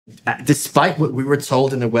Despite what we were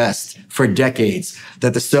told in the West for decades,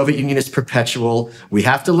 that the Soviet Union is perpetual, we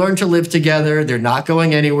have to learn to live together, they're not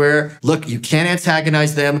going anywhere. Look, you can't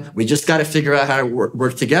antagonize them, we just got to figure out how to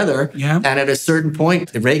work together. Yeah. And at a certain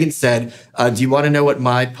point, Reagan said, do you want to know what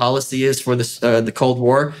my policy is for the Cold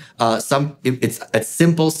War? It's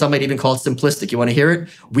simple, some might even call it simplistic. You want to hear it?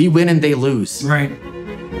 We win and they lose. Right.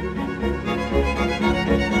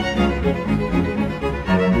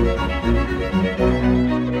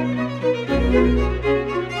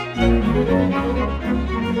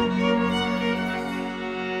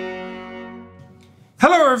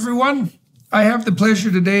 Hello, everyone. I have the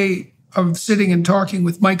pleasure today of sitting and talking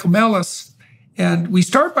with Michael Malice. And we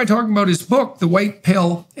start by talking about his book, The White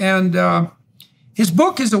Pill. And his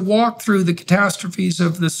book is a walk through the catastrophes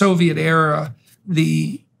of the Soviet era,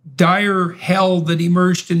 the dire hell that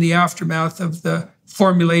emerged in the aftermath of the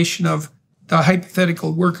formulation of the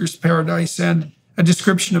hypothetical workers' paradise, and a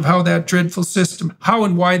description of how that dreadful system, how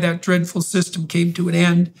and why that dreadful system came to an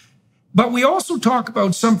end. But we also talk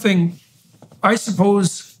about something, I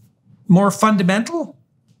suppose, more fundamental,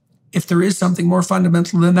 if there is something more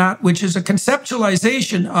fundamental than that, which is a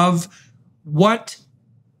conceptualization of what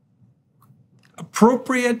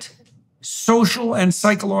appropriate social and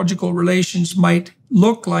psychological relations might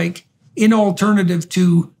look like in alternative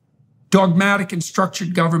to dogmatic and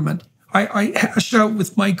structured government. I hashed out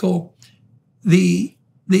with Michael the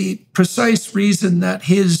precise reason that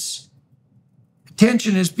his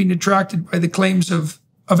attention has been attracted by the claims of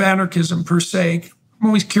anarchism per se. I'm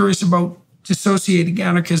always curious about dissociating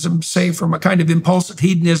anarchism, say, from a kind of impulsive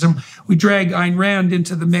hedonism. We drag Ayn Rand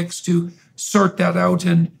into the mix to sort that out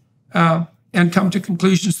and come to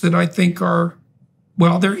conclusions that I think are,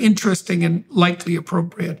 well, they're interesting and likely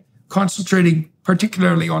appropriate, concentrating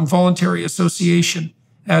particularly on voluntary association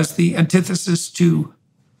as the antithesis to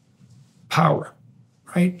power,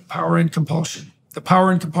 right? Power and compulsion. The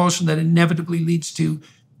power and compulsion that inevitably leads to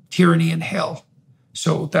tyranny and hell.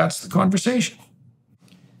 So that's the conversation.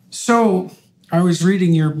 So I was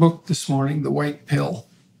reading your book this morning, The White Pill,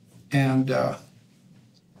 and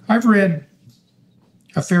I've read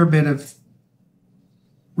a fair bit of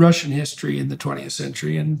Russian history in the 20th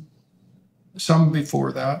century and some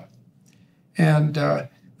before that. And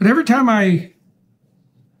but every time I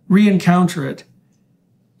re-encounter it,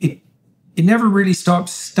 it never really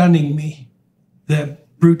stops stunning me, the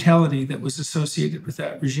brutality that was associated with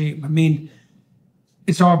that regime. I mean,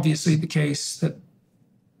 it's obviously the case that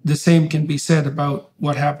the same can be said about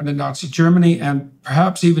what happened in Nazi Germany, and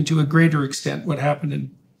perhaps even to a greater extent what happened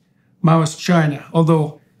in Maoist China,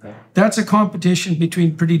 although that's a competition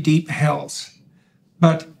between pretty deep hells.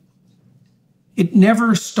 But it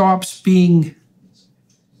never stops being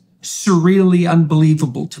surreally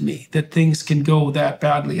unbelievable to me that things can go that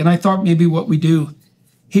badly. And I thought maybe what we do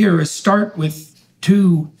here is start with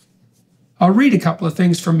two. I'll read a couple of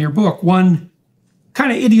things from your book. One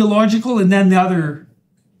kind of ideological, and then the other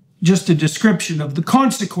just a description of the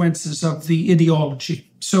consequences of the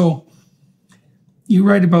ideology. So you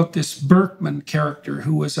write about this Berkman character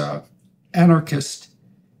who was an anarchist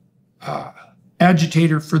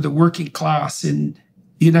agitator for the working class in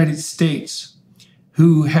the United States,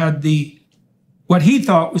 who had what he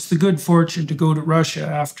thought was the good fortune to go to Russia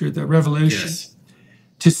after the revolution, yes,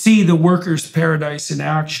 to see the workers' paradise in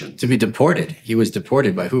action. To be deported. He was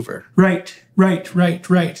deported by Hoover. Right.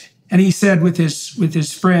 And he said with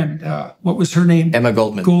his friend, what was her name? Emma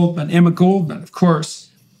Goldman. Emma Goldman, of course,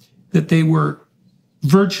 that they were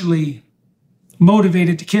virtually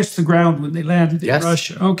motivated to kiss the ground when they landed in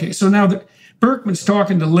Russia. Okay, so now Berkman's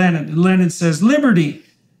talking to Lenin, and Lenin says, liberty,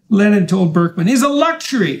 Lenin told Berkman, is a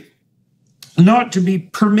luxury not to be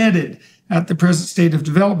permitted at the present state of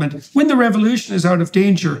development when the revolution is out of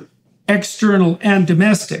danger, external and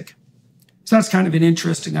domestic. So that's kind of an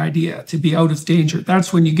interesting idea, to be out of danger.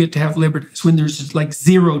 That's when you get to have liberty. It's when there's like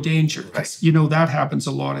zero danger. Right. You know, that happens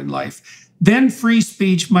a lot in life. Then free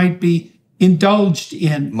speech might be indulged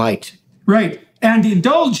in. Might. Right. And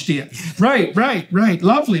indulged in. Right.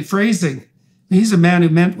 Lovely phrasing. He's a man who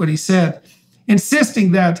meant what he said.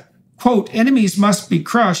 Insisting that, quote, enemies must be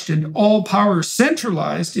crushed and all power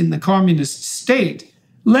centralized in the communist state.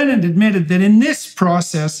 Lenin admitted that in this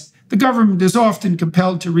process, the government is often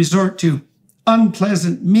compelled to resort to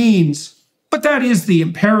unpleasant means. But that is the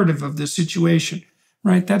imperative of the situation,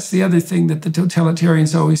 right? That's the other thing that the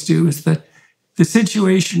totalitarians always do, is that the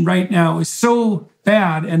situation right now is so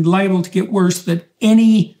bad and liable to get worse that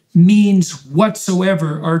any means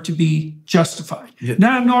whatsoever are to be justified. Yeah.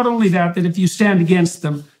 Not only that if you stand against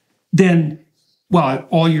them, then, well,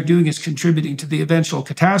 all you're doing is contributing to the eventual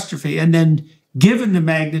catastrophe. And then given the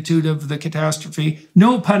magnitude of the catastrophe,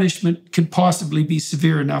 no punishment could possibly be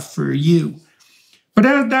severe enough for you. But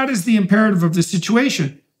that is the imperative of the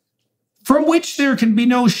situation, from which there can be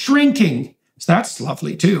no shrinking. So that's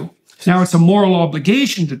lovely too. Now it's a moral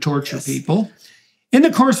obligation to torture people. In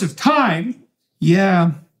the course of time,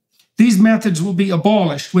 yeah, these methods will be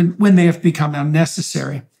abolished when they have become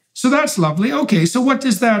unnecessary. So that's lovely. Okay, so what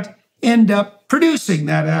does that end up producing,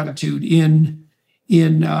 that attitude in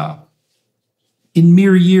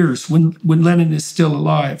mere years when Lenin is still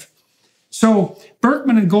alive? So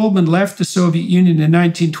Berkman and Goldman left the Soviet Union in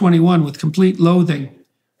 1921 with complete loathing.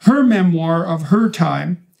 Her memoir of her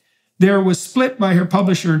time there was split by her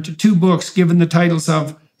publisher into two books given the titles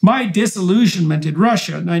of My Disillusionment in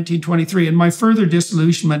Russia, 1923, and My Further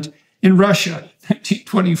Disillusionment in Russia,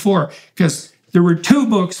 1924, because there were two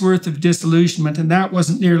books worth of disillusionment, and that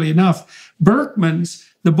wasn't nearly enough. Berkman's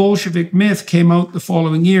The Bolshevik Myth came out the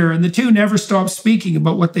following year, and the two never stopped speaking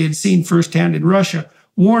about what they had seen firsthand in Russia,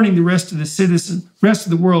 warning the rest of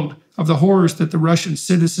the world of the horrors that the Russian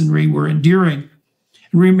citizenry were enduring.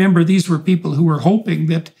 And remember, these were people who were hoping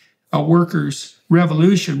that a workers'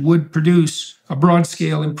 revolution would produce a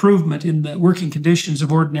broad-scale improvement in the working conditions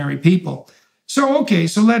of ordinary people. So, okay,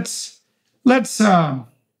 so let's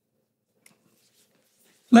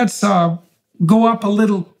go up a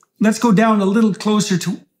little. Let's go down a little closer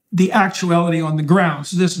to the actuality on the ground.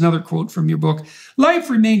 So this is another quote from your book. Life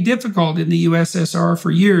remained difficult in the USSR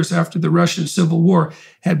for years after the Russian Civil War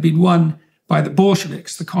had been won by the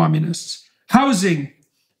Bolsheviks, the communists. Housing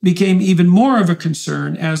became even more of a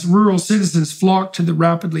concern as rural citizens flocked to the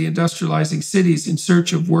rapidly industrializing cities in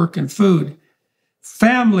search of work and food.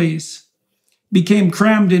 Families became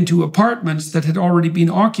crammed into apartments that had already been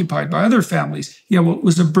occupied by other families. Yeah, well, it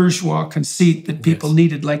was a bourgeois conceit that people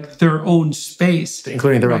needed like their own space.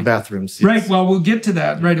 Including their own bathrooms. Yes. Right, well, we'll get to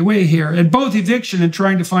that right away here. And both eviction and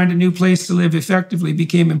trying to find a new place to live effectively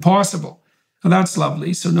became impossible. Well, that's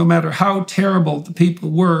lovely. So no matter how terrible the people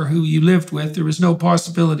were who you lived with, there was no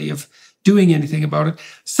possibility of doing anything about it.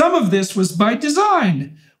 Some of this was by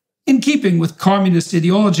design. In keeping with communist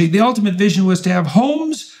ideology, the ultimate vision was to have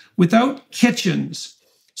homes without kitchens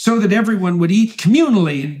so that everyone would eat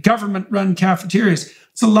communally in government-run cafeterias.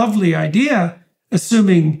 It's a lovely idea,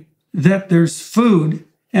 assuming that there's food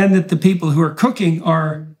and that the people who are cooking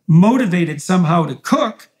are motivated somehow to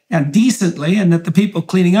cook and decently, and that the people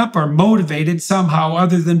cleaning up are motivated somehow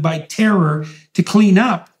other than by terror to clean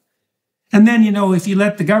up. And then, you know, if you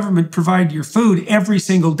let the government provide your food every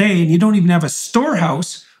single day and you don't even have a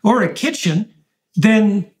storehouse or a kitchen,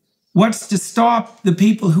 then what's to stop the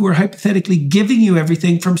people who are hypothetically giving you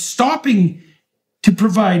everything from stopping to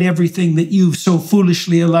provide everything that you've so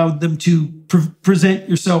foolishly allowed them to present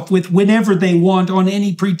yourself with whenever they want on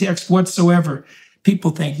any pretext whatsoever?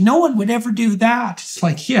 People think, no one would ever do that. It's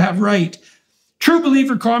like, yeah, right. True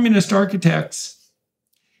believer communist architects,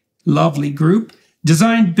 lovely group,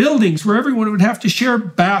 designed buildings where everyone would have to share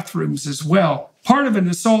bathrooms as well. Part of an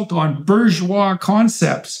assault on bourgeois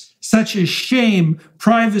concepts such as shame,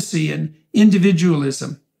 privacy, and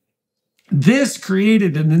individualism. This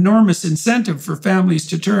created an enormous incentive for families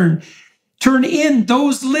to turn in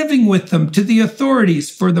those living with them to the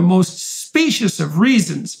authorities for the most specious of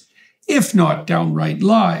reasons, if not downright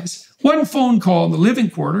lies. One phone call in the living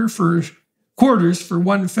quarters for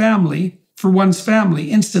one's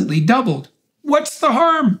family instantly doubled. What's the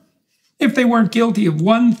harm? If they weren't guilty of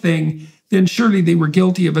one thing, then surely they were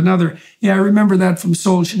guilty of another. Yeah, I remember that from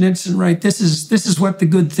Solzhenitsyn, right? This is what the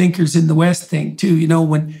good thinkers in the West think too. You know,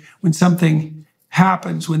 when something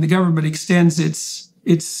happens, when the government extends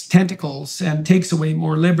its tentacles and takes away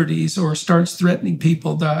more liberties or starts threatening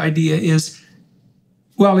people, the idea is,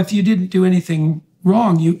 well, if you didn't do anything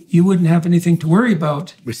wrong, you wouldn't have anything to worry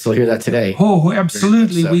about. We still hear that today. Oh,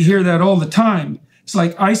 absolutely. We hear that all the time. It's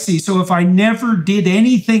like, I see. So if I never did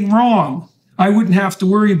anything wrong, I wouldn't have to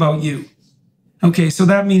worry about you. Okay, so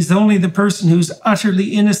that means only the person who's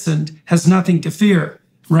utterly innocent has nothing to fear.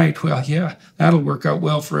 Right, well, yeah, that'll work out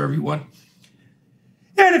well for everyone.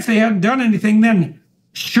 And if they hadn't done anything, then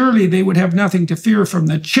surely they would have nothing to fear from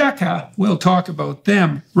the Cheka. We'll talk about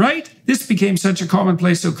them, right? This became such a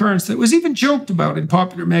commonplace occurrence that it was even joked about in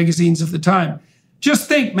popular magazines of the time. Just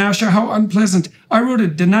think, Masha, how unpleasant. I wrote a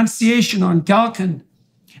denunciation on Galkin,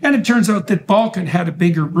 and it turns out that Balkan had a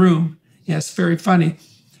bigger room. Yes, very funny.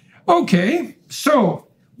 Okay, so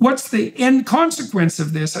what's the end consequence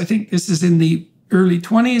of this? I think this is in the early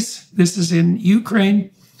 20s. This is in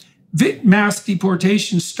Ukraine. Mass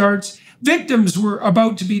deportation starts. Victims were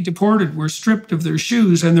about to be deported were stripped of their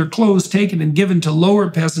shoes and their clothes taken and given to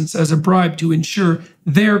lower peasants as a bribe to ensure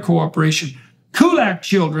their cooperation. Kulak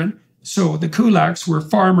children, So the kulaks were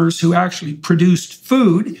farmers who actually produced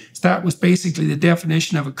food. That was basically the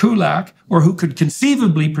definition of a kulak, or who could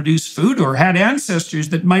conceivably produce food or had ancestors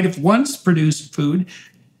that might have once produced food.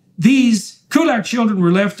 These kulak children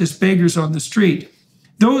were left as beggars on the street.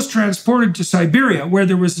 Those transported to Siberia, where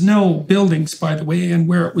there was no buildings, by the way, and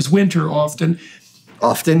where it was winter often.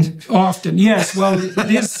 Often, yes. Well,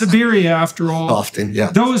 it is Siberia after all. Often,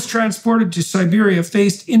 yeah. Those transported to Siberia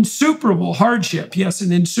faced insuperable hardship. Yes,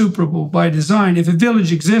 and insuperable by design. If a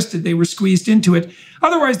village existed, they were squeezed into it.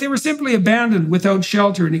 Otherwise, they were simply abandoned without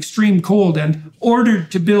shelter in extreme cold and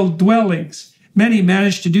ordered to build dwellings. Many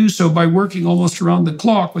managed to do so by working almost around the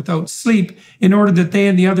clock without sleep in order that they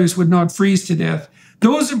and the others would not freeze to death.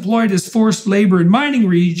 Those employed as forced labor in mining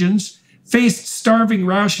regions faced starving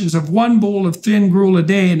rations of 1 bowl of thin gruel a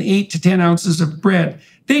day and 8 to 10 ounces of bread.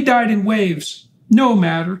 They died in waves. No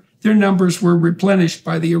matter, their numbers were replenished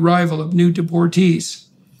by the arrival of new deportees.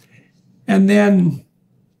 And then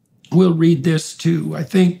we'll read this too, I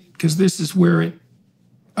think, because this is where it,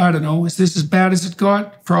 I don't know, is this as bad as it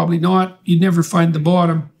got? Probably not. You'd never find the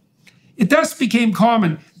bottom. It thus became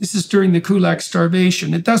common, this is during the kulak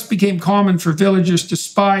starvation, it thus became common for villagers to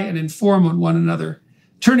spy and inform on one another.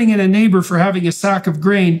 Turning in a neighbor for having a sack of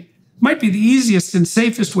grain might be the easiest and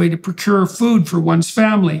safest way to procure food for one's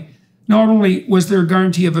family. Not only was there a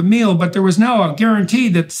guarantee of a meal, but there was now a guarantee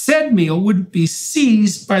that said meal wouldn't be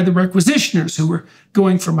seized by the requisitioners who were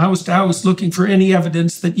going from house to house looking for any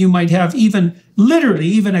evidence that you might have literally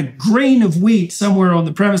even a grain of wheat somewhere on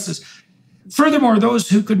the premises. Furthermore, those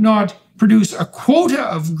who could not produce a quota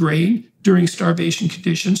of grain during starvation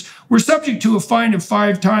conditions were subject to a fine of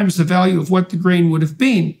 5 times the value of what the grain would have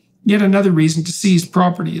been. Yet another reason to seize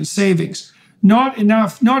property and savings. Not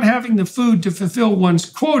having the food to fulfill one's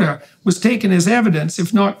quota was taken as evidence,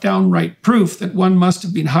 if not downright proof, that one must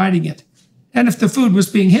have been hiding it. And if the food was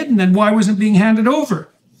being hidden, then why wasn't it being handed over?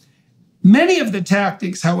 Many of the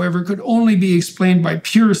tactics, however, could only be explained by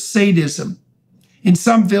pure sadism. In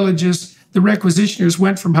some villages, the requisitioners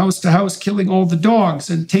went from house to house, killing all the dogs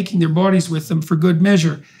and taking their bodies with them for good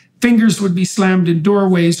measure. Fingers would be slammed in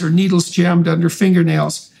doorways or needles jammed under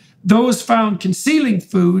fingernails. Those found concealing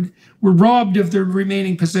food were robbed of their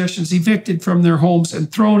remaining possessions, evicted from their homes, and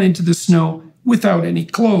thrown into the snow without any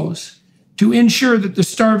clothes. To ensure that the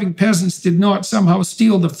starving peasants did not somehow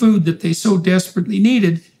steal the food that they so desperately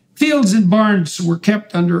needed, fields and barns were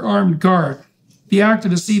kept under armed guard. The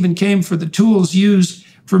activists even came for the tools used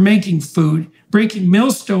for making food, breaking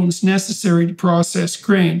millstones necessary to process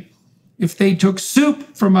grain. If they took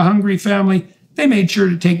soup from a hungry family, they made sure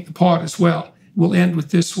to take the pot as well. We'll end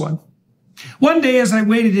with this one. One day, as I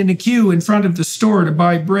waited in a queue in front of the store to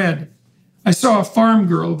buy bread, I saw a farm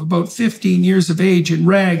girl of about 15 years of age in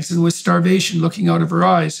rags and with starvation looking out of her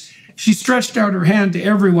eyes. She stretched out her hand to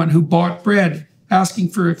everyone who bought bread, asking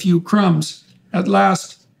for a few crumbs. At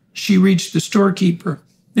last, she reached the storekeeper.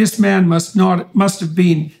 This man must have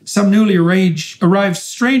been some newly arrived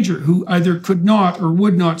stranger who either could not or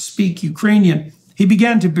would not speak Ukrainian. He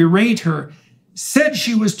began to berate her, said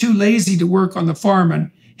she was too lazy to work on the farm,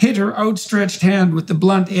 and hit her outstretched hand with the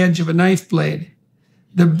blunt edge of a knife blade.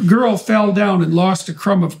 The girl fell down and lost a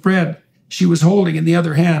crumb of bread she was holding in the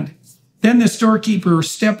other hand. Then the storekeeper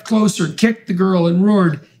stepped closer, kicked the girl, and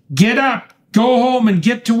roared, "Get up! Go home and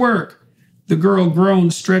get to work!" The girl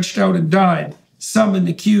groaned, stretched out, and died. Some in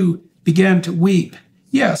the queue began to weep.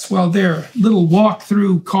 Yes, well, there, little walk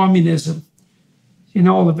through communism in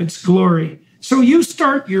all of its glory. So you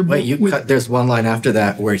start your book there's one line after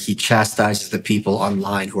that where he chastises the people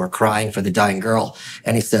online who are crying for the dying girl.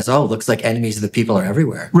 And he says, oh, looks like enemies of the people are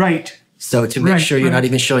everywhere. Right. So to make sure you're not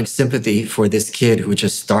even showing sympathy for this kid who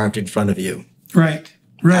just starved in front of you. Right.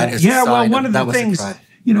 Yeah, well, one of the things...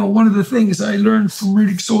 one of the things I learned from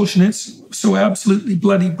reading Solzhenitsyn, so absolutely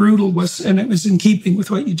bloody brutal, and it was in keeping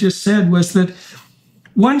with what you just said, was that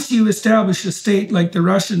once you establish a state like the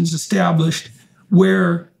Russians established,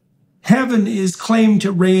 where heaven is claimed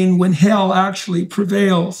to reign when hell actually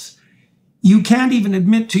prevails, you can't even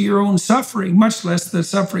admit to your own suffering, much less the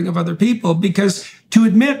suffering of other people, because to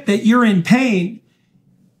admit that you're in pain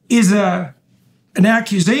is an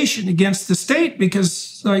accusation against the state,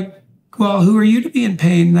 because, well, who are you to be in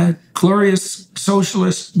pain? The glorious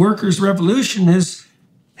socialist workers' revolution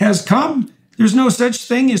has come. There's no such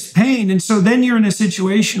thing as pain. And so then you're in a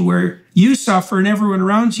situation where you suffer and everyone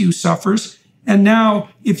around you suffers. And now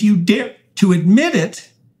if you dare to admit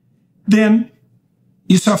it, then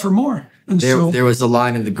you suffer more. And there was a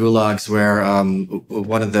line in the gulags where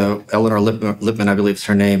one of the, Eleanor Lipman, I believe is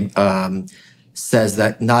her name, says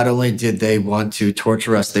that not only did they want to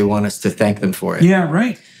torture us, they want us to thank them for it. Yeah,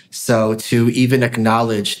 right. So to even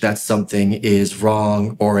acknowledge that something is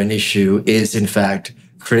wrong or an issue is, in fact,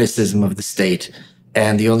 criticism of the state.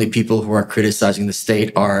 And the only people who are criticizing the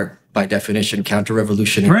state are, by definition,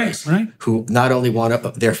 counter-revolutionaries, who not only want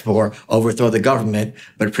to, therefore, overthrow the government,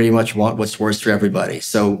 but pretty much want what's worst for everybody.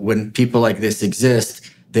 So when people like this exist,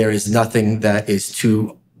 there is nothing that is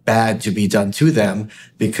too bad to be done to them,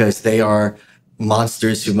 because they are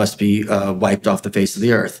monsters who must be wiped off the face of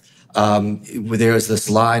the earth. There was this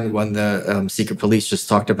line when the secret police just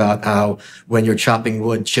talked about how when you're chopping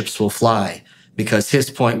wood, chips will fly. Because his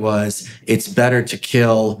point was, it's better to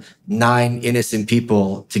kill 9 innocent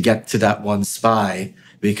people to get to that one spy,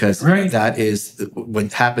 because that is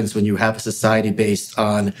what happens when you have a society based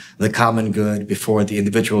on the common good before the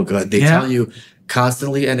individual good. They tell you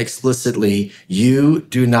constantly and explicitly, you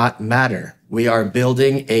do not matter. We are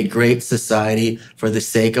building a great society for the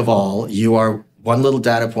sake of all. You are one little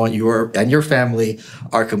data point. You and your family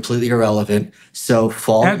are completely irrelevant. So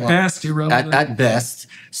fall at best irrelevant. At best.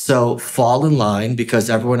 So fall in line, because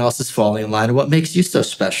everyone else is falling in line. And what makes you so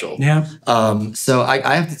special? Yeah. So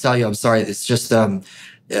I have to tell you, I'm sorry. It's just,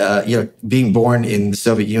 being born in the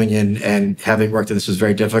Soviet Union and having worked in this was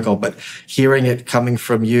very difficult. But hearing it coming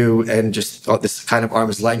from you and just this kind of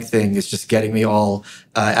arm's length thing is just getting me all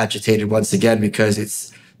agitated once again, because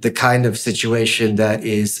it's the kind of situation that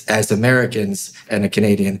is, as Americans and a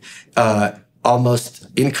Canadian, almost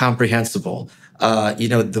incomprehensible.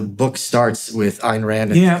 The book starts with Ayn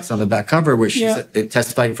Rand, and it's on the back cover, where she's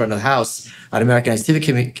testifying in front of the House on American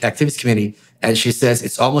Activities Committee, and she says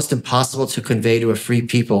it's almost impossible to convey to a free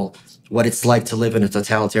people what it's like to live in a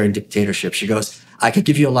totalitarian dictatorship. She goes, I could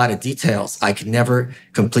give you a lot of details. I could never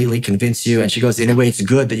completely convince you. And she goes, in a way, it's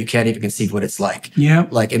good that you can't even conceive what it's like. Yeah.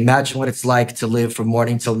 Like, imagine what it's like to live from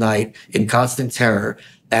morning till night in constant terror.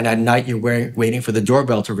 And at night, you're waiting for the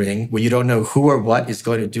doorbell to ring, where you don't know who or what is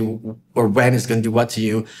going to do, or when is going to do what to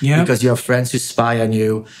you, because you have friends who spy on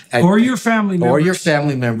you. Or your family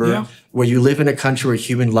member. Where you live in a country where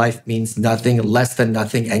human life means nothing, less than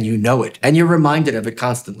nothing, and you know it. And you're reminded of it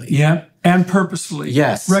constantly. Yeah, and purposefully.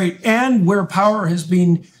 Yes. Right, and where power has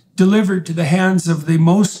been delivered to the hands of the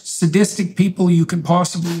most sadistic people you can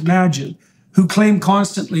possibly imagine, who claim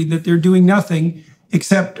constantly that they're doing nothing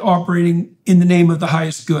except operating in the name of the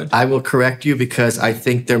highest good. I will correct you, because I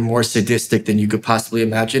think they're more sadistic than you could possibly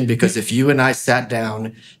imagine. Because if you and I sat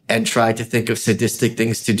down and tried to think of sadistic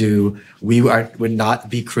things to do, we would not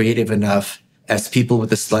be creative enough as people with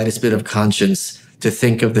the slightest bit of conscience to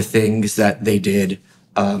think of the things that they did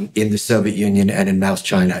in the Soviet Union and in Mao's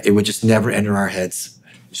China. It would just never enter our heads.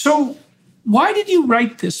 So why did you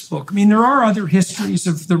write this book? I mean, there are other histories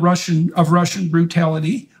of Russian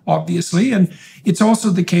brutality, obviously, and it's also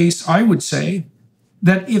the case, I would say,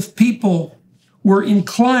 that if people were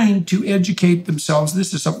inclined to educate themselves,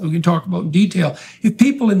 this is something we can talk about in detail, if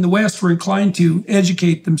people in the West were inclined to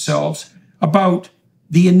educate themselves about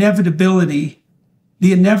the inevitable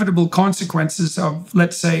consequences of,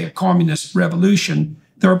 let's say, a communist revolution,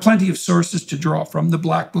 there are plenty of sources to draw from. The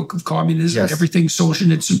Black Book of Communism, everything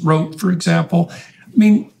Solzhenitsyn wrote, for example. I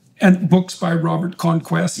mean, and books by Robert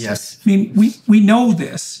Conquest. Yes. I mean, we know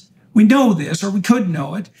this. We know this, or we could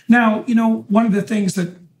know it. Now, one of the things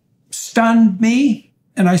that stunned me,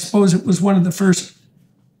 and I suppose it was one of the first,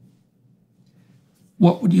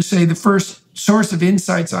 the first source of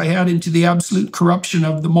insights I had into the absolute corruption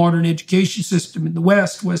of the modern education system in the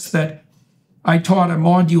West, was that I taught a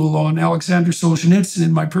module on Alexander Solzhenitsyn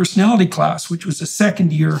in my personality class, which was a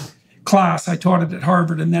second-year class. I taught it at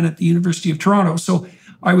Harvard and then at the University of Toronto. So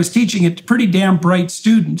I was teaching it to pretty damn bright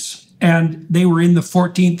students, and they were in the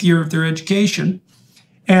 14th year of their education.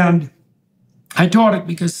 And I taught it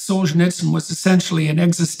because Solzhenitsyn was essentially an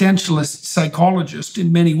existentialist psychologist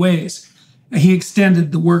in many ways. He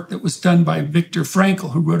extended the work that was done by Viktor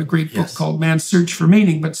Frankl, who wrote a great book called Man's Search for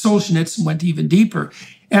Meaning, but Solzhenitsyn went even deeper.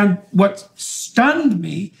 And what stunned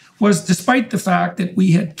me was, despite the fact that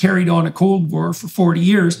we had carried on a Cold War for 40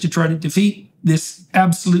 years to try to defeat this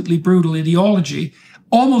absolutely brutal ideology,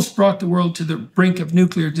 almost brought the world to the brink of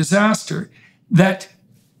nuclear disaster, that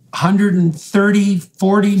 130,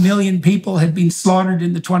 40 million people had been slaughtered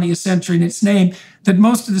in the 20th century in its name, that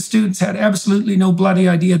most of the students had absolutely no bloody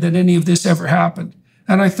idea that any of this ever happened.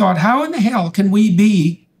 And I thought, how in the hell can we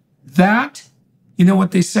be that? You know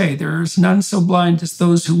what they say, there is none so blind as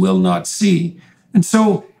those who will not see. And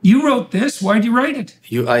so you wrote this. Why did you write it?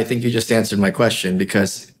 I think you just answered my question,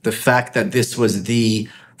 because the fact that this was the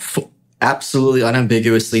absolutely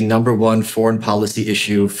unambiguously #1 foreign policy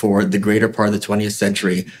issue for the greater part of the 20th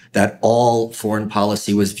century, that all foreign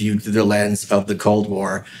policy was viewed through the lens of the Cold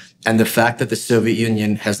War, and the fact that the Soviet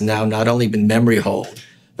Union has now not only been memory hold,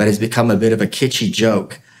 but has become a bit of a kitschy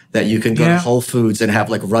joke that you can go to Whole Foods and have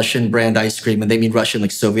like Russian brand ice cream, and they mean Russian, like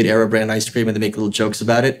Soviet era brand ice cream, and they make little jokes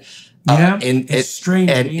about it. And it's strange.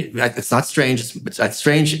 And it's not strange. It's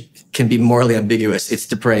strange can be morally ambiguous. It's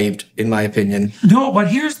depraved, in my opinion. No, but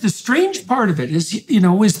here's the strange part of it is,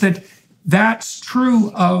 is that that's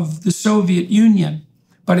true of the Soviet Union,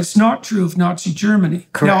 but it's not true of Nazi Germany.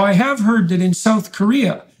 Correct. Now, I have heard that in South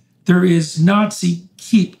Korea, there is Nazi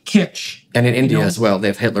kitsch. And in India as well, they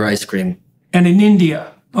have Hitler ice cream. And in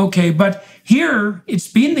India. Okay, but here it's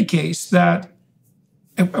been the case that,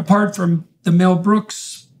 apart from the Mel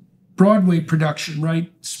Brooks Broadway production,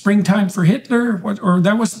 right? Springtime for Hitler, or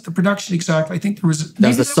that wasn't the production exactly. I think there was that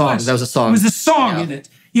was a song. That was a song. There was a song in it.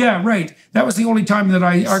 Yeah, right. That was the only time that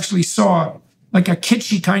I actually saw like a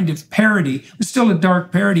kitschy kind of parody. It was still a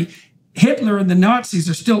dark parody. Hitler and the Nazis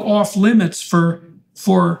are still off limits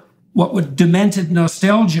for what would demented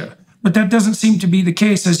nostalgia. But that doesn't seem to be the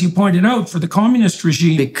case, as you pointed out, for the communist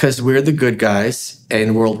regime. Because we're the good guys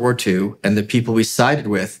in World War II, and the people we sided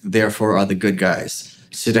with, therefore, are the good guys.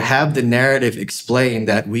 So to have the narrative explain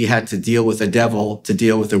that we had to deal with a devil to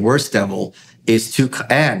deal with the worst devil is too...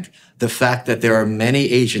 And the fact that there are many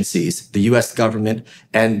agencies, the U.S. government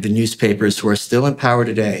and the newspapers who are still in power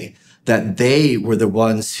today, that they were the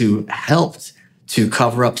ones who helped to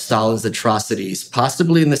cover up Stalin's atrocities,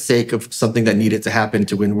 possibly in the sake of something that needed to happen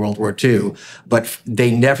to win World War II. But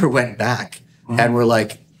they never went back and were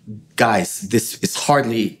like, guys, this is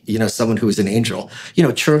hardly, someone who is an angel.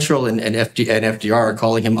 Churchill and FDR are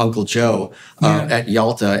calling him Uncle Joe at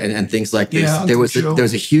Yalta and things like this. Yeah, there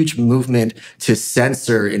was a huge movement to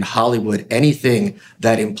censor in Hollywood anything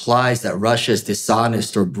that implies that Russia is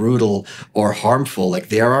dishonest or brutal or harmful. Like,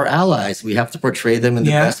 they're our allies. We have to portray them in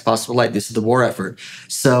the best possible light. This is the war effort.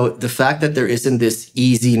 So the fact that there isn't this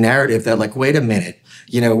easy narrative that, like, wait a minute,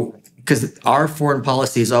 because our foreign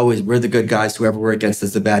policy is always, we're the good guys, whoever we're against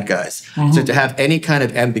is the bad guys. So to have any kind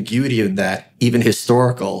of ambiguity in that, even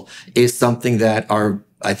historical, is something that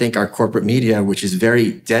I think our corporate media, which is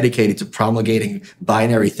very dedicated to promulgating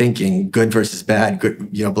binary thinking, good versus bad,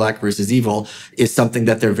 good, black versus evil, is something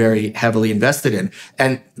that they're very heavily invested in.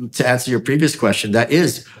 And to answer your previous question, that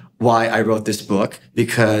is why I wrote this book,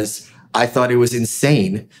 because I thought it was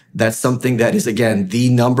insane that something that is, again, the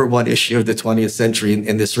number one issue of the 20th century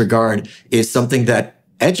in this regard is something that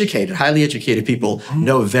highly educated people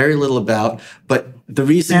know very little about. But the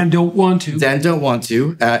reason... And don't want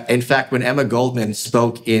to. In fact, when Emma Goldman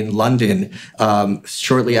spoke in London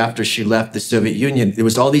shortly after she left the Soviet Union, there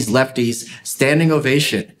was all these lefties standing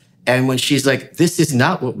ovation. And when she's like, this is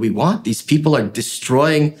not what we want. These people are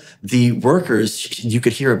destroying the workers. You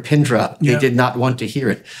could hear a pin drop. They did not want to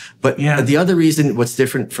hear it. But the other reason, what's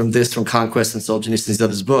different from Conquest and Solzhenitsyn's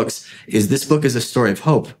other books, is this book is a story of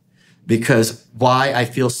hope. Because why I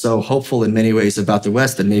feel so hopeful in many ways about the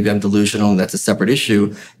West, and maybe I'm delusional and that's a separate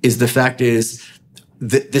issue, is the fact is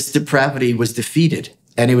that this depravity was defeated.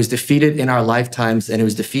 And it was defeated in our lifetimes, and it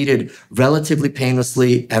was defeated relatively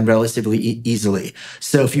painlessly and relatively easily.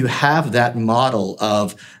 So if you have that model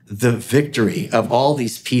of the victory of all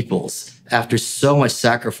these peoples after so much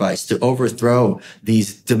sacrifice to overthrow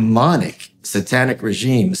these demonic, satanic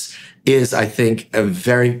regimes, is, I think,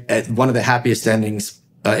 one of the happiest endings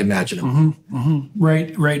imaginable.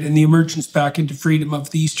 Right. And the emergence back into freedom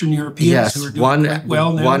of the Eastern Europeans who are doing quite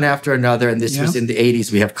well now. One after another, and this was in the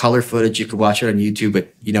 80s. We have color footage. You can watch it on YouTube.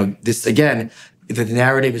 But, this, again, the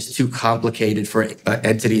narrative is too complicated for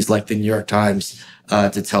entities like the New York Times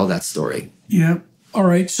to tell that story. Yeah. All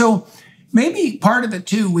right. So maybe part of it,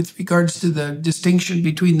 too, with regards to the distinction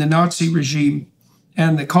between the Nazi regime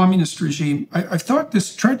and the communist regime, I've tried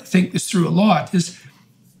to think this through a lot,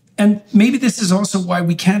 and maybe this is also why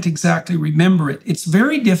we can't exactly remember it. It's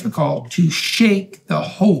very difficult to shake the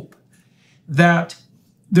hope that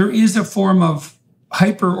there is a form of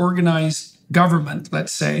hyper-organized government,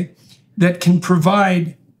 let's say, that can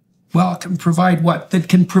provide, That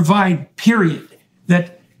can provide, period.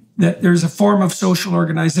 That there's a form of social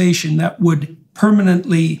organization that would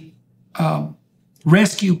permanently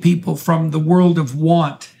rescue people from the world of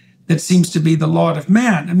want that seems to be the lot of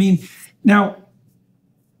man. I mean, now,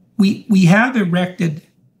 we have erected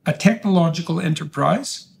a technological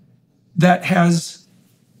enterprise that has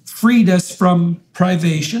freed us from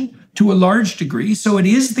privation to a large degree. So it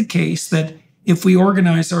is the case that if we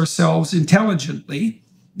organize ourselves intelligently,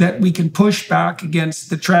 that we can push back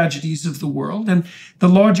against the tragedies of the world. And the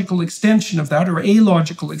logical extension of that, or a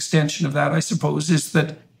logical extension of that, I suppose, is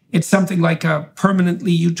that it's something like a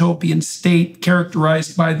permanently utopian state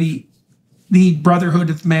characterized by the brotherhood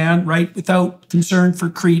of man, right? Without concern for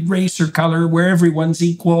creed, race, or color, where everyone's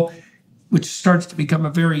equal. which starts to become a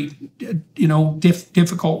very,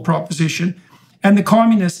 difficult proposition. And the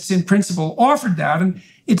communists, in principle, offered that. And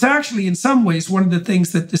it's actually, in some ways, one of the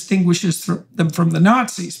things that distinguishes them from the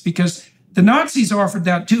Nazis, because the Nazis offered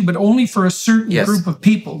that too, but only for a certain group of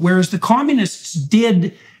people, whereas the communists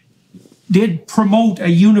did promote a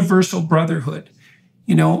universal brotherhood.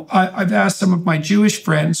 I've asked some of my Jewish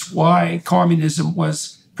friends why communism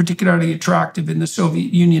was particularly attractive in the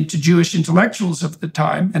Soviet Union to Jewish intellectuals of the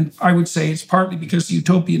time. And I would say it's partly because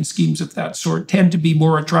utopian schemes of that sort tend to be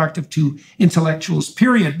more attractive to intellectuals,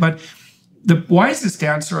 period. But the wisest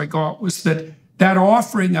answer I got was that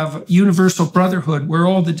offering of universal brotherhood, where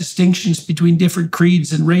all the distinctions between different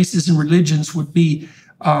creeds and races and religions would be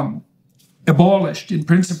abolished in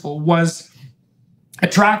principle, was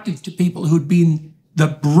attractive to people who'd been the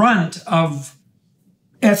brunt of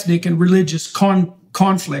ethnic and religious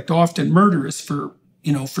conflict, often murderous for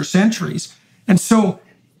centuries. And so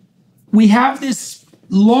we have this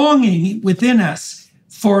longing within us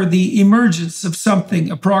for the emergence of something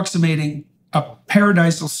approximating a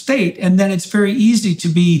paradisal state. And then it's very easy to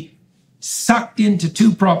be sucked into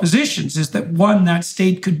two propositions, is that one, that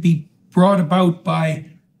state could be brought about by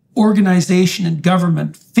organization and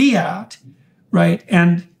government fiat, right?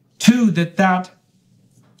 And two, that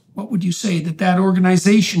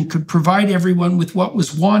organization could provide everyone with what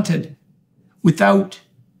was wanted without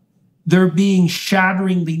there being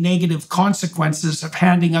shatteringly negative consequences of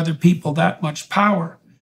handing other people that much power.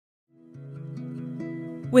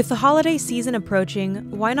 With the holiday season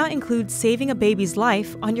approaching, why not include saving a baby's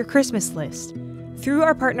life on your Christmas list? Through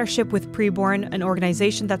our partnership with Preborn, an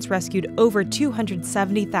organization that's rescued over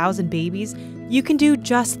 270,000 babies, you can do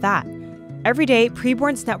just that. Every day,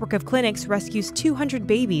 Preborn's network of clinics rescues 200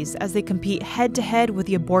 babies as they compete head-to-head with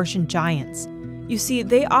the abortion giants. You see,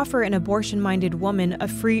 they offer an abortion-minded woman a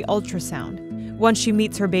free ultrasound. Once she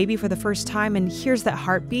meets her baby for the first time and hears that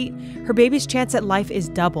heartbeat, her baby's chance at life is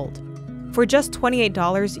doubled. For just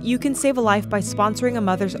 $28, you can save a life by sponsoring a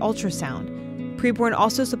mother's ultrasound. Preborn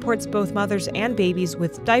also supports both mothers and babies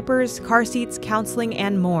with diapers, car seats, counseling,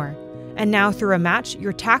 and more. And now, through a match,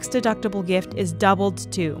 your tax-deductible gift is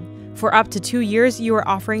doubled too. For up to 2 years, you are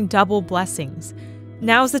offering double blessings.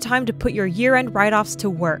 Now's the time to put your year-end write-offs to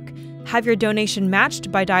work. Have your donation matched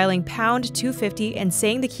by dialing pound 250 and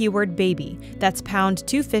saying the keyword baby. That's pound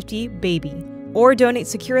 250 baby. Or donate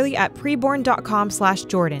securely at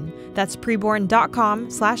preborn.com/Jordan. That's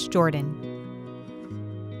preborn.com/Jordan.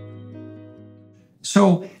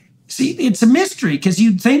 So, see, it's a mystery, because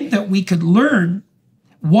you'd think that we could learn.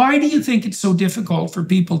 Why do you think it's so difficult for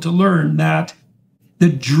people to learn that the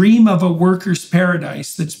dream of a worker's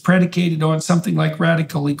paradise that's predicated on something like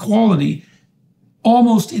radical equality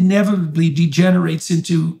almost inevitably degenerates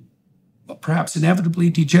into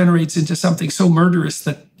something so murderous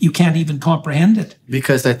that you can't even comprehend it?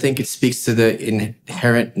 Because I think it speaks to the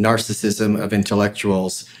inherent narcissism of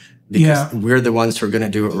intellectuals, because we're the ones who are going to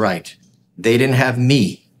do it right. They didn't have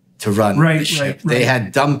me to run the ship. They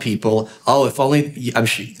had dumb people. Oh, if only, I'm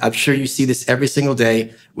sure you see this every single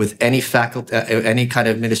day with any faculty, any kind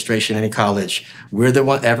of administration, any college. We're the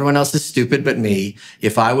one, everyone else is stupid but me.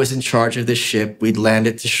 If I was in charge of this ship, we'd land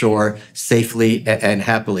it to shore safely and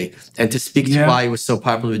happily. And to speak to why it was so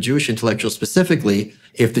popular with Jewish intellectuals specifically,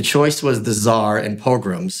 if the choice was the Tsar and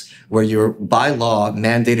pogroms, where you're by law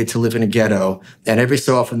mandated to live in a ghetto, and every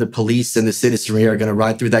so often the police and the citizenry are going to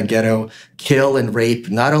ride through that ghetto, kill and rape,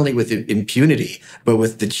 not only with impunity, but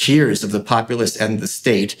with the cheers of the populace and the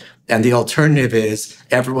state. And the alternative is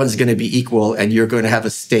everyone's going to be equal and you're going to have a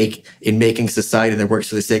stake in making society that works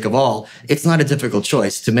for the sake of all. It's not a difficult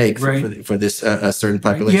choice to make for this a certain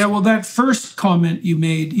population. Yeah, well, that first comment you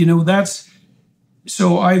made,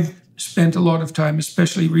 so I've spent a lot of time,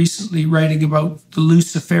 especially recently, writing about the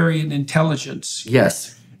Luciferian intelligence.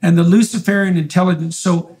 Yes. And the Luciferian intelligence.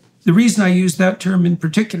 So the reason I use that term in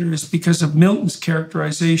particular is because of Milton's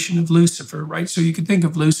characterization of Lucifer, right? So you could think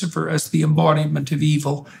of Lucifer as the embodiment of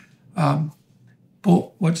evil.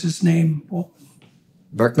 What's his name?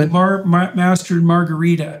 Berkman? Master and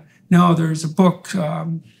Margarita. No, there's a book, a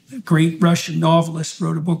great Russian novelist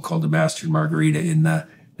wrote a book called The Master and Margarita in the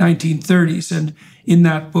 1930s. And in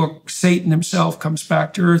that book, Satan himself comes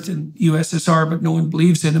back to Earth in USSR, but no one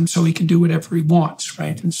believes in him, so he can do whatever he wants,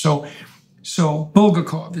 right? And so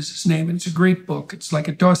Bulgakov is his name, and it's a great book. It's like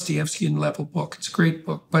a Dostoevskian level book. It's a great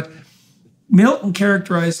book. But Milton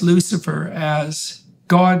characterized Lucifer as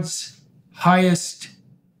God's highest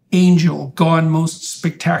angel gone most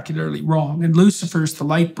spectacularly wrong. And Lucifer's the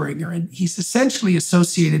light bringer, and he's essentially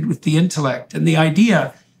associated with the intellect and the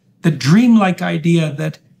idea, the dreamlike idea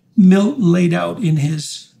that Milton laid out in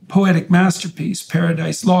his poetic masterpiece,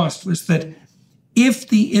 Paradise Lost, was that if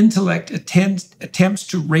the intellect attempts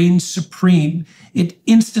to reign supreme, it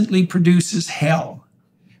instantly produces hell,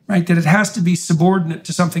 right? That it has to be subordinate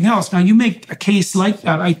to something else. Now, you make a case like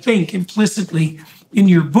that, I think, implicitly in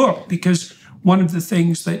your book, because one of the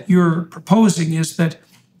things that you're proposing is that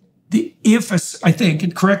I think,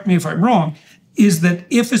 and correct me if I'm wrong, is that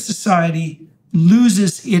if a society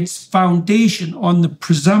loses its foundation on the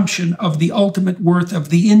presumption of the ultimate worth of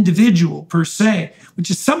the individual per se, which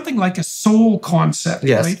is something like a soul concept,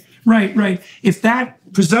 yes. right? Right. If that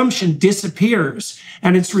presumption disappears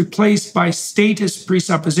and it's replaced by status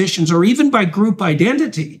presuppositions or even by group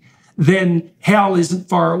identity, then hell isn't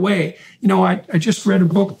far away. You know, I just read a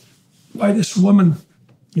book by this woman,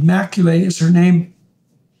 Immaculée is her name.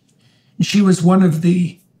 And she was one of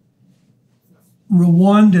the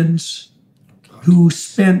Rwandans who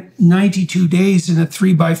spent 92 days in a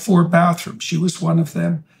 3x4 bathroom. She was one of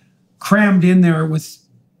them, crammed in there with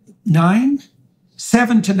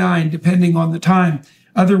 7 to 9, depending on the time,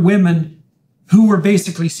 other women who were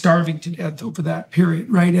basically starving to death over that period,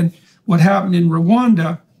 right? And what happened in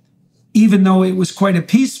Rwanda, even though it was quite a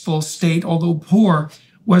peaceful state, although poor,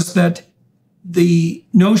 was that the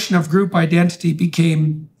notion of group identity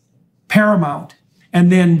became paramount.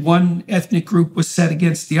 And then one ethnic group was set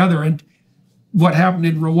against the other. And what happened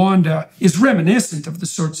in Rwanda is reminiscent of the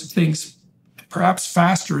sorts of things, perhaps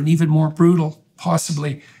faster and even more brutal,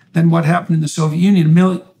 possibly, than what happened in the Soviet Union.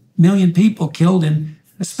 A million people killed in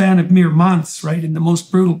a span of mere months, right, in the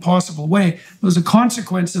most brutal possible way. It was a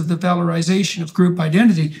consequence of the valorization of group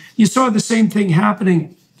identity. You saw the same thing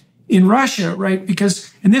happening in Russia, right,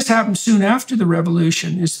 because, and this happened soon after the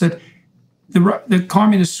revolution, is that the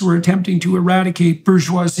communists were attempting to eradicate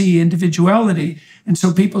bourgeoisie individuality. And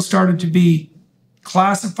so people started to be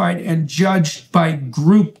classified and judged by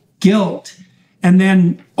group guilt. And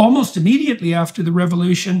then almost immediately after the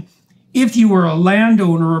revolution, if you were a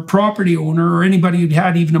landowner or a property owner or anybody who'd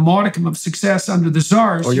had even a modicum of success under the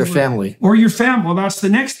czars. Or your family. Or your family. Well, that's the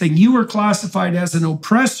next thing. You were classified as an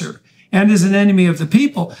oppressor and as an enemy of the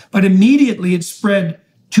people. But immediately it spread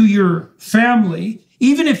to your family.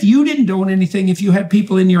 Even if you didn't own anything, if you had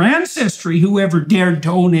people in your ancestry who ever dared to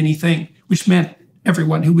own anything, which meant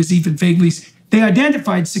everyone who was even vaguely, they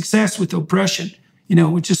identified success with oppression, you know,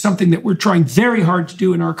 which is something that we're trying very hard to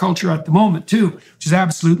do in our culture at the moment too, which is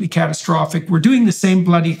absolutely catastrophic. We're doing the same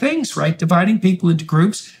bloody things, right? Dividing people into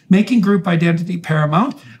groups, making group identity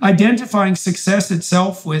paramount, identifying success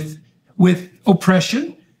itself with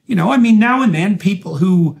oppression. You know, I mean, now and then people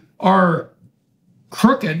who are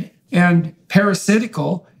crooked and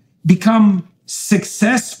parasitical become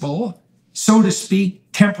successful, so to speak,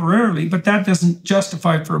 temporarily, but that doesn't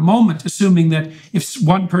justify for a moment assuming that if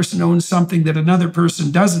one person owns something that another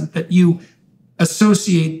person doesn't, that you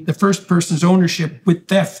associate the first person's ownership with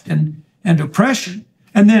theft and oppression.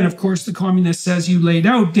 And then, of course, the communists, as you laid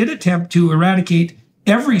out, did attempt to eradicate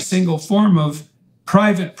every single form of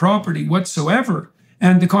private property whatsoever.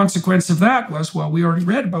 And the consequence of that was, well, we already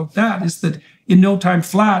read about that, is that in no time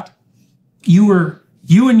flat,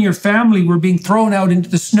 you and your family were being thrown out into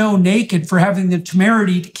the snow naked for having the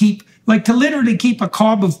temerity to literally keep a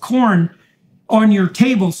cob of corn on your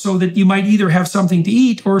table so that you might either have something to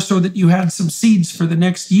eat or so that you had some seeds for the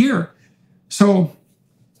next year. So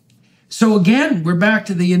again, we're back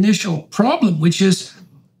to the initial problem, which is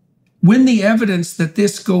when the evidence that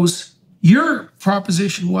this goes, your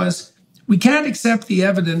proposition was, we can't accept the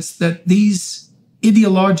evidence that these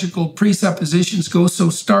ideological presuppositions go so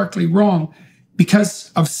starkly wrong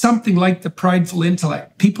because of something like the prideful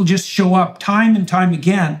intellect. People just show up time and time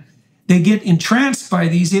again. They get entranced by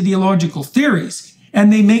these ideological theories,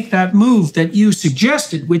 and they make that move that you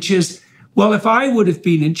suggested, which is, well, if I would have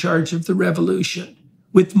been in charge of the revolution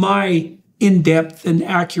with my in-depth and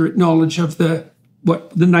accurate knowledge of the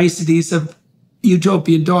niceties of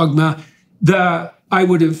utopian dogma, I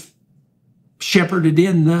would have shepherded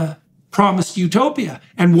in the promised utopia.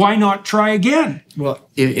 And why not try again? Well,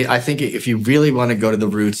 I think if you really want to go to the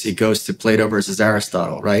roots, it goes to Plato versus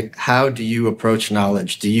Aristotle, right? How do you approach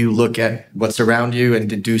knowledge? Do you look at what's around you and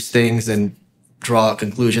deduce things and draw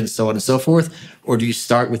conclusions, so on and so forth? Or do you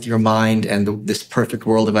start with your mind and this perfect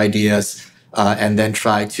world of ideas and then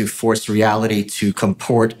try to force reality to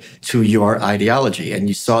comport to your ideology? And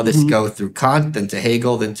you saw this go through Kant, then to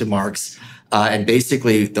Hegel, then to Marx. And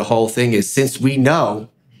basically the whole thing is, since we know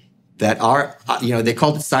that are, they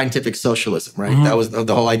called it scientific socialism, right? That was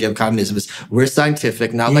the whole idea of communism is we're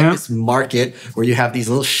scientific, not like this market where you have these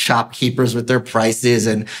little shopkeepers with their prices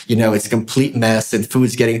and, it's a complete mess and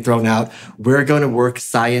food's getting thrown out. We're going to work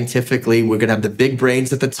scientifically. We're going to have the big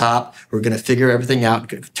brains at the top. We're going to figure everything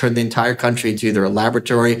out, turn the entire country into either a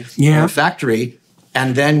laboratory or a factory.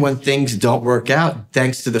 And then when things don't work out,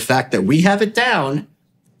 thanks to the fact that we have it down,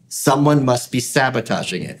 someone must be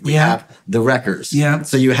sabotaging it. We have the wreckers.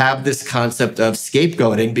 So you have this concept of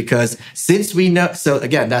scapegoating because since we know, so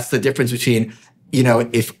again, that's the difference between,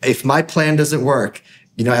 if my plan doesn't work,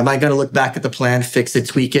 am I going to look back at the plan, fix it,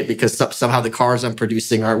 tweak it because somehow the cars I'm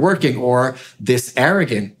producing aren't working, or this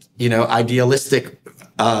arrogant, idealistic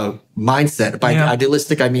mindset. By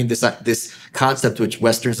idealistic, I mean this concept which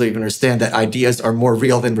Westerns don't even understand, that ideas are more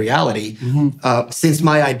real than reality. Since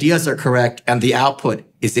my ideas are correct and the output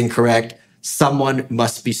is incorrect, someone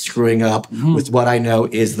must be screwing up with what I know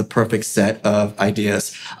is the perfect set of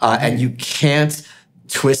ideas. And you can't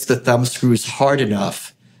twist the thumb screws hard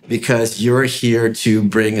enough because you're here to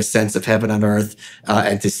bring a sense of heaven on earth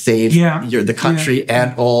and to save the country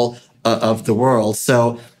and all of the world.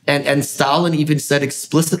 So, and Stalin even said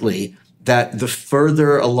explicitly that the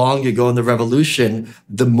further along you go in the revolution,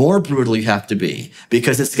 the more brutal you have to be,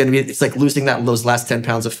 because it's like losing those last 10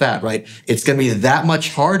 pounds of fat, right? It's going to be that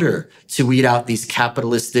much harder to weed out these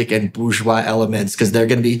capitalistic and bourgeois elements because they're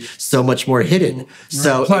going to be so much more hidden. Right.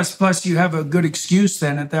 So plus you have a good excuse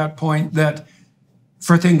then at that point that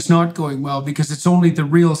for things not going well, because it's only the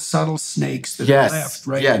real subtle snakes that are left,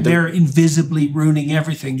 right? Yeah, they're invisibly ruining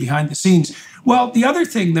everything behind the scenes. Well, the other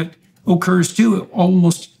thing that occurs too,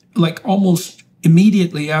 almost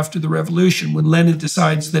immediately after the revolution, when Lenin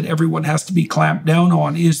decides that everyone has to be clamped down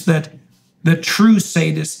on, is that the true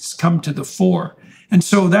sadists come to the fore. And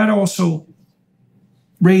so that also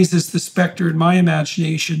raises the specter in my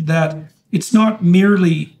imagination that it's not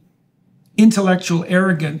merely intellectual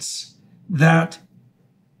arrogance that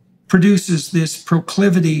produces this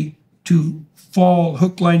proclivity to fall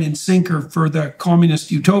hook, line, and sinker for the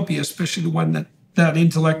communist utopia, especially the one that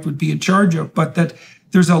intellect would be in charge of, but that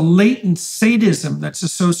there's a latent sadism that's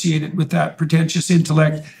associated with that pretentious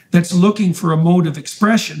intellect that's looking for a mode of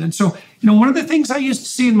expression. And so, one of the things I used to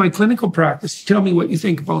see in my clinical practice, tell me what you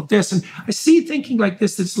think about this, and I see thinking like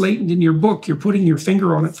this that's latent in your book, you're putting your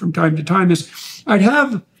finger on it from time to time, is I'd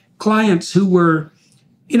have clients who were,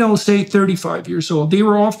 say 35 years old. They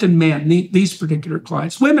were often men, these particular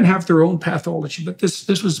clients. Women have their own pathology, but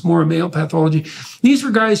this was more a male pathology. These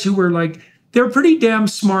were guys who were they're pretty damn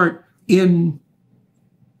smart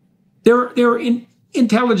they're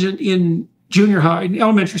intelligent in junior high, in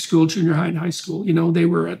elementary school, junior high, and high school. They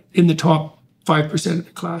were in the top 5% of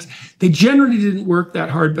the class. They generally didn't work that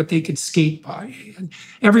hard, but they could skate by. And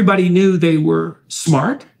everybody knew they were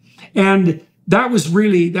smart, and that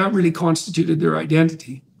really constituted their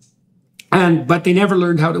identity. But they never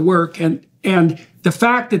learned how to work. And the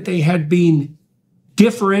fact that they had been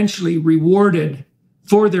differentially rewarded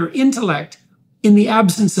for their intellect in the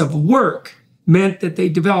absence of work meant that they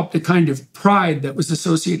developed a kind of pride that was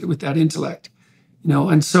associated with that intellect,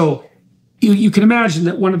 and so you can imagine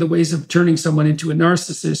that one of the ways of turning someone into a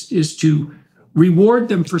narcissist is to reward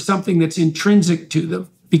them for something that's intrinsic to them,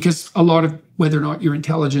 because a lot of whether or not you're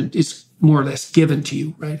intelligent is more or less given to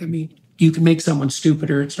you, right? I mean, you can make someone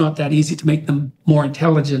stupider. It's not that easy to make them more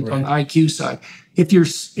intelligent on the IQ side. If you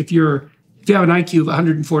have an IQ of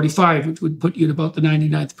 145, which would put you at about the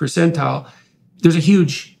 99th percentile, there's a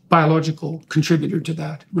huge biological contributor to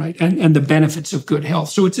that, right? And the benefits of good health.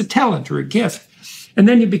 So it's a talent or a gift. And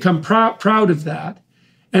then you become proud of that.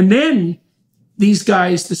 And then these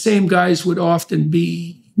guys, the same guys, would often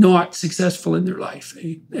be not successful in their life.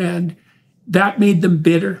 And that made them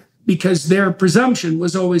bitter, because their presumption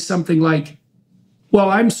was always something like, well,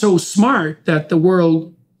 I'm so smart that the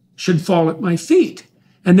world should fall at my feet.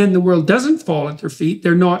 And then the world doesn't fall at their feet.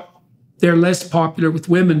 They're less popular with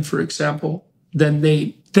women, for example, than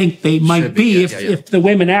they think they might be if the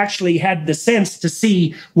women actually had the sense to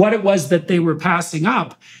see what it was that they were passing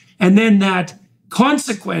up. And then that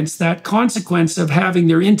consequence of having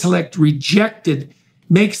their intellect rejected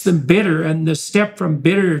makes them bitter, and the step from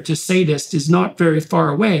bitter to sadist is not very far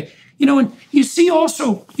away. And you see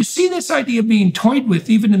this idea being toyed with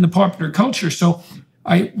even in the popular culture. So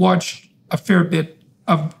I watched a fair bit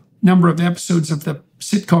of number of episodes of the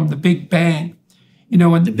sitcom The Big Bang.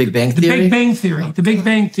 And The Big Bang Theory? The Big Bang Theory. The Big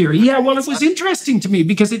Bang Theory. Yeah, well, it was interesting to me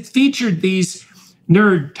because it featured these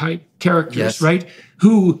nerd-type characters, right,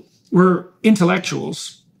 who were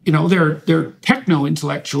intellectuals. They're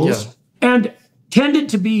techno-intellectuals. Yeah. And tended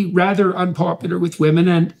to be rather unpopular with women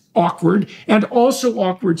and also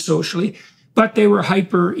awkward socially, but they were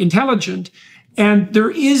hyper intelligent. And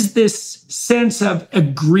there is this sense of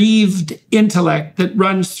aggrieved intellect that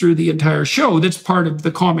runs through the entire show. That's part of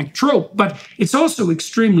the comic trope, but it's also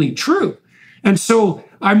extremely true. And so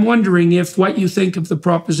I'm wondering if what you think of the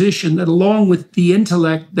proposition that along with the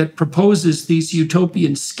intellect that proposes these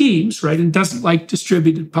utopian schemes, right, and doesn't like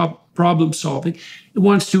distributed problem solving, it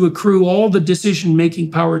wants to accrue all the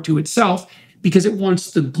decision-making power to itself because it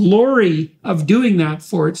wants the glory of doing that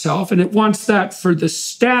for itself, and it wants that for the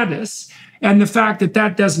status. And the fact that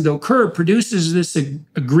that doesn't occur produces this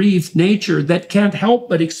aggrieved nature that can't help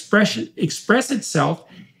but express itself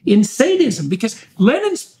in sadism. Because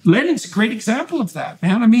Lenin's a great example of that,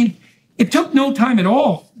 man. I mean, it took no time at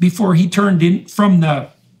all before he turned in from the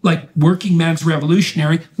working man's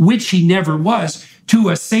revolutionary, which he never was, to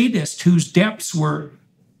a sadist whose depths were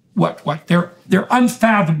they're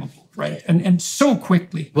unfathomable. Right. And so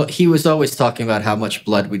quickly. Well, he was always talking about how much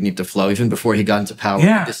blood would need to flow, even before he got into power.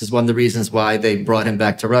 Yeah. This is one of the reasons why they brought him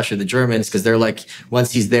back to Russia, the Germans, because they're like,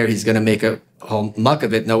 once he's there, he's going to make a whole muck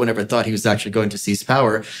of it. No one ever thought he was actually going to seize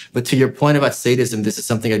power. But to your point about sadism, this is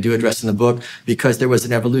something I do address in the book, because there was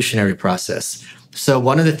an evolutionary process. So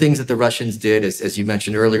one of the things that the Russians did, is, as you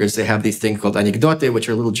mentioned earlier, is they have these things called anekdote, which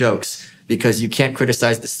are little jokes, because you can't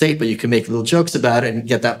criticize the state, but you can make little jokes about it and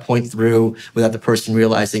get that point through without the person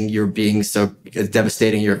realizing you're being so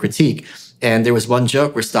devastating your critique. And there was one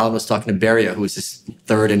joke where Stalin was talking to Beria, who was his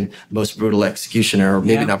third and most brutal executioner, or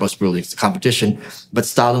maybe not most brutal, it's a competition. But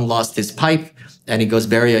Stalin lost his pipe, and he goes,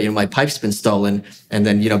 Beria, my pipe's been stolen. And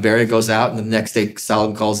then, Beria goes out, and the next day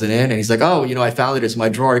Stalin calls it in, and he's like, oh, I found it. It's in my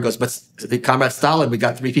drawer. He goes, but Comrade Stalin, we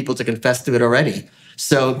got 3 people to confess to it already.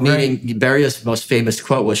 So, meaning Beria's most famous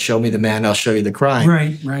quote was, show me the man, I'll show you the crime.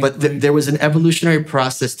 Right. But there was an evolutionary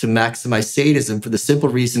process to maximize sadism for the simple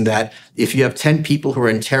reason that if you have 10 people who are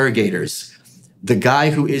interrogators, the guy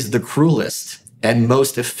who is the cruelest and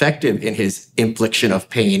most effective in his infliction of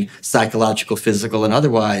pain, psychological, physical, and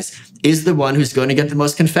otherwise, is the one who's going to get the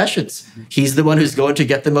most confessions. He's the one who's going to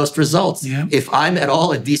get the most results. Yeah. If I'm at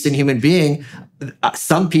all a decent human being,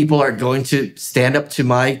 some people are going to stand up to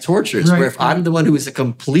my tortures. Where if I'm the one who is a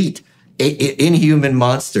complete inhuman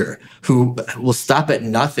monster who will stop at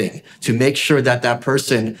nothing to make sure that that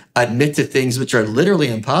person admits to things which are literally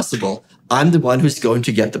impossible, I'm the one who's going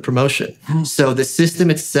to get the promotion. So the system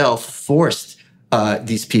itself forced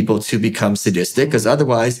these people to become sadistic, because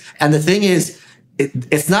otherwise, and the thing is,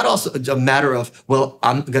 it's not also a matter of, well,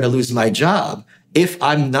 I'm going to lose my job. If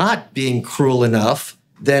I'm not being cruel enough,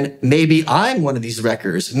 then maybe I'm one of these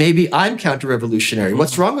wreckers. Maybe I'm counter-revolutionary.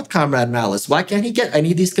 What's wrong with Comrade Malice? Why can't he get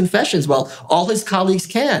any of these confessions? Well, all his colleagues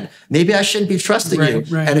can. Maybe I shouldn't be trusting you.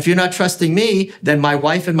 Right. And if you're not trusting me, then my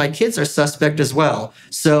wife and my kids are suspect as well.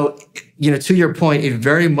 So, to your point, it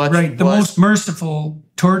very much was... The most merciful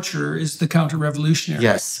torture is the counter-revolutionary.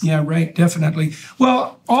 Yes. Yeah, right, definitely.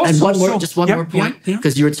 Well, also... And one more point,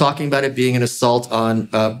 because you were talking about it being an assault on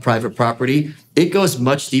private property. It goes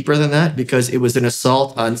much deeper than that, because it was an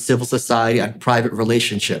assault on civil society, on private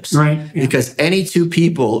relationships. Right. Yeah. Because any 2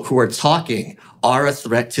 people who are talking are a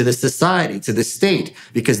threat to the society, to the state,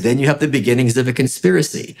 because then you have the beginnings of a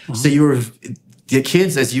conspiracy. So the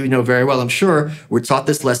kids, as you know very well, I'm sure, were taught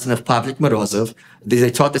this lesson of Pavlik Morozov. They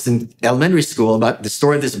taught this in elementary school about the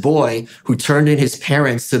story of this boy who turned in his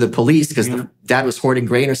parents to the police because the dad was hoarding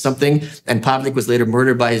grain or something, and Pavlik was later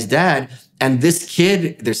murdered by his dad. And this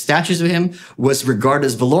kid, there's statues of him, was regarded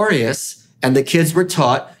as valorous, and the kids were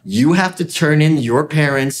taught, you have to turn in your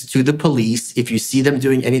parents to the police if you see them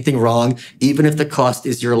doing anything wrong, even if the cost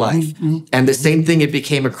is your life. And the same thing, it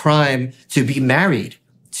became a crime to be married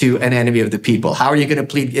to an enemy of the people. How are you going to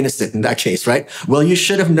plead innocent in that case, right? Well, you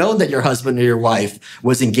should have known that your husband or your wife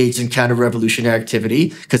was engaged in counter-revolutionary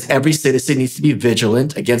activity, because every citizen needs to be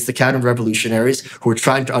vigilant against the counter-revolutionaries who are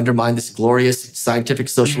trying to undermine this glorious scientific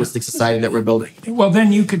socialistic society that we're building. Well,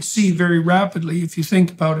 then you could see very rapidly, if you think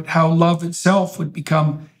about it, how love itself would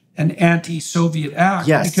become an anti-Soviet act.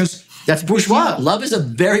 Yes, because that's bourgeois. Love is a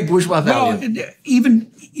very bourgeois value. Well, even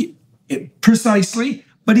precisely,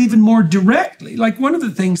 but even more directly. Like, one of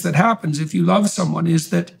the things that happens if you love someone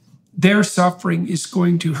is that their suffering is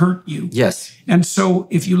going to hurt you. Yes. And so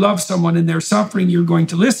if you love someone and they're suffering, you're going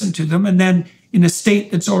to listen to them. And then in a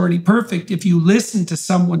state that's already perfect, if you listen to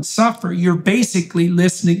someone suffer, you're basically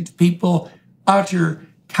listening to people utter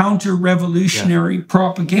counter-revolutionary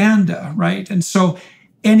propaganda, right? And so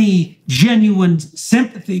any genuine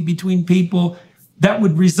sympathy between people that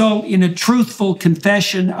would result in a truthful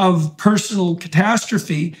confession of personal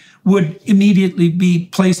catastrophe would immediately be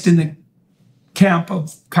placed in the camp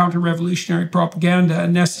of counter-revolutionary propaganda,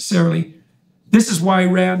 and necessarily, this is why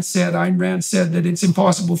Ayn Rand said that it's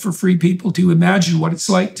impossible for free people to imagine what it's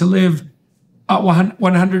like to live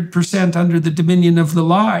 100% under the dominion of the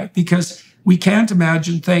lie, because we can't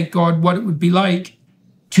imagine, thank God, what it would be like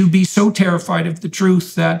to be so terrified of the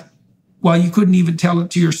truth that, well, you couldn't even tell it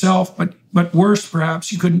to yourself, but worse,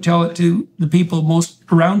 perhaps, you couldn't tell it to the people most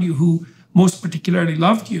around you who most particularly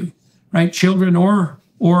loved you, right? Children or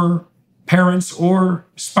parents or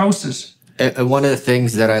spouses. And one of the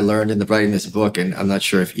things that I learned in writing this book, and I'm not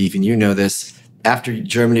sure if even you know this, after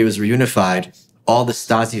Germany was reunified, all the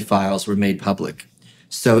Stasi files were made public.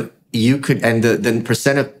 So you could, and the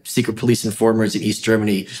percent of secret police informers in East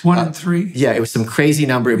Germany. 1 in 3. Yeah, it was some crazy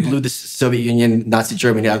number. It blew the Soviet Union, Nazi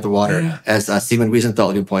Germany out of the water, as Simon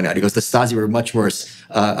Wiesenthal would point out. He goes, the Stasi were much worse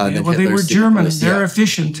than Hitler's they were German. Police. They're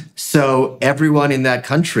efficient. So everyone in that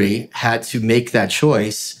country had to make that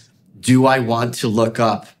choice. Do I want to look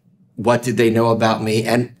up what did they know about me?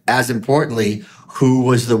 And as importantly, who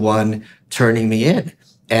was the one turning me in?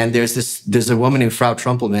 And there's a woman named Frau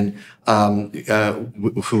Trumpelmann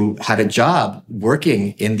who had a job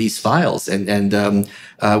working in these files. And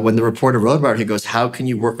when the reporter wrote about her, he goes, how can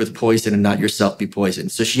you work with poison and not yourself be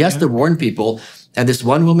poisoned? So she has to warn people. And this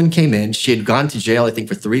one woman came in. She had gone to jail, I think,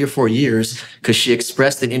 for 3 or 4 years because she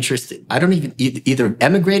expressed an interest, I don't even, either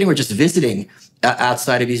emigrating or just visiting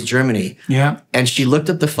outside of East Germany. Yeah. And she looked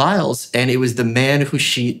up the files, and it was the man who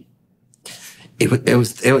it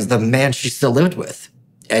was the man she still lived with.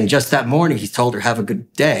 And just that morning, he told her, have a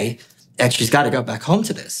good day. And she's got to go back home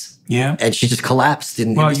to this. Yeah. And she just collapsed.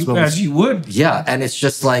 As you would. Yeah. And it's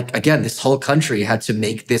just like, again, this whole country had to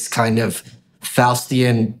make this kind of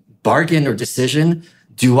Faustian bargain or decision.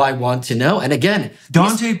 Do I want to know? And again,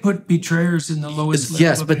 Dante put betrayers in the lowest level.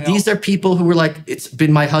 Yes, but hell. These are people who were like, it's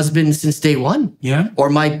been my husband since day one. Yeah.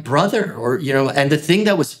 Or my brother, or, and the thing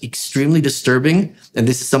that was extremely disturbing, and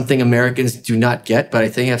this is something Americans do not get, but I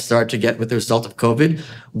think have started to get with the result of COVID.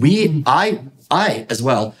 I as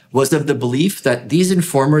well was of the belief that these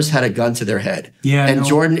informers had a gun to their head. Yeah. And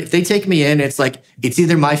Jordan, if they take me in, it's like, it's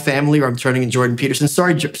either my family or I'm turning in Jordan Peterson.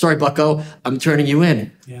 Sorry, Bucko, I'm turning you in.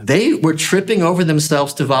 Yeah. They were tripping over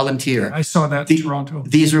themselves to volunteer. I saw that in Toronto.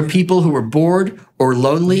 These were people who were bored or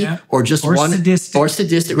lonely or just sadistic, or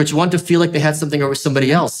just wanted to feel like they had something over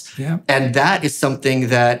somebody else. Yeah. And that is something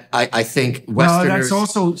that I think Westerners...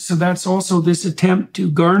 That's also this attempt to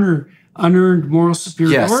garner unearned moral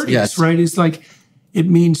superiority, right? It's like, it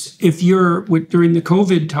means if you're during the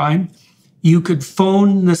COVID time, you could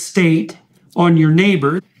phone the state on your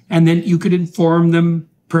neighbor, and then you could inform them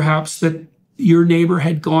perhaps that your neighbor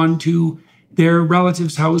had gone to their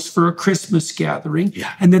relative's house for a Christmas gathering,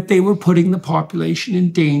 and that they were putting the population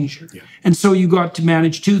in danger. Yeah. And so you got to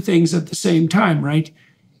manage two things at the same time, right?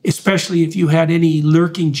 Especially if you had any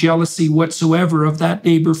lurking jealousy whatsoever of that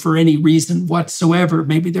neighbor for any reason whatsoever.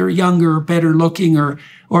 Maybe they're younger or better looking, or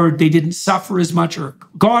they didn't suffer as much, or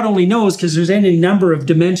God only knows, because there's any number of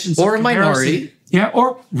dimensions. Or a minority. Yeah,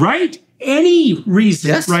 or any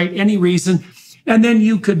reason, right? Any reason. And then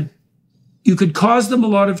you could cause them a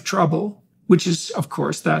lot of trouble, which is, of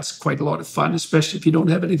course, that's quite a lot of fun, especially if you don't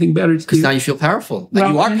have anything better to do. Because now you feel powerful.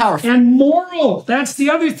 You are powerful. And moral. That's the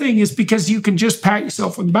other thing, is because you can just pat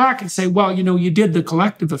yourself on the back and say, well, you did the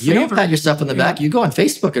collective a favor. You don't pat yourself on the back. You go on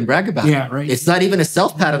Facebook and brag about it. Yeah, right. It's not even a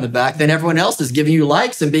self-pat on the back. Then everyone else is giving you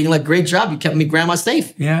likes and being like, great job. You kept me grandma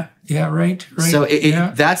safe. Yeah, right. So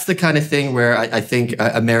that's the kind of thing where I think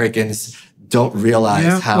Americans don't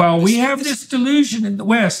realize how... Well, we have this delusion in the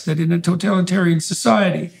West that in a totalitarian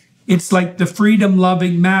society, it's like the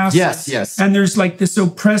freedom-loving masses. Yes. And there's like this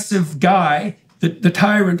oppressive guy, the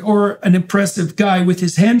tyrant, or an oppressive guy with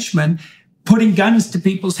his henchmen putting guns to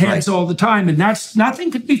people's heads all the time. And that's,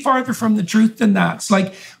 nothing could be farther from the truth than that. It's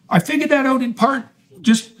like, I figured that out in part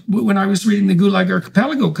just when I was reading the Gulag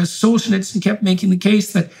Archipelago, because Solzhenitsyn kept making the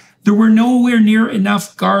case that there were nowhere near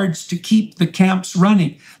enough guards to keep the camps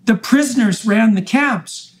running. The prisoners ran the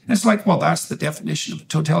camps. And it's like, well, that's the definition of a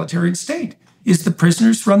totalitarian state, is the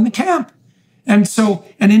prisoners run the camp. And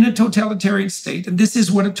in a totalitarian state, and this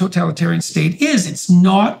is what a totalitarian state is, it's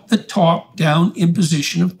not the top-down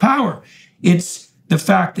imposition of power. It's the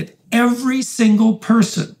fact that every single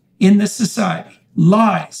person in the society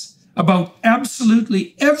lies about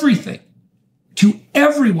absolutely everything to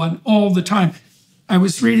everyone all the time. I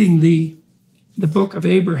was reading the book of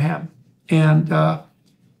Abraham, and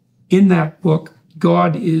in that book,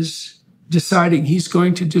 God is deciding he's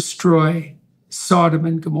going to destroy Sodom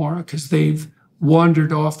and Gomorrah because they've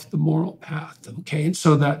wandered off the moral path, okay? And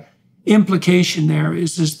so the implication there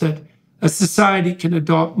is that a society can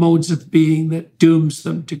adopt modes of being that dooms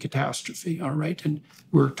them to catastrophe, all right? And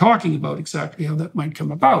we're talking about exactly how that might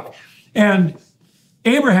come about. And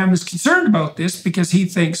Abraham is concerned about this because he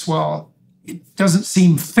thinks, well, it doesn't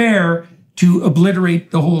seem fair to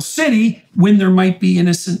obliterate the whole city when there might be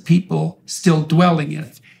innocent people still dwelling in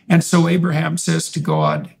it. And so Abraham says to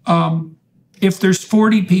God, if there's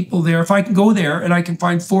 40 people there, if I can go there and I can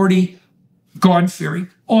find 40 God-fearing,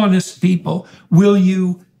 honest people, will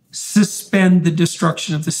you suspend the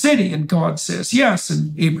destruction of the city? And God says yes.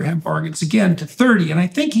 And Abraham bargains again to 30. And I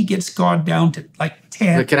think he gets God down to like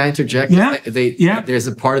 10. But can I interject? Yeah. There's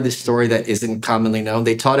a part of this story that isn't commonly known.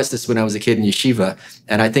 They taught us this when I was a kid in yeshiva.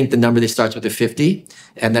 And I think the number starts with a 50.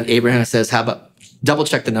 And then Abraham says, how about, double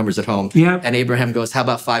check the numbers at home. Yeah. And Abraham goes, how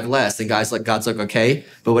about 5 less? And God's like, okay.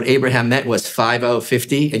 But what Abraham meant was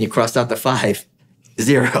 50, and you crossed out the 5,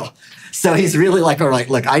 0. So he's really like, all right,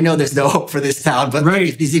 look, I know there's no hope for this town, but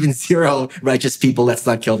if there's even 0 righteous people, let's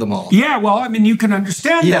not kill them all. Yeah, well, I mean, you can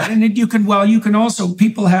understand that. And you can also,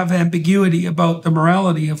 people have ambiguity about the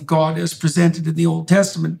morality of God as presented in the Old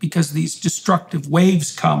Testament because these destructive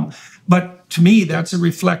waves come. But to me, that's a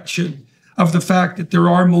reflection of the fact that there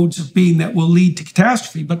are modes of being that will lead to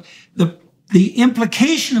catastrophe. But the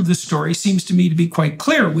implication of the story seems to me to be quite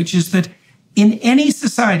clear, which is that in any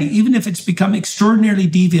society, even if it's become extraordinarily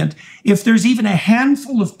deviant, if there's even a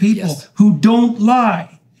handful of people who don't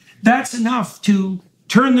lie, that's enough to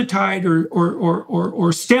turn the tide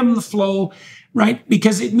or stem the flow, right?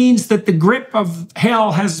 Because it means that the grip of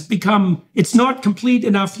hell has become, it's not complete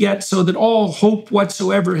enough yet so that all hope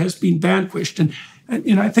whatsoever has been vanquished. And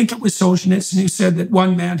I think it was Solzhenitsyn who said that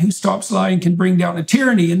one man who stops lying can bring down a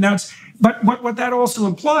tyranny. And but what that also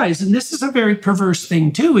implies, and this is a very perverse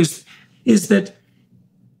thing too, is that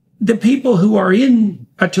the people who are in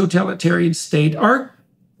a totalitarian state are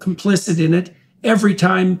complicit in it every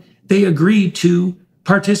time they agree to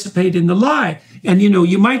participate in the lie. And,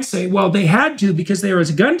 you might say, well, they had to because there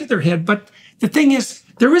was a gun to their head. But the thing is,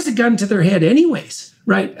 there is a gun to their head anyways,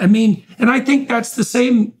 right? I mean, and I think that's the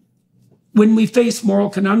same when we face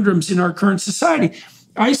moral conundrums in our current society.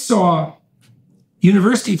 I saw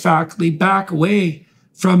university faculty back away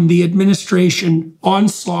from the administration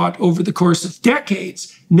onslaught over the course of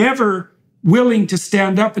decades, never willing to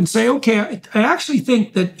stand up and say, okay, I actually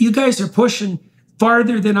think that you guys are pushing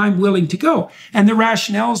farther than I'm willing to go. And the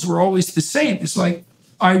rationales were always the same. It's like,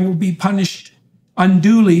 I will be punished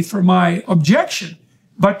unduly for my objection.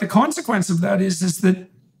 But the consequence of that is that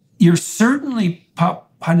you're certainly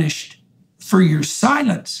punished for your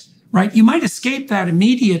silence. Right? You might escape that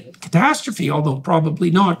immediate catastrophe, although probably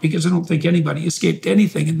not, because I don't think anybody escaped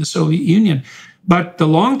anything in the Soviet Union. But the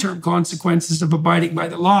long-term consequences of abiding by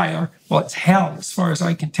the lie are, well, it's hell as far as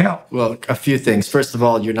I can tell. Well, a few things. First of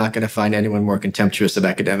all, you're not going to find anyone more contemptuous of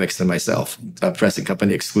academics than myself, present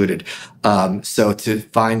company excluded. So to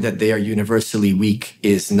find that they are universally weak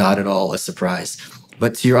is not at all a surprise.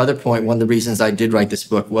 But to your other point, one of the reasons I did write this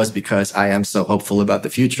book was because I am so hopeful about the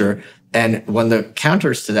future. And one of the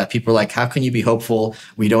counters to that, people are like, how can you be hopeful?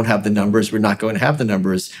 We don't have the numbers. We're not going to have the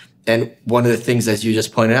numbers. And one of the things, as you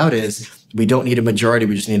just pointed out, is we don't need a majority.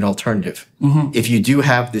 We just need an alternative. Mm-hmm. If you do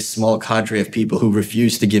have this small cadre of people who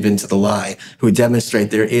refuse to give in to the lie, who demonstrate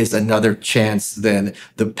there is another chance than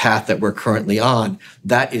the path that we're currently on,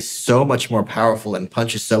 that is so much more powerful and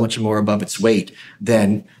punches so much more above its weight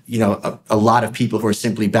than, a lot of people who are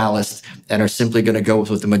simply ballast and are simply going to go with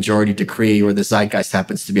what the majority decree or the zeitgeist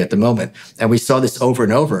happens to be at the moment. And we saw this over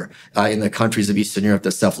and over in the countries of Eastern Europe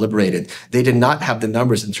that self-liberated. They did not have the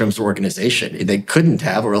numbers in terms of organization. They couldn't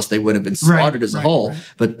have, or else they would have been slaughtered as a whole.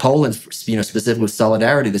 Right. But Poland, specifically with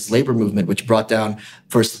Solidarity, this labor movement, which brought down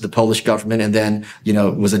first the Polish government and then,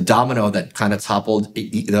 was a domino that kind of toppled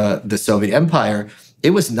the Soviet Empire. It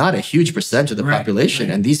was not a huge percentage of the population.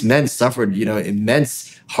 Right. And these men suffered,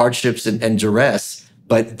 immense hardships and duress,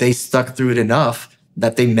 but they stuck through it enough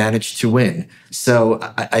that they managed to win. So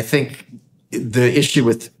I think the issue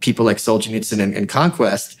with people like Solzhenitsyn and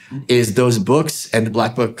Conquest is those books and the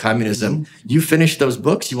Black Book Communism. Mm-hmm. You finish those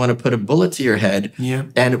books, you want to put a bullet to your head. Yeah.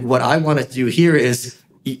 And what I want to do here is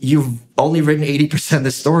you've only written 80% of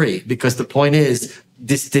the story, because the point is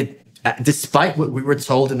despite what we were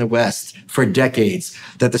told in the West for decades,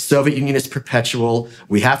 that the Soviet Union is perpetual.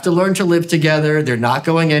 We have to learn to live together. They're not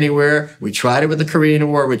going anywhere. We tried it with the Korean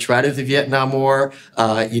War. We tried it with the Vietnam War.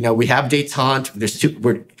 We have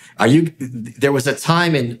détente. There was a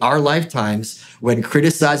time in our lifetimes when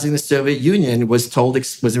criticizing the Soviet Union was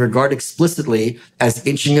regarded explicitly as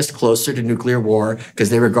inching us closer to nuclear war, because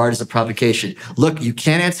they regard it as a provocation. Look, you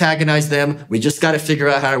can't antagonize them. We just got to figure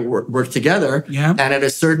out how to work together. Yeah. And at a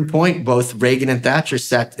certain point, point, both Reagan and Thatcher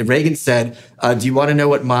said, Reagan said, do you want to know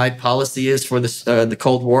what my policy is for the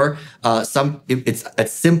Cold War?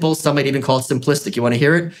 It's simple. Some might even call it simplistic. You want to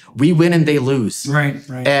hear it? We win and they lose. Right.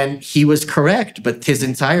 And he was correct. But his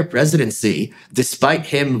entire presidency, despite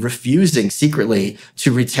him refusing secretly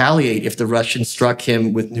to retaliate if the Russians struck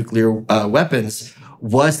him with nuclear weapons,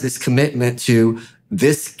 was this commitment to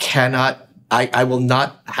I will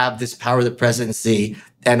not have this power of the presidency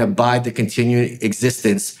and abide the continuing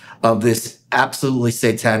existence of this absolutely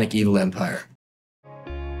satanic evil empire.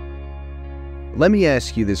 Let me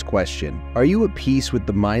ask you this question. Are you at peace with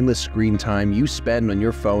the mindless screen time you spend on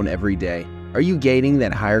your phone every day? Are you gaining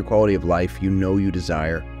that higher quality of life you know you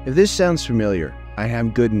desire? If this sounds familiar, I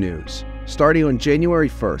have good news. Starting on January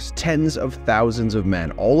 1st, tens of thousands of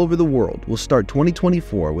men all over the world will start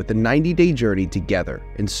 2024 with a 90-day journey together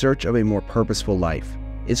in search of a more purposeful life.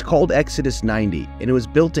 It's called Exodus 90, and it was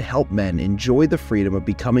built to help men enjoy the freedom of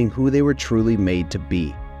becoming who they were truly made to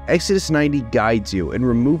be. Exodus 90 guides you in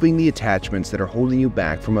removing the attachments that are holding you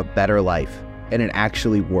back from a better life, and it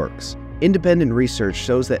actually works. Independent research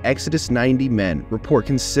shows that Exodus 90 men report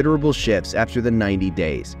considerable shifts after the 90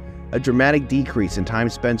 days. A dramatic decrease in time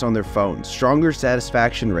spent on their phones, stronger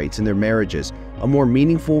satisfaction rates in their marriages, a more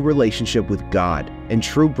meaningful relationship with God, and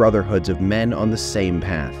true brotherhoods of men on the same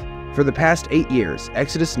path. For the past 8 years,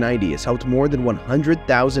 Exodus 90 has helped more than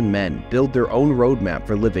 100,000 men build their own roadmap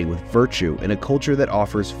for living with virtue in a culture that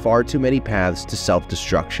offers far too many paths to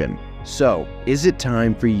self-destruction. So, is it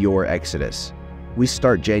time for your Exodus? We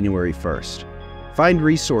start January 1st. Find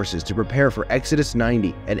resources to prepare for Exodus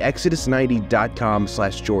 90 at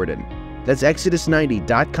exodus90.com/Jordan. That's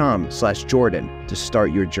exodus90.com/Jordan to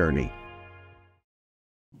start your journey.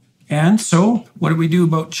 And so, what do we do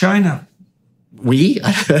about China?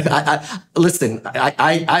 Listen,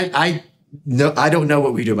 no, I don't know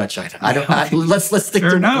what we do about China. Let's stick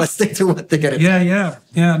to what they get. Yeah.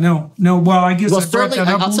 No. Well, I guess. Well, certainly,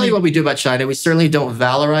 I'll tell you what we do about China. We certainly don't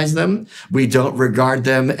valorize them. We don't regard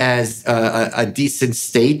them as a decent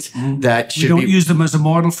state that should. We don't use them as a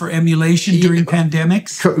model for emulation during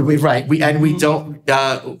pandemics. Right. We don't.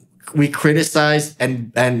 We criticize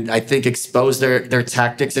and I think expose their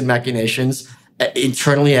tactics and machinations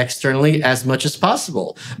internally, externally, as much as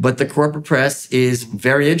possible. But the corporate press is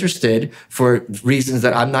very interested, for reasons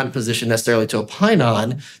that I'm not in a position necessarily to opine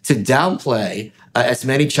on, to downplay as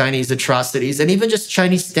many Chinese atrocities and even just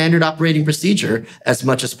Chinese standard operating procedure as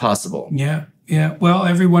much as possible. Yeah. Well,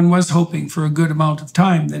 everyone was hoping for a good amount of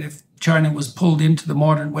time that if China was pulled into the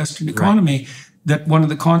modern Western economy, that one of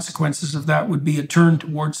the consequences of that would be a turn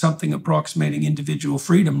towards something approximating individual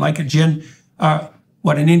freedom, like an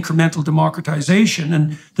incremental democratization.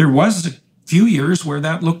 And there was a few years where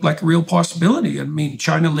that looked like a real possibility. I mean,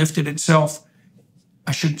 China lifted itself,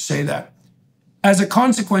 I shouldn't say that. As a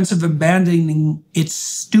consequence of abandoning its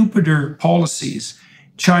stupider policies,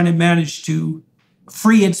 China managed to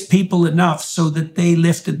free its people enough so that they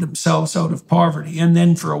lifted themselves out of poverty. And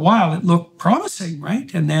then for a while, it looked promising,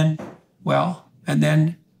 right? And then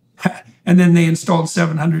they installed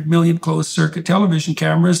 700 million closed circuit television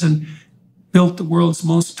cameras and built the world's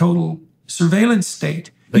most total surveillance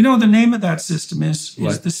state. You know, the name of that system is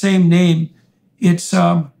the same name. It's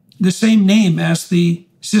the same name as the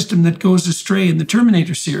system that goes astray in the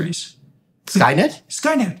Terminator series. Skynet?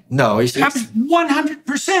 Skynet. No,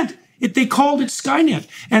 100%. They called it Skynet.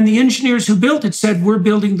 And the engineers who built it said, we're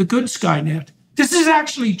building the good Skynet. This is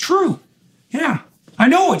actually true. Yeah. I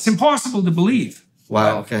know, it's impossible to believe.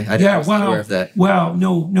 Wow, okay. I wasn't aware of that. Wow,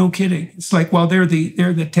 no kidding. It's like, well, they're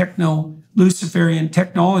the techno-Luciferian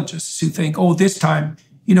technologists who think, this time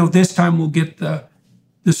we'll get the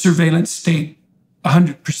surveillance state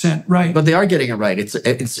 100% right. But they are getting it right. It's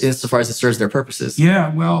insofar as it serves their purposes.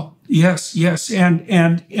 Yeah, well, yes.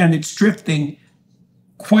 And it's drifting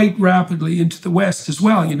quite rapidly into the West as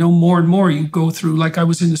well. You know, more and more you go through, like I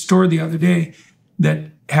was in the store the other day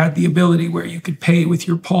that had the ability where you could pay with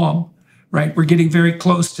your palm, right? We're getting very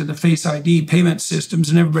close to the Face ID payment systems,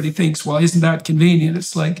 and everybody thinks, well, isn't that convenient?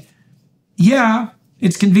 It's like, yeah,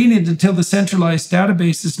 it's convenient until the centralized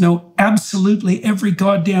databases know absolutely every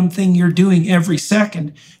goddamn thing you're doing every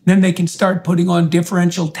second. Then they can start putting on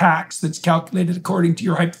differential tax that's calculated according to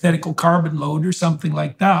your hypothetical carbon load or something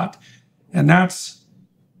like that. And that's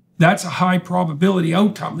a high probability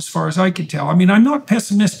outcome as far as I can tell. I mean, I'm not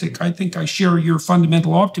pessimistic. I think I share your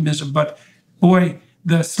fundamental optimism, but boy,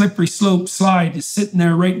 the slippery slope slide is sitting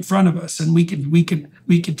there right in front of us, and we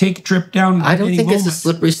could take a trip down. I don't think it's a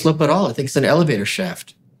slippery slope at all. I think it's an elevator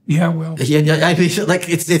shaft. Yeah, well, yeah. I mean, like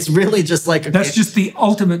it's really just like that's just the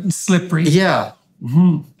ultimate and slippery. Yeah.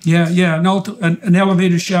 Yeah. An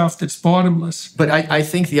elevator shaft that's bottomless. But I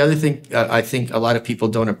think the other thing I think a lot of people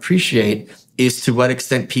don't appreciate is to what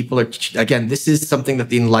extent people are, again, this is something that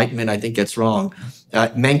the Enlightenment, I think, gets wrong.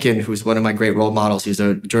 Mencken, who's one of my great role models, he's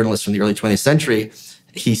a journalist from the early 20th century,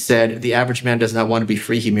 he said, the average man does not want to be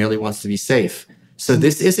free, he merely wants to be safe. So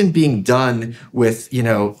this isn't being done with,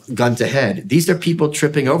 gun to head. These are people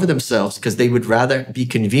tripping over themselves because they would rather be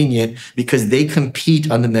convenient because they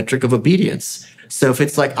compete on the metric of obedience. So if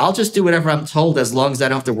it's like, I'll just do whatever I'm told as long as I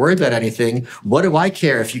don't have to worry about anything, what do I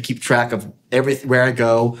care if you keep track of where I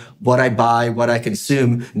go, what I buy, what I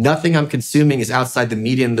consume? Nothing I'm consuming is outside the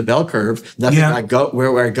median of the bell curve. Nothing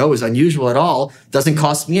where I go is unusual at all. Doesn't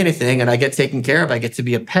cost me anything, and I get taken care of. I get to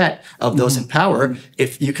be a pet of those in power.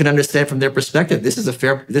 If you can understand from their perspective, this is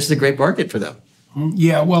a great market for them.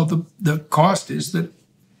 Yeah, well, the cost is that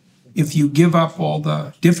if you give up all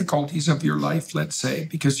the difficulties of your life, let's say,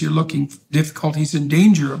 because you're looking for difficulties and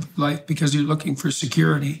danger of life because you're looking for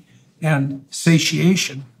security and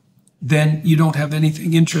satiation, then you don't have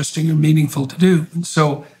anything interesting or meaningful to do. And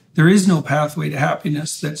so there is no pathway to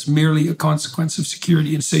happiness that's merely a consequence of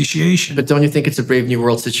security and satiation. But don't you think it's a Brave New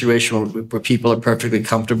World situation where people are perfectly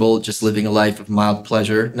comfortable just living a life of mild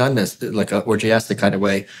pleasure, not in like an orgiastic kind of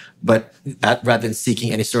way, but rather than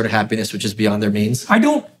seeking any sort of happiness which is beyond their means? I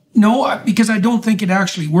don't know, because I don't think it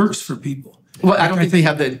actually works for people. Well, I don't think they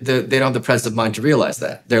have they don't have the presence of mind to realize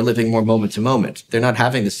that. They're living more moment to moment. They're not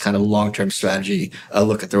having this kind of long-term strategy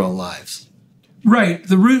look at their own lives. Right.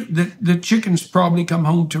 The chickens probably come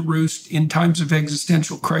home to roost in times of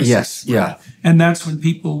existential crisis. Yes, yeah. And that's when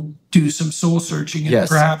people do some soul searching and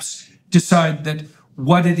perhaps decide that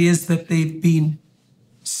what it is that they've been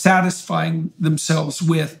satisfying themselves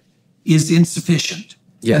with is insufficient.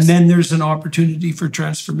 Yes. And then there's an opportunity for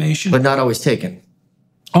transformation. But not always taken.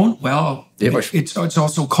 Oh, well, it's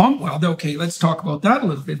also well, okay, let's talk about that a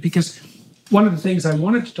little bit, because one of the things I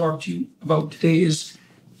wanted to talk to you about today is,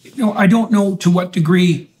 I don't know to what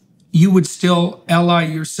degree you would still ally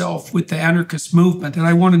yourself with the anarchist movement. And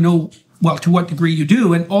I want to know, well, to what degree you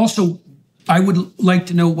do. And also, I would like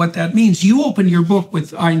to know what that means. You open your book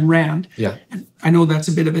with Ayn Rand. Yeah. And I know that's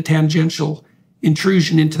a bit of a tangential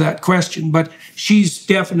intrusion into that question, but she's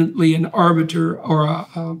definitely an arbiter or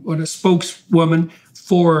a spokeswoman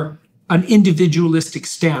for an individualistic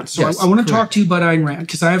stance. So I want to talk to you about Ayn Rand,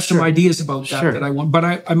 because I have some ideas about that that I want.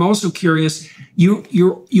 But I'm also curious.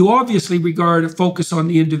 You obviously regard a focus on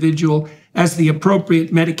the individual as the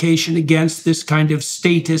appropriate medication against this kind of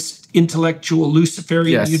statist, intellectual,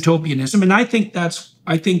 Luciferian utopianism, and I think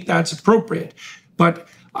that's appropriate. But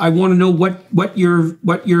I want to know what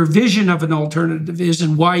your vision of an alternative is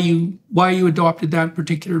and why you adopted that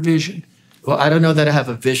particular vision. Well, I don't know that I have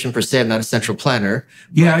a vision per se. I'm not a central planner.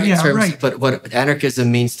 Right. But what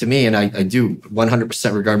anarchism means to me, and I do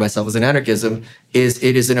 100% regard myself as an anarchism, is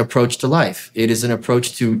it is an approach to life. It is an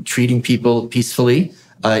approach to treating people peacefully.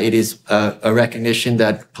 It is a recognition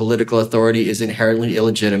that political authority is inherently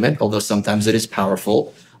illegitimate, although sometimes it is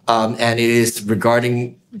powerful. And it is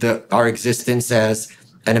regarding our existence as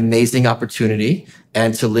an amazing opportunity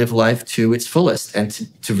and to live life to its fullest, and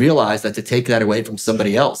to realize that to take that away from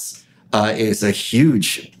somebody else is a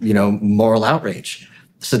huge, moral outrage.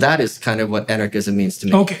 So that is kind of what anarchism means to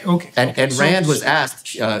me. Okay. And Rand was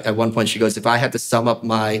asked at one point, she goes, if I had to sum up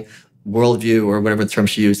my worldview or whatever term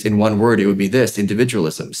she used in one word, it would be this: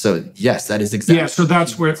 individualism. So yes, that is exactly. Yeah, so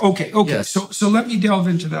that's where, okay. Yes. So let me delve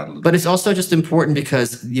into that a little bit. But it's also just important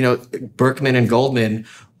because, Berkman and Goldman,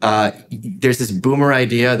 there's this boomer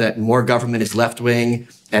idea that more government is left-wing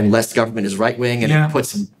and less government is right-wing, and it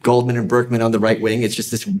puts Goldman and Berkman on the right wing. It's just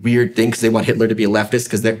this weird thing because they want Hitler to be a leftist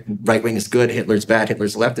because their right wing is good, Hitler's bad,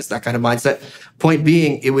 Hitler's a leftist, that kind of mindset. Point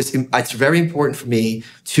being, it's very important for me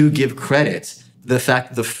to give credit the fact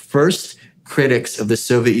that the first critics of the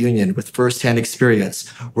Soviet Union with firsthand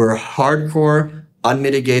experience were hardcore,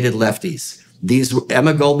 unmitigated lefties.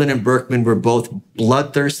 Emma Goldman and Berkman were both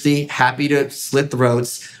bloodthirsty, happy to slit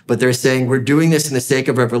throats, but they're saying we're doing this in the sake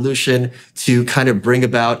of revolution to kind of bring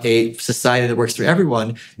about a society that works for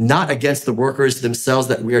everyone, not against the workers themselves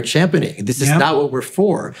that we are championing. This is not what we're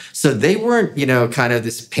for. So they weren't, kind of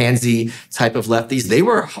this pansy type of lefties. They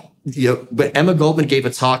were, but Emma Goldman gave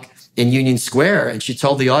a talk in Union Square, and she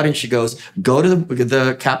told the audience, she goes, go to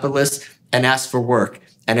the capitalists and ask for work.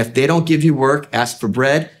 And if they don't give you work, ask for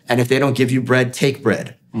bread. And if they don't give you bread, take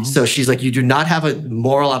bread. Mm-hmm. So she's like, you do not have a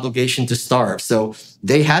moral obligation to starve. So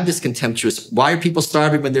they had this contemptuous, why are people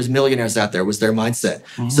starving when there's millionaires out there, was their mindset.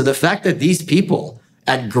 Mm-hmm. So the fact that these people,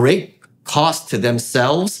 at great cost to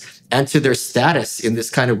themselves and to their status in this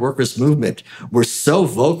kind of workers' movement, were so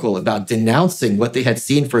vocal about denouncing what they had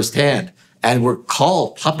seen firsthand and we're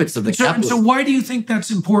called puppets of the capitalist. So why do you think that's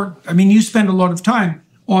important? I mean, you spend a lot of time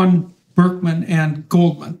on Berkman and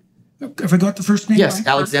Goldman. Have I got the first name Yes, right?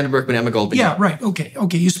 Alexander Berkman, Emma Goldman. Yeah, right.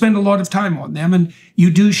 Okay. You spend a lot of time on them, and you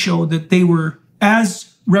do show that they were,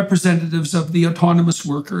 as representatives of the autonomous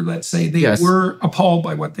worker, let's say, they were appalled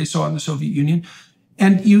by what they saw in the Soviet Union.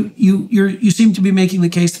 And you seem to be making the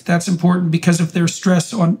case that that's important because of their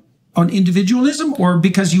stress on individualism, or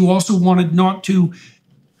because you also wanted not to,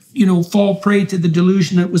 fall prey to the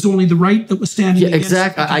delusion that it was only the right that was standing against.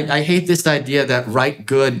 Exactly. I hate this idea that right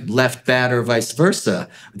good, left bad, or vice versa.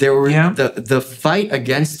 There were the fight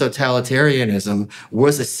against totalitarianism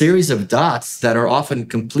was a series of dots that are often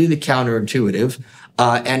completely counterintuitive.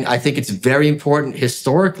 And I think it's very important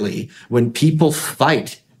historically when people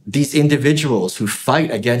fight these individuals who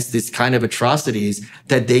fight against this kind of atrocities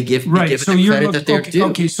that they give the credit that they're due.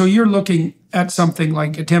 Okay, so you're looking at something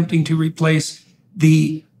like attempting to replace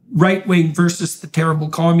the right-wing versus the terrible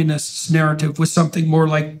communists narrative with something more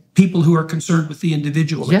like people who are concerned with the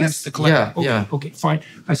individual against the collective. Okay, fine.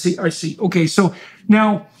 I see. Okay, so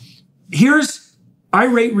now I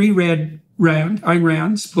reread Ayn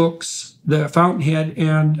Rand's books, The Fountainhead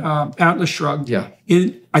and Atlas Shrugged. Yeah.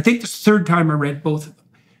 I think this is the third time I read both of them,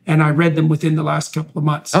 and I read them within the last couple of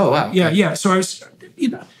months. Oh, wow. Yeah. So I was,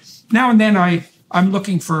 now and then I'm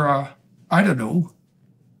looking for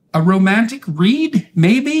a romantic read,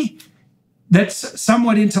 maybe, that's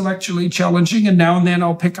somewhat intellectually challenging, and now and then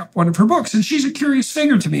I'll pick up one of her books. And she's a curious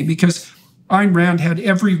figure to me because Ayn Rand had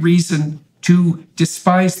every reason to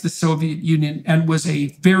despise the Soviet Union and was a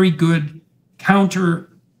very good counter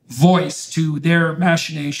voice to their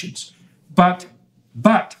machinations. But,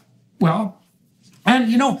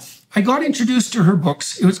 I got introduced to her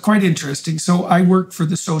books. It was quite interesting. So I worked for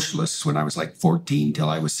the socialists when I was like 14 till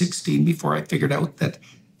I was 16 before I figured out that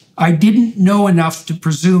I didn't know enough to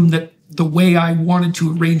presume that the way I wanted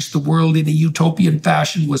to arrange the world in a utopian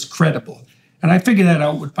fashion was credible. And I figured that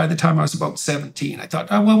out by the time I was about 17. I thought,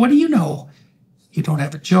 oh, well, what do you know? You don't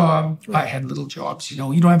have a job. I had little jobs, you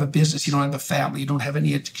don't have a business, you don't have a family, you don't have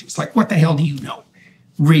any education. It's like, what the hell do you know?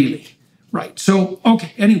 Really? Right. So,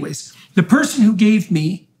 okay, anyways, the person who gave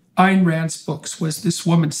me Ayn Rand's books was this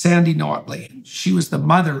woman, Sandy Notley. She was the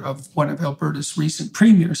mother of one of Alberta's recent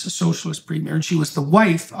premiers, a socialist premier, and she was the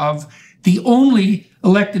wife of the only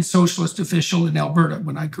elected socialist official in Alberta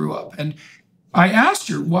when I grew up. And I asked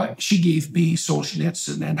her what she gave me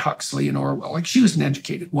Solzhenitsyn and Huxley and Orwell. Like, she was an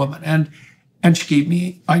educated woman. And she gave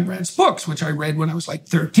me Ayn Rand's books, which I read when I was like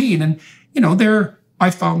 13. And, I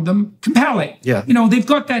found them compelling. Yeah. They've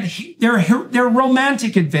got that, they're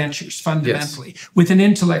romantic adventures fundamentally with an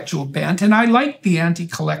intellectual bent. And I like the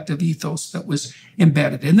anti-collective ethos that was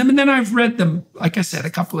embedded in them. And then I've read them, like I said, a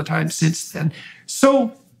couple of times since then.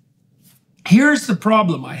 So here's the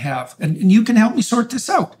problem I have, and you can help me sort this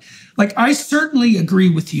out. Like, I certainly agree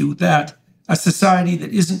with you that a society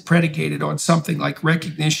that isn't predicated on something like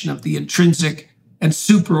recognition of the intrinsic and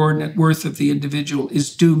superordinate worth of the individual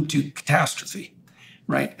is doomed to catastrophe.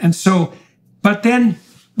 Right. And so, but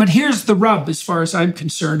here's the rub as far as I'm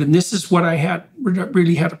concerned. And this is what I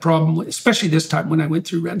really had a problem with, especially this time when I went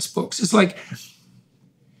through Rand's books. It's like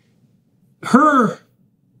her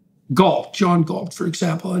Galt, John Galt, for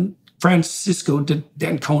example, and Francisco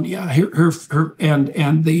d'Anconia, who's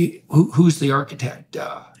the architect?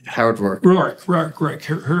 Howard Rourke. Rourke.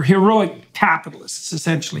 Her heroic capitalists,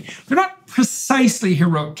 essentially. They're not precisely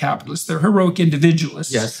heroic capitalists. They're heroic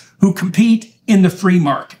individualists who compete in the free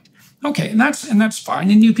market. Okay, and that's fine.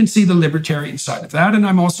 And you can see the libertarian side of that. And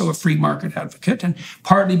I'm also a free market advocate, and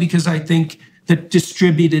partly because I think that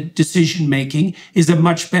distributed decision-making is a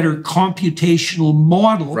much better computational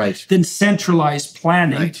model than centralized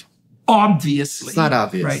planning. Right. Obviously. It's not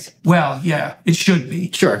obvious. Right. Well, yeah, it should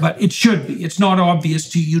be. Sure. But it should be. It's not obvious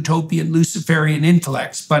to utopian Luciferian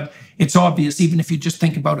intellects, but it's obvious even if you just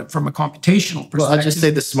think about it from a computational perspective. Well, I'll just say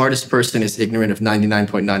the smartest person is ignorant of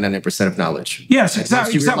 99.99% of knowledge. Yes,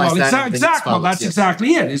 exactly. That's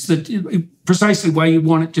exactly it. It's precisely why you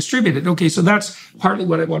want it distributed. Okay, so that's partly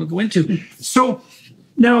what I want to go into. So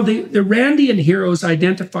now the Randian heroes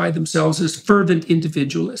identify themselves as fervent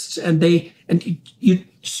individualists, and you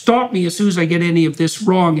stop me as soon as I get any of this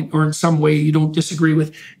wrong or in some way you don't disagree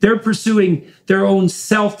with. They're pursuing their own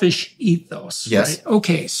selfish ethos. Yes. Right?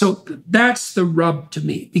 Okay, so that's the rub to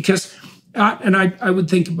me, because I'm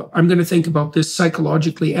going to think about this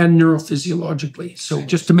psychologically and neurophysiologically. So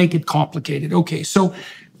just to make it complicated. Okay, so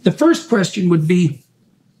the first question would be,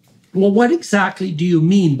 well, what exactly do you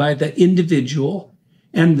mean by the individual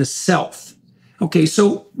and the self? Okay,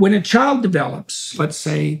 so when a child develops, let's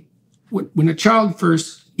say, when a child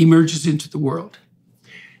first emerges into the world,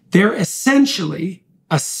 they're essentially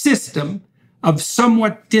a system of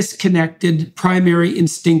somewhat disconnected primary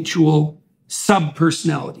instinctual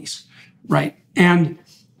subpersonalities, right? And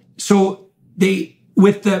so they,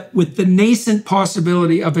 with the nascent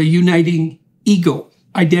possibility of a uniting ego,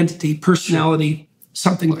 identity, personality,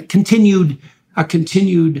 something like a continuity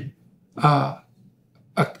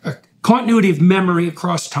of memory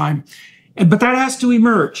across time. But that has to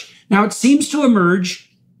emerge. Now, it seems to emerge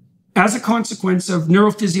as a consequence of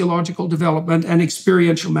neurophysiological development and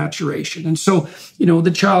experiential maturation. And so,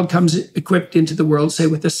 the child comes equipped into the world, say,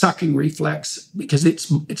 with a sucking reflex, because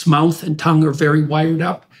its mouth and tongue are very wired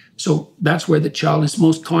up. So that's where the child is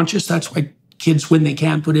most conscious. That's why kids, when they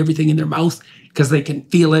can, put everything in their mouth, because they can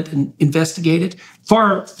feel it and investigate it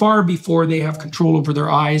far before they have control over their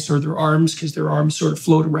eyes or their arms, because their arms sort of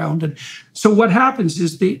float around. And so what happens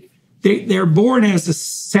is they're born as a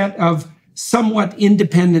set of somewhat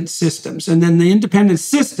independent systems. And then the independent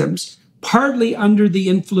systems, partly under the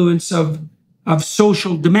influence of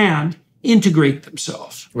social demand, integrate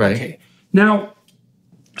themselves. Right. Okay. Now,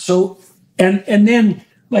 so, and then,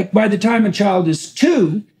 like, by the time a child is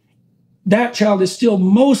 2, that child is still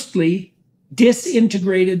mostly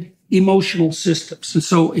disintegrated emotional systems. And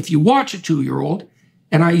so if you watch a 2-year-old,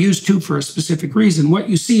 and I use 2 for a specific reason, what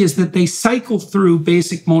you see is that they cycle through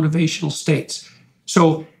basic motivational states.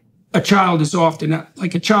 So a child is often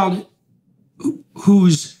like a child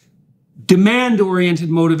whose demand-oriented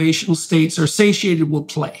motivational states are satiated will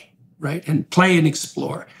play, right? And play and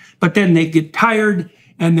explore. But then they get tired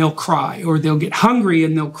and they'll cry, or they'll get hungry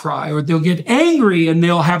and they'll cry, or they'll get angry and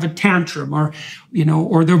they'll have a tantrum, or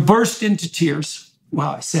they'll burst into tears.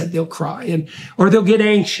 Well, I said they'll cry, or they'll get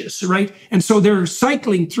anxious, right? And so they're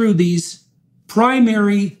cycling through these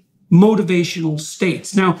primary motivational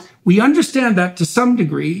states. Now, we understand that to some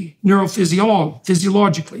degree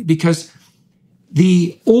neurophysiologically, because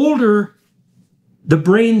the older the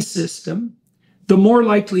brain system, the more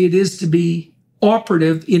likely it is to be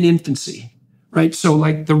operative in infancy. Right? So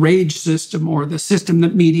like the rage system, or the system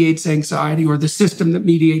that mediates anxiety, or the system that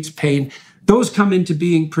mediates pain, those come into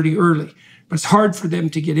being pretty early, but it's hard for them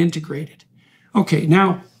to get integrated. Okay,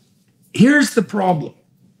 now here's the problem.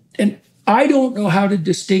 And I don't know how to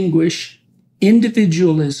distinguish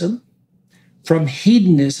individualism from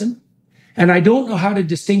hedonism, and I don't know how to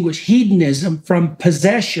distinguish hedonism from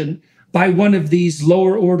possession by one of these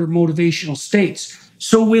lower order motivational states.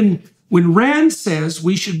 So when Rand says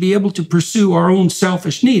we should be able to pursue our own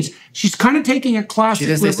selfish needs, she's kind of taking a classic...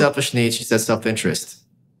 She doesn't say selfish needs, she says self-interest.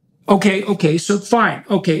 Okay, so fine.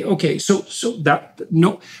 Okay, so that,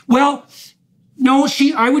 no. Well, no,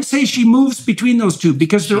 I would say she moves between those two,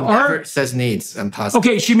 because there are... She never says needs, I'm positive.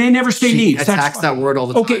 Okay, she may never say needs. She attacks that word all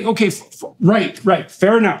the time. Okay, right,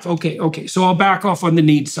 fair enough. Okay, so I'll back off on the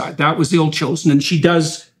needs side. That was ill-chosen, and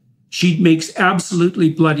she makes absolutely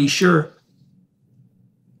bloody sure.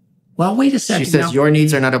 Well, wait a second. She says your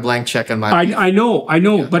needs are not a blank check on my life. I know.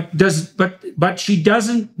 Yeah. But she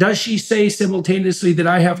doesn't. Does she say simultaneously that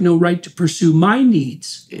I have no right to pursue my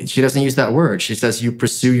needs? She doesn't use that word. She says you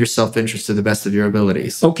pursue your self-interest to the best of your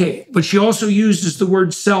abilities. Okay, but she also uses the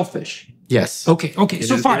word selfish. Yes. Okay.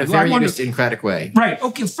 So fine. In a very idiosyncratic way. Right.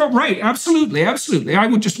 Okay. Right. Absolutely. I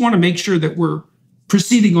would just want to make sure that we're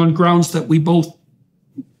proceeding on grounds that we both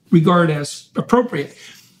regard as appropriate.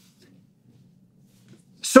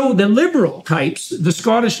 So the liberal types, the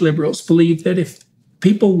Scottish liberals, believe that if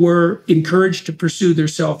people were encouraged to pursue their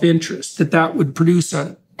self-interest, that would produce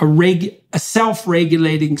a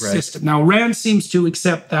self-regulating system. Now, Rand seems to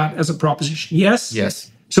accept that as a proposition. Yes? Yes.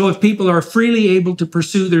 So if people are freely able to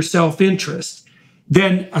pursue their self-interest,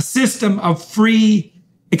 then a system of free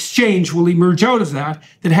exchange will emerge out of that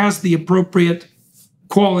has the appropriate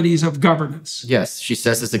qualities of governance. Yes, she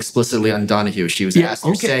says this explicitly on Donahue. She was asked,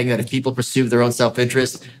 you're saying that if people pursued their own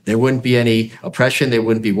self-interest, there wouldn't be any oppression, there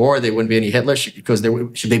wouldn't be war, there wouldn't be any Hitler, because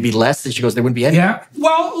should they be less? And she goes, there wouldn't be any. Yeah,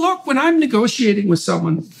 well, look, when I'm negotiating with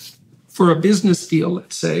someone for a business deal,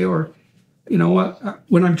 let's say, or,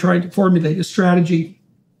 when I'm trying to formulate a strategy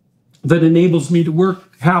that enables me to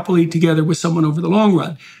work happily together with someone over the long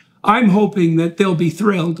run, I'm hoping that they'll be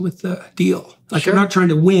thrilled with the deal. Like, sure. I'm not trying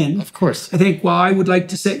to win. Of course. I think, well, I would like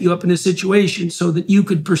to set you up in a situation so that you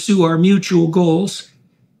could pursue our mutual goals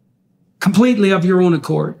completely of your own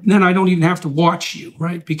accord. And then I don't even have to watch you,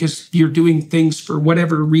 right? Because you're doing things for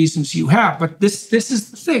whatever reasons you have. But this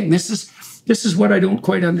is the thing. This is what I don't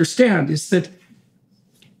quite understand, is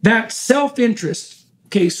that self-interest.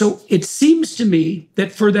 Okay, so it seems to me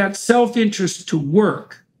that for that self-interest to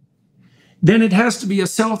work, then it has to be a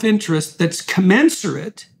self-interest that's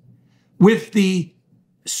commensurate with the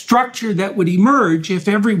structure that would emerge if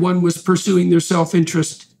everyone was pursuing their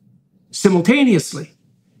self-interest simultaneously.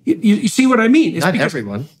 You see what I mean? Not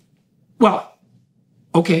everyone. Well,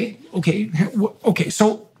 okay.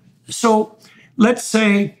 So let's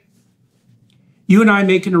say you and I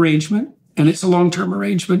make an arrangement, and it's a long-term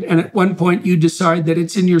arrangement, and at one point you decide that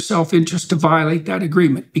it's in your self-interest to violate that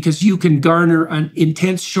agreement because you can garner an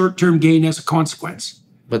intense short-term gain as a consequence.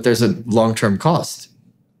 But there's a long-term cost.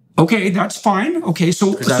 Okay, that's fine. Okay,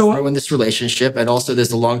 so I've ruined this relationship, and also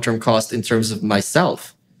there's a long-term cost in terms of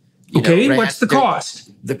myself. What's the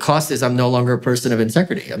cost? The cost is I'm no longer a person of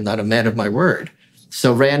integrity. I'm not a man of my word.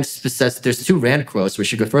 So Rand says, there's two Rand quotes where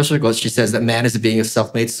she goes, first quote, she says that man is a being of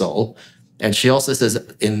self-made soul. And she also says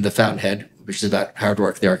in The Fountainhead, which is about Howard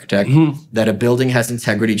Roark, the architect, that a building has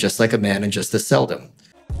integrity just like a man and just as seldom.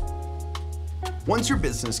 Once your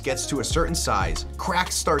business gets to a certain size,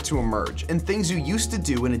 cracks start to emerge, and things you used to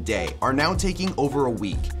do in a day are now taking over a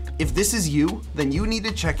week. If this is you, then you need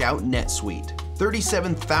to check out NetSuite.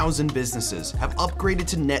 37,000 businesses have upgraded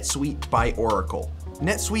to NetSuite by Oracle.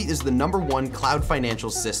 NetSuite is the #1 cloud financial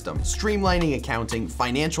system, streamlining accounting,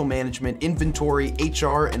 financial management, inventory,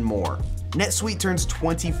 HR, and more. NetSuite turns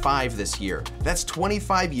 25 this year. That's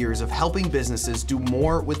 25 years of helping businesses do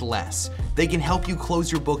more with less. They can help you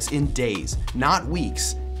close your books in days, not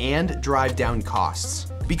weeks, and drive down costs.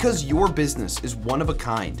 Because your business is one of a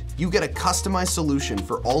kind, you get a customized solution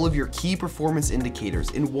for all of your key performance indicators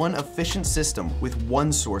in one efficient system with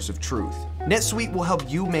one source of truth. NetSuite will help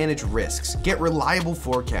you manage risks, get reliable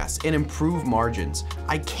forecasts, and improve margins.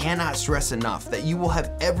 I cannot stress enough that you will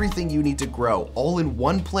have everything you need to grow all in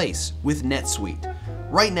one place with NetSuite.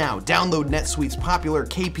 Right now, download NetSuite's popular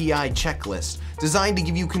KPI checklist, designed to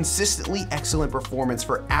give you consistently excellent performance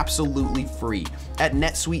for absolutely free at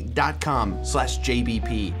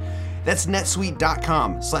netsuite.com/JBP. That's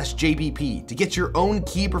netsuite.com/JBP to get your own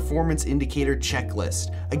key performance indicator checklist.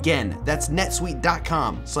 Again, that's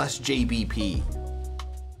netsuite.com/JBP.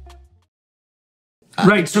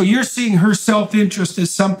 Right, so you're seeing her self-interest as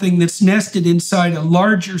something that's nested inside a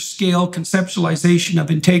larger scale conceptualization of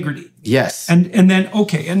integrity. Yes. And then,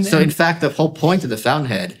 okay. So in fact, the whole point of The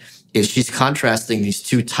Fountainhead is she's contrasting these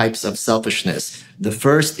two types of selfishness. The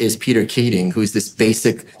first is Peter Keating, who's this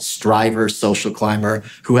basic striver, social climber,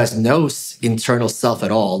 who has no internal self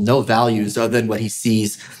at all, no values other than what he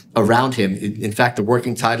sees around him. In fact, the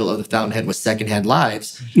working title of The Fountainhead was Secondhand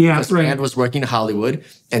Lives. Yeah, because right. Rand was working in Hollywood,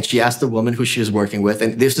 and she asked the woman who she was working with,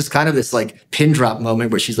 and there's just kind of this like pin drop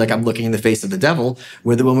moment where she's like, I'm looking in the face of the devil,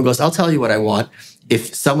 where the woman goes, I'll tell you what I want.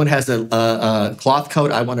 If someone has a cloth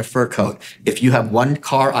coat, I want a fur coat. If you have one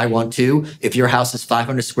car, I want two. If your house is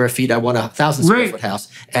 500 square feet, I want a 1,000 square foot house.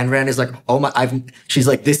 And Rand is like, oh my, she's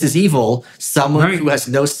like, this is evil. Someone who has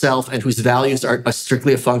no self and whose values are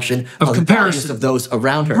strictly a function of the values of those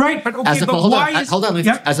around her. Right, but okay, As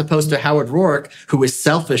opposed to Howard Roark, who is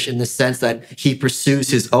selfish in the sense that he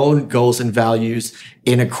pursues his own goals and values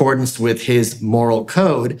in accordance with his moral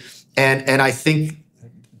code. And I think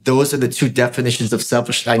those are the two definitions of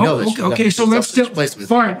selfish. I know that. Okay, so let's still,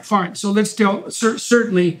 fine. So let's still,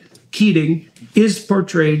 certainly Keating is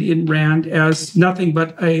portrayed in Rand as nothing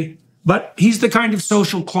but he's the kind of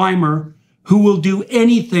social climber who will do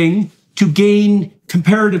anything to gain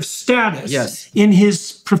comparative status in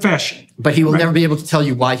his profession. But he will never be able to tell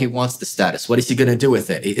you why he wants the status. What is he going to do with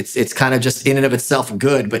it? It's kind of just in and of itself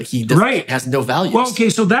good, but he has no values. Well, okay,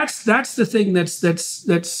 so that's the thing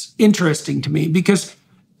that's interesting to me, because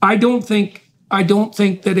I don't think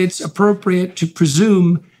that it's appropriate to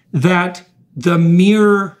presume that the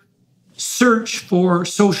mere search for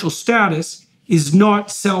social status is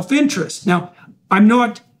not self-interest. Now, I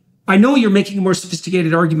know you're making a more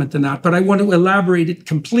sophisticated argument than that, but I want to elaborate it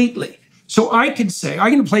completely. So I could say,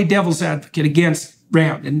 I'm going to play devil's advocate against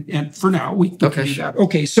Rand, and for now, we can do that.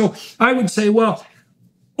 Okay, so I would say, well,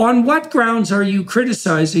 on what grounds are you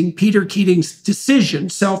criticizing Peter Keating's decision,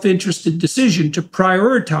 self-interested decision, to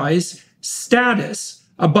prioritize status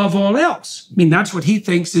above all else? I mean, that's what he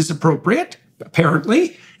thinks is appropriate,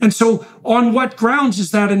 apparently. And so on what grounds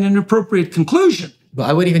is that an inappropriate conclusion? Well,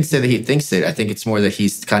 I wouldn't even say that he thinks it. I think it's more that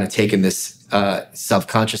he's kind of taken this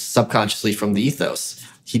subconsciously from the ethos.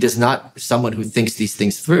 He does not someone who thinks these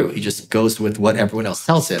things through. He just goes with what everyone else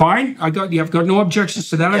tells him. Fine. I've got no objections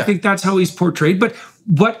to that. Yeah. I think that's how he's portrayed. But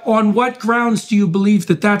on what grounds do you believe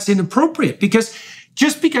that that's inappropriate? Because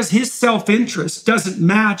just because his self-interest doesn't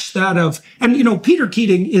match that of, and Peter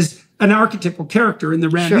Keating is an archetypal character in the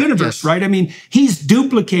Rand universe, right? I mean, he's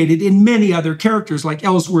duplicated in many other characters, like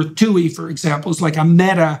Ellsworth Toohey, for example, is like a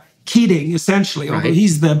meta Keating, essentially, although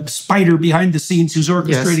he's the spider behind the scenes who's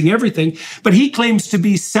orchestrating everything. But he claims to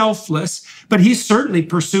be selfless, but he's certainly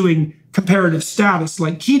pursuing comparative status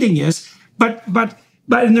like Keating is. But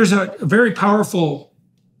and there's a very powerful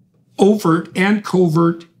overt and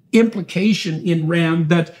covert implication in Rand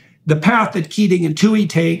that the path that Keating and Toohey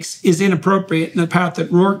takes is inappropriate, and the path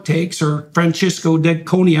that Rourke takes, or Francisco de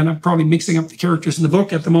Coney, and I'm probably mixing up the characters in the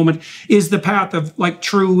book at the moment, is the path of like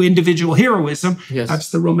true individual heroism. Yes.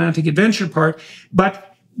 That's the romantic adventure part.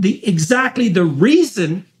 But exactly the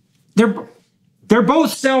reason they're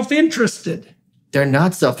both self-interested. They're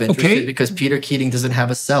not self-interested because Peter Keating doesn't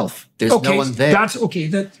have a self. There's no one there. That's okay.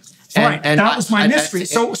 That's fine. And that was my mystery.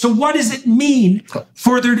 So what does it mean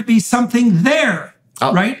for there to be something there?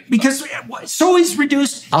 Right? Because so he's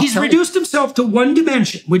reduced himself to one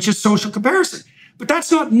dimension, which is social comparison. But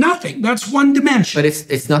that's not nothing. That's one dimension. But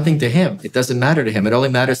it's nothing to him. It doesn't matter to him. It only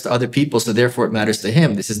matters to other people, so therefore it matters to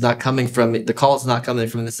him. This is not coming from, the call is not coming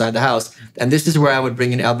from inside the house. And this is where I would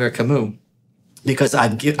bring in Albert Camus. Because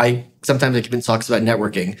sometimes I give talks about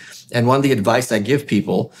networking. And one of the advice I give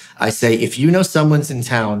people, I say, if you know someone's in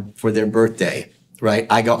town for their birthday, right?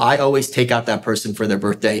 I always take out that person for their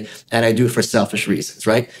birthday, and I do it for selfish reasons,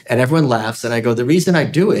 right? And everyone laughs, and I go, the reason I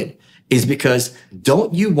do it is because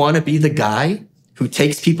don't you want to be the guy who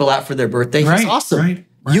takes people out for their birthday? He's awesome. Right.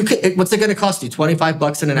 You can, what's it going to cost you?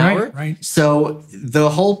 $25 in an hour? Right. So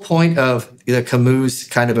the whole point of the Camus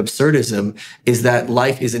kind of absurdism is that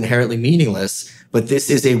life is inherently meaningless, but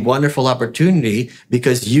this is a wonderful opportunity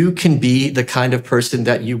because you can be the kind of person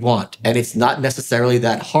that you want. And it's not necessarily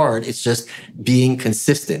that hard. It's just being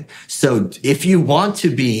consistent. So if you want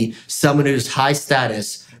to be someone who's high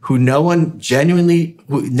status, who no one who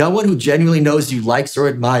genuinely knows you likes or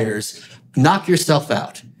admires, knock yourself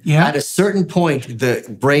out. Yeah. At a certain point, the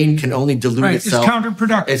brain can only dilute itself. It's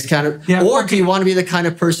counterproductive. Or do you want to be the kind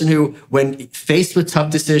of person who, when faced with tough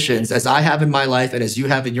decisions, as I have in my life and as you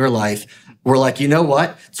have in your life, we're like, you know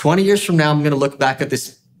what? 20 years from now, I'm going to look back at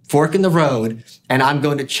this fork in the road and I'm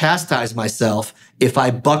going to chastise myself if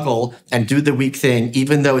I buckle and do the weak thing,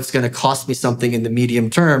 even though it's going to cost me something in the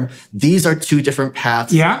medium term. These are two different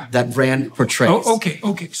paths that Rand portrays. Okay.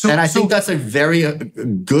 And I think that's a very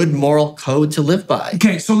good moral code to live by.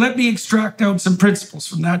 Okay, so let me extract out some principles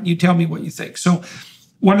from that, and you tell me what you think. So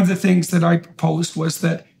one of the things that I proposed was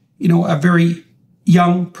that, a very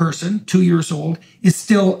young person, 2 years old, is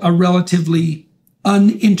still a relatively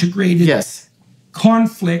unintegrated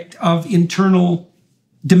conflict of internal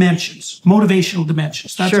dimensions, motivational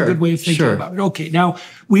dimensions. That's a good way of thinking about it. Okay, now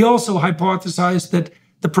we also hypothesized that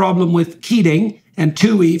the problem with Keating and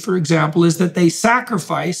Toohey, for example, is that they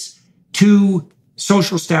sacrifice to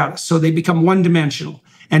social status. So they become one-dimensional.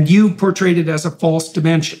 And you portrayed it as a false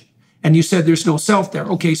dimension. And you said there's no self there.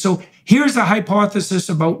 Okay, so here's a hypothesis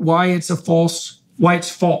about why it's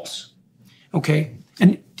false. Okay,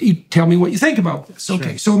 and you tell me what you think about this.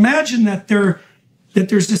 Okay, so imagine that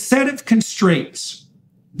there's a set of constraints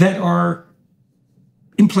that are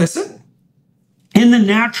implicit in the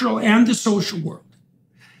natural and the social world,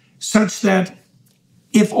 such that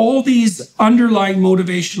if all these underlying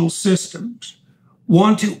motivational systems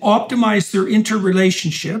want to optimize their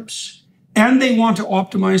interrelationships, and they want to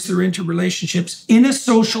optimize their interrelationships in a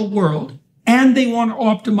social world, and they want to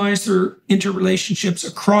optimize their interrelationships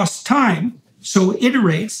across time, so it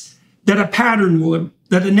iterates, that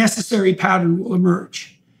a necessary pattern will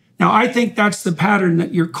emerge. Now, I think that's the pattern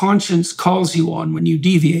that your conscience calls you on when you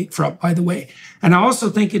deviate from, by the way. And I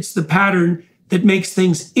also think it's the pattern that makes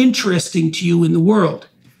things interesting to you in the world.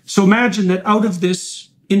 So imagine that out of this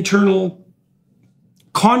internal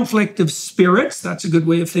conflict of spirits, that's a good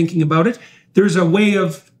way of thinking about it, there's a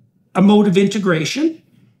mode of integration,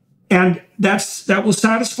 and that will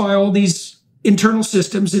satisfy all these internal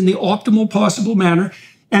systems in the optimal possible manner.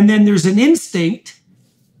 And then there's an instinct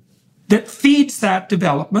that feeds that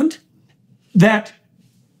development, that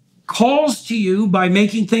calls to you by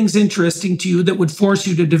making things interesting to you that would force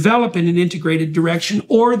you to develop in an integrated direction,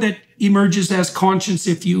 or that emerges as conscience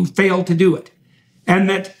if you fail to do it. And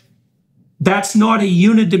that's not a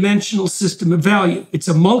unidimensional system of value. It's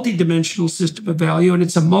a multidimensional system of value, and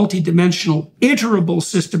it's a multidimensional iterable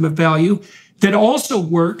system of value that also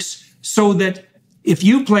works so that if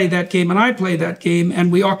you play that game and I play that game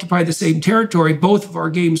and we occupy the same territory, both of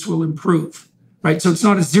our games will improve, right? So it's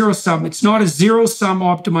not a zero sum. It's not a zero sum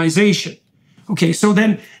optimization. Okay, so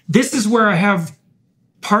then this is where I have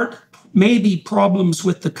maybe problems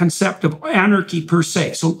with the concept of anarchy per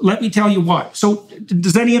se. So let me tell you why. So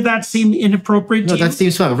does any of that seem inappropriate to you? No, that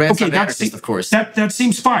seems fine. Rand's not anarchist, of course. That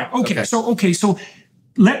seems fine. Okay. So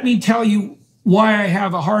let me tell you why I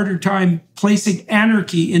have a harder time placing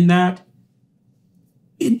anarchy in that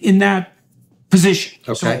position.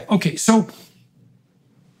 Okay. So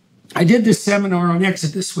I did this seminar on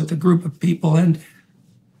Exodus with a group of people, and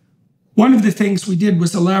one of the things we did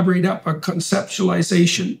was elaborate up a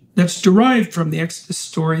conceptualization that's derived from the Exodus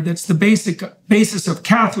story. That's the basis of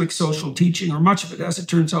Catholic social teaching, or much of it, as it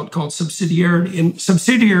turns out, called subsidiarity. And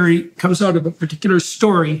subsidiary comes out of a particular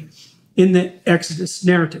story in the Exodus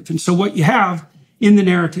narrative. And so what you have in the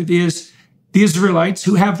narrative is the Israelites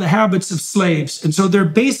who have the habits of slaves. And so they're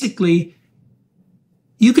basically,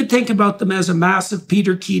 you could think about them as a massive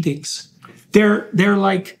Peter Keatings. They're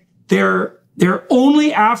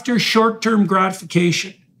only after short-term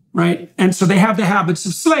gratification, right? And so they have the habits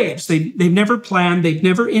of slaves. They've never planned. They've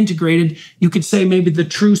never integrated. You could say maybe the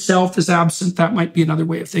true self is absent. That might be another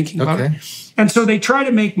way of thinking about it. And so they try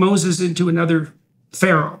to make Moses into another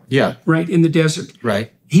Pharaoh, right, in the desert.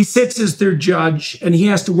 Right. He sits as their judge, and he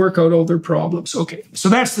has to work out all their problems. Okay, so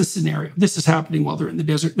that's the scenario. This is happening while they're in the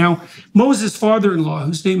desert. Now, Moses' father-in-law,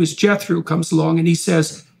 whose name is Jethro, comes along, and he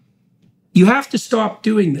says, you have to stop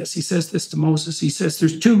doing this. He says this to Moses. He says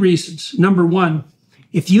there's two reasons. Number one,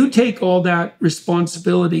 if you take all that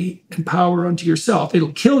responsibility and power onto yourself,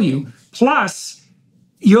 it'll kill you. Plus,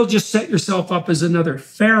 you'll just set yourself up as another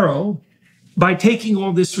Pharaoh by taking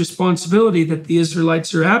all this responsibility that the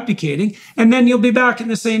Israelites are abdicating, and then you'll be back in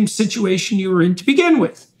the same situation you were in to begin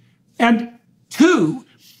with. And two,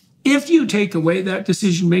 if you take away that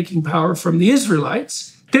decision-making power from the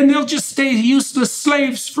Israelites, then they'll just stay useless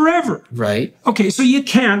slaves forever. Right. Okay, so you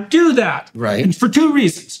can't do that. Right. And for two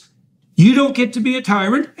reasons. You don't get to be a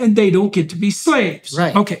tyrant, and they don't get to be slaves.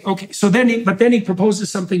 Right. Okay. So then he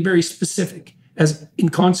proposes something very specific. As in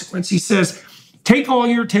consequence, he says, take all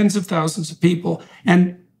your tens of thousands of people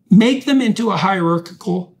and make them into a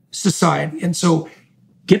hierarchical society. And so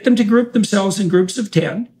get them to group themselves in groups of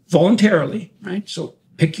 10 voluntarily, right? So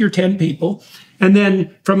pick your 10 people. And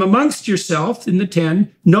then from amongst yourself in the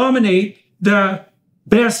 10, nominate the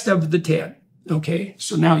best of the 10. Okay,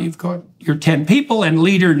 so now you've got your 10 people and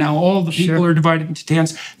leader. Now all the people are divided into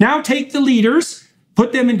 10s. Now take the leaders,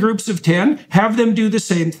 put them in groups of 10, have them do the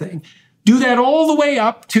same thing. Do that all the way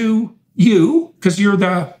up to you, because you're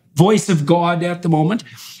the voice of God at the moment.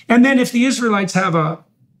 And then if the Israelites have a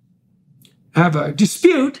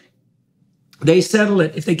dispute, they settle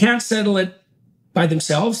it. If they can't settle it by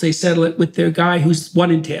themselves, they settle it with their guy who's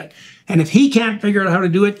 1 in 10. And if he can't figure out how to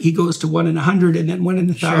do it, he goes to 1 in 100 and then 1 in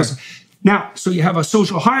 1,000. Sure. Now, so you have a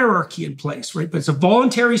social hierarchy in place, right? But it's a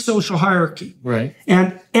voluntary social hierarchy. Right.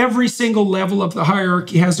 And every single level of the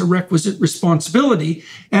hierarchy has a requisite responsibility.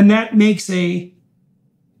 And that makes a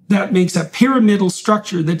pyramidal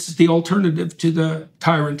structure that's the alternative to the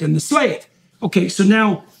tyrant and the slave. Okay, so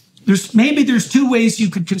now there's two ways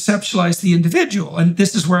you could conceptualize the individual. And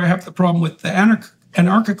this is where I have the problem with the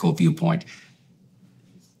anarchical viewpoint.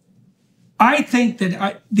 I think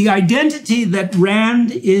that the identity that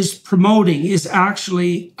Rand is promoting is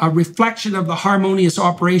actually a reflection of the harmonious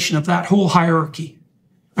operation of that whole hierarchy.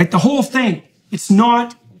 Right? The whole thing,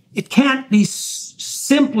 it can't be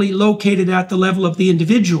simply located at the level of the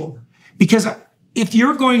individual. Because if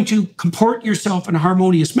you're going to comport yourself in a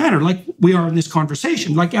harmonious manner, like we are in this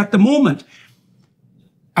conversation, like at the moment,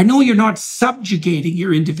 I know you're not subjugating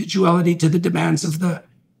your individuality to the demands of the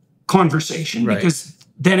conversation, right, because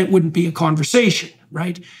then it wouldn't be a conversation,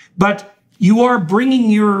 right? But you are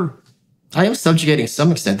bringing your... I am subjugating to some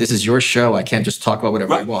extent. This is your show. I can't just talk about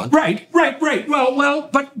whatever I want. Right. Well,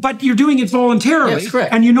 but you're doing it voluntarily. Yes,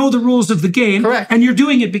 correct. And you know the rules of the game. Correct. And you're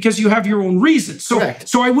doing it because you have your own reasons. So, correct.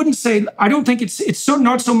 So I wouldn't say, I don't think it's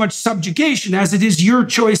not so much subjugation as it is your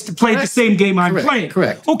choice to play the same game I'm playing.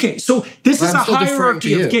 Correct. Okay, so this is a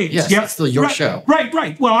hierarchy of games. Yes, it's still your show.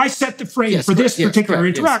 Right. Well, I set the frame for this particular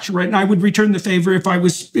interaction, right? And I would return the favor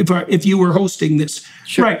if you were hosting this.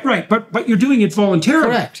 Sure. Right. But you're doing it voluntarily.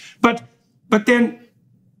 Correct. But then,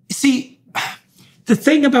 see, the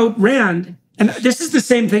thing about Rand, and this is the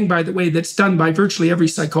same thing, by the way, that's done by virtually every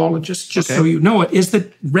psychologist, just so you know it, is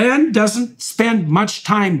that Rand doesn't spend much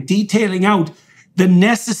time detailing out the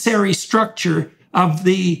necessary structure of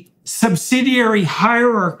the subsidiary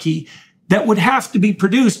hierarchy that would have to be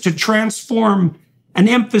produced to transform an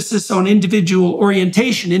emphasis on individual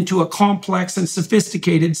orientation into a complex and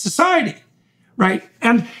sophisticated society, right?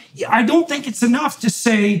 And I don't think it's enough to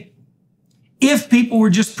say, if people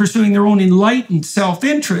were just pursuing their own enlightened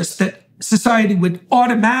self-interest, that society would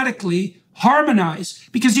automatically harmonize.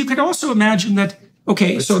 Because you could also imagine that,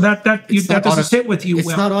 okay, so that doesn't sit with you well.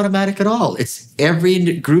 It's not automatic at all. It's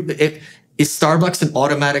every group. Is Starbucks an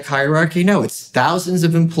automatic hierarchy? No, it's thousands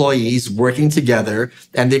of employees working together,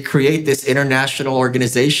 and they create this international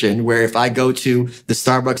organization where if I go to the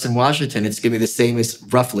Starbucks in Washington, it's going to be the same as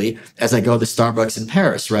roughly as I go to Starbucks in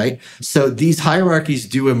Paris, right? So these hierarchies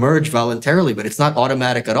do emerge voluntarily, but it's not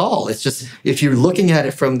automatic at all. It's just, if you're looking at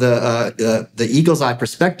it from the eagle's eye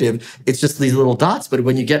perspective, it's just these little dots. But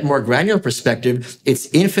when you get more granular perspective, it's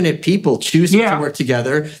infinite people choosing to work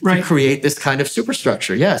together to create this kind of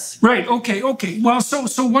superstructure. Yes. Right. Okay. Well, so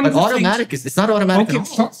one of the automatic things, it's not automatic. Okay.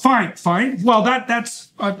 At all. Fine. Well,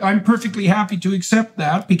 that's I'm perfectly happy to accept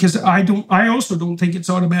that, because I also don't think it's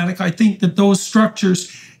automatic. I think that those structures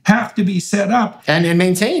have to be set up and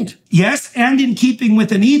maintained. Yes, and in keeping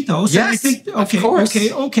with an ethos. Yes. And I think, of course.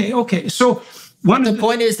 Okay. So the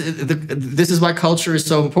point is, this is why culture is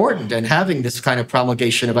so important, and having this kind of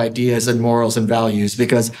promulgation of ideas and morals and values.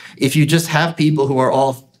 Because if you just have people who are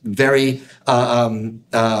all very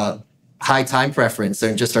high time preference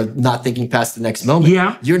and just are not thinking past the next moment,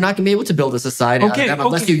 you're not going to be able to build a society out of them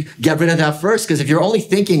unless you get rid of that first. Because if you're only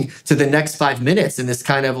thinking to the next 5 minutes in this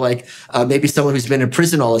kind of like maybe someone who's been in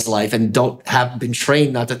prison all his life and don't have been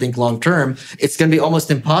trained not to think long term, it's going to be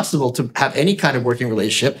almost impossible to have any kind of working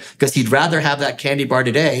relationship, because he'd rather have that candy bar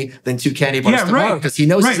today than 2 candy bars tomorrow, because he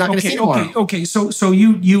knows he's not going to see tomorrow. Okay. So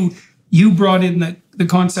you brought in the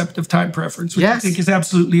concept of time preference, which I think is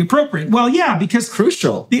absolutely appropriate. Well, yeah, because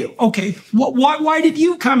crucial. Why did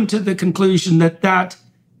you come to the conclusion that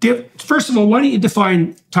first of all, why don't you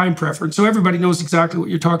define time preference so everybody knows exactly what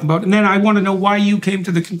you're talking about? And then I want to know why you came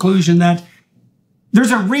to the conclusion that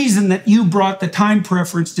there's a reason that you brought the time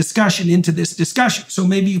preference discussion into this discussion. So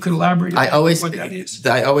maybe you could elaborate on what that is.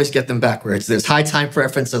 I always get them backwards. There's high time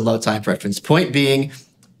preference and low time preference. Point being,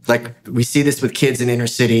 like we see this with kids in inner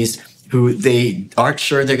cities who they aren't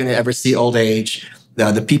sure they're going to ever see old age.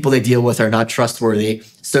 The people they deal with are not trustworthy.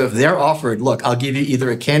 So if they're offered, look, I'll give you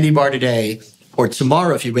either a candy bar today, or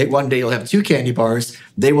tomorrow, if you wait one day, you'll have 2 candy bars,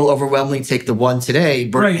 they will overwhelmingly take the one today,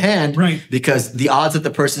 burnt in hand, because the odds that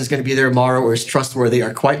the person is going to be there tomorrow or is trustworthy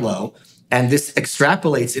are quite low. And this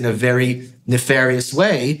extrapolates in a very nefarious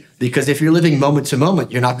way, because if you're living moment to moment,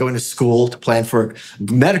 you're not going to school to plan for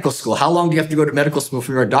medical school. How long do you have to go to medical school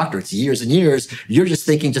for your doctor? It's years and years. You're just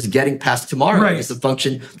thinking just getting past tomorrow. It's a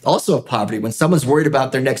function also of poverty. When someone's worried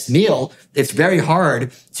about their next meal, it's very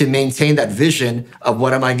hard to maintain that vision of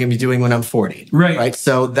what am I going to be doing when I'm 40. Right.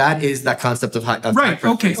 So that is that concept of time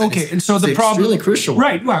preference. Okay. And so the problem, really crucial.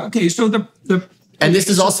 Right. Well, okay. So and this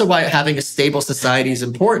is also why having a stable society is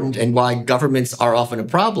important, and why governments are often a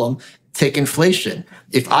problem. Take inflation.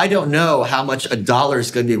 If I don't know how much a dollar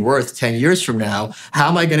is going to be worth 10 years from now, how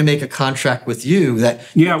am I going to make a contract with you that...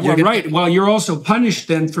 Well, you're also punished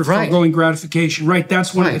then for foregoing gratification. Right.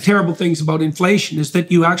 That's one of the terrible things about inflation, is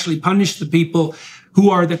that you actually punish the people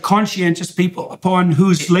who are the conscientious people upon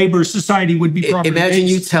whose labor society would be properly Imagine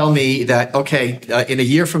based. you tell me that, in a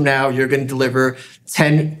year from now, you're going to deliver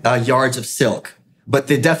 10 yards of silk. But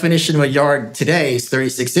the definition of a yard today is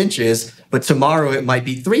 36 inches, but tomorrow it might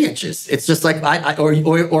be 3 inches. It's just like,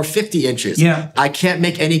 or 50 inches. I can't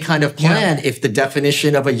make any kind of plan if the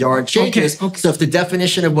definition of a yard changes. So if the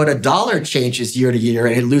definition of what a dollar changes year to year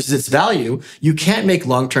and it loses its value, you can't make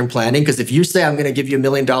long-term planning, because if you say I'm going to give you $1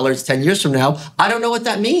 million 10 years from now, I don't know what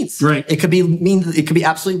that means. It could be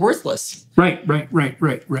absolutely worthless. Right.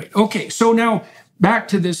 Okay, so now back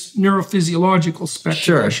to this neurophysiological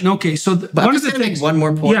speculation. Okay, so one of the things... One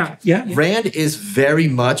more point. Yeah. Rand is very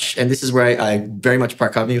much, and this is where I very much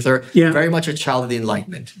part company with her, very much a child of the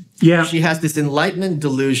Enlightenment. She has this Enlightenment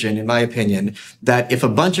delusion, in my opinion, that if a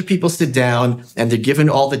bunch of people sit down and they're given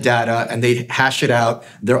all the data and they hash it out,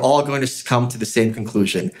 they're all going to come to the same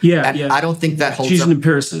conclusion. I don't think that holds up. She's an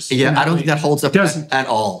empiricist. I don't think that holds up at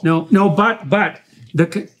all. No,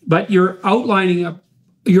 but you're outlining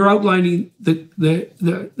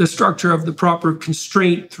the structure of the proper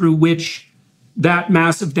constraint through which that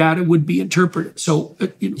massive data would be interpreted. So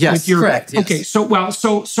correct. Okay,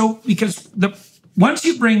 so because once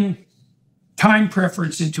you bring time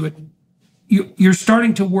preference into it, you're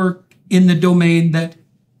starting to work in the domain that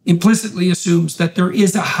implicitly assumes that there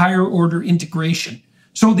is a higher order integration.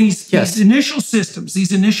 So these initial systems,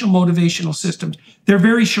 these initial motivational systems, they're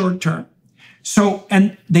very short term. So,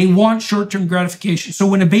 and they want short-term gratification. So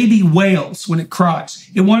when a baby wails, when it cries,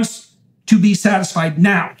 it wants to be satisfied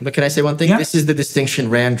now. But can I say one thing? This is the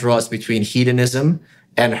distinction Rand draws between hedonism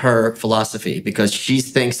and her philosophy, because she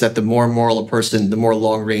thinks that the more moral a person, the more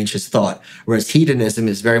long-range his thought, whereas hedonism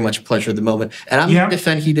is very much pleasure of the moment. And I'm going to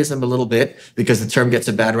defend hedonism a little bit, because the term gets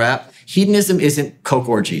a bad rap. hedonism isn't Coke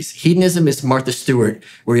orgies. Hedonism is Martha Stewart,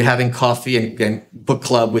 where you're having coffee and book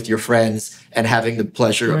club with your friends and having the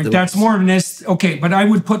pleasure of the... That's more of an... Okay, but I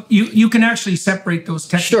would put... You can actually separate those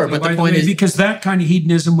technically, sure, but the point is... Because that kind of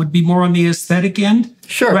hedonism would be more on the aesthetic end.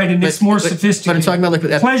 Sure. Right, and it's more sophisticated. But I'm talking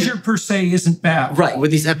about like... Pleasure per se isn't bad. Right,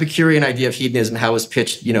 with this Epicurean idea of hedonism, how it was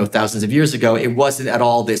pitched, thousands of years ago, it wasn't at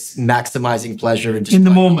all this maximizing pleasure and in the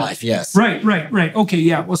moment. Life. Yes. Right. Okay,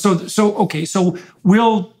 yeah. Well, so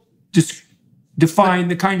we'll just define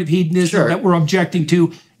the kind of hedonism that we're objecting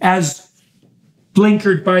to as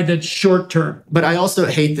blinkered by the short term. But I also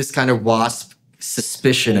hate this kind of WASP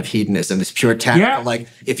suspicion of hedonism, this puritanical, like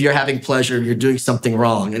if you're having pleasure, you're doing something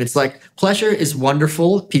wrong. And it's like, pleasure is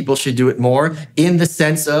wonderful. People should do it more in the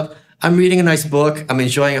sense of, I'm reading a nice book, I'm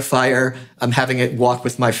enjoying a fire, I'm having a walk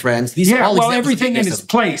with my friends. These are all everything in its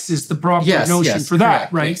place is the proper notion for that,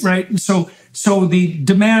 correct, right? yes. Right. And so the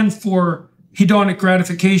demand for hedonic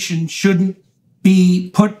gratification shouldn't be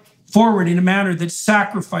put forward in a manner that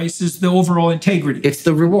sacrifices the overall integrity. It's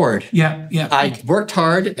the reward. Yeah. I worked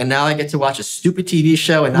hard, and now I get to watch a stupid TV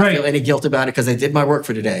show and not feel any guilt about it because I did my work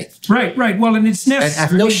for today. Right. Well, and it's necessary. And I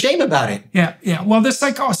have no shame about it. Yeah. Well, the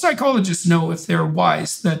psychologists know, if they're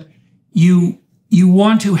wise, that you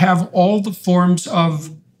want to have all the forms of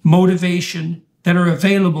motivation that are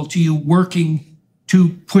available to you working to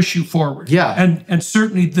push you forward. Yeah. And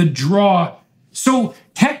certainly the draw. So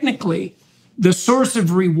technically, the source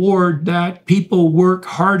of reward that people work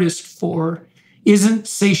hardest for isn't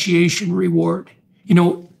satiation reward.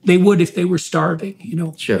 They would if they were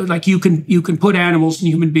starving, Sure. Like you can put animals and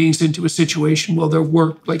human beings into a situation where they'll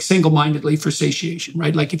work like single-mindedly for satiation,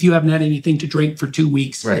 right? Like if you haven't had anything to drink for 2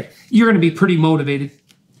 weeks, you're going to be pretty motivated.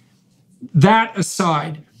 That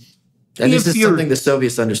aside, and this is something the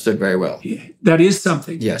Soviets understood very well. That is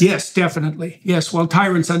something. Yes, definitely. Yes, well,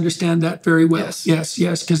 tyrants understand that very well. Yes,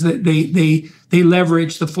 because they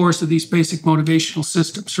leverage the force of these basic motivational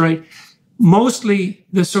systems, right? Mostly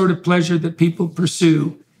the sort of pleasure that people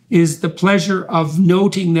pursue is the pleasure of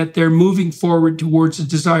noting that they're moving forward towards a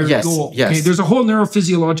desired goal. Yes. Okay? There's a whole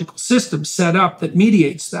neurophysiological system set up that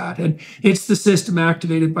mediates that, and it's the system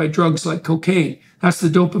activated by drugs like cocaine. That's the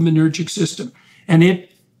dopaminergic system, and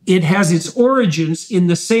it has its origins in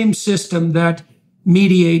the same system that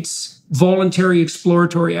mediates voluntary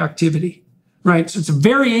exploratory activity, right? So it's a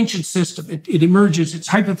very ancient system. It emerges, it's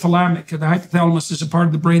hypothalamic. The hypothalamus is a part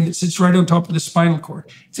of the brain that sits right on top of the spinal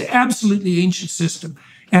cord. It's an absolutely ancient system.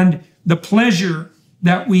 And the pleasure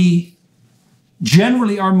that we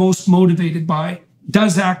generally are most motivated by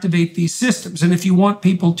does activate these systems. And if you want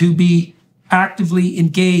people to be actively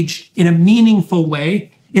engaged in a meaningful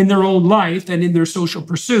way in their own life and in their social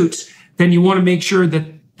pursuits, then you want to make sure that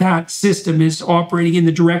that system is operating in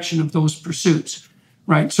the direction of those pursuits,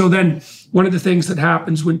 right? So then one of the things that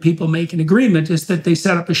happens when people make an agreement is that they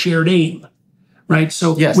set up a shared aim, right?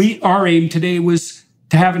 So our aim today was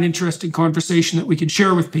to have an interesting conversation that we could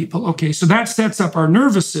share with people. Okay, so that sets up our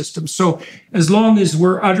nervous system. So as long as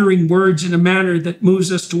we're uttering words in a manner that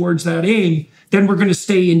moves us towards that aim, then we're going to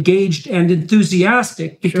stay engaged and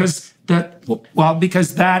enthusiastic because the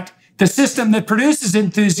system that produces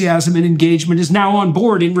enthusiasm and engagement is now on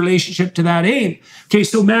board in relationship to that aim. Okay,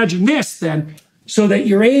 so imagine this then, so that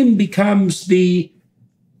your aim becomes the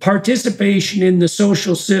participation in the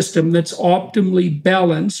social system that's optimally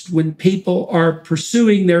balanced when people are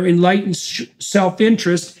pursuing their enlightened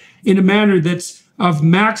self-interest in a manner that's of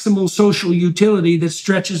maximal social utility that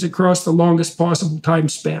stretches across the longest possible time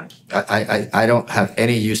span. I don't have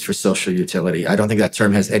any use for social utility. I don't think that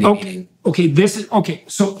term has any meaning. So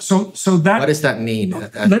that... What does that mean?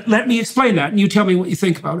 Let me explain that, and you tell me what you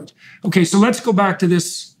think about it. Okay, so let's go back to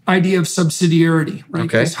this idea of subsidiarity, right?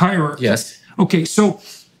 Okay. This hierarchy. Yes. Okay, so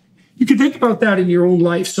you can think about that in your own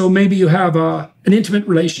life. So maybe you have an intimate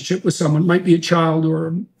relationship with someone, might be a child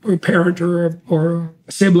or a parent or a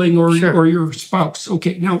sibling or your spouse.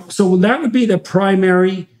 Okay, now, so that would be the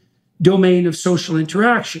primary domain of social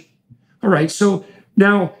interaction. All right, so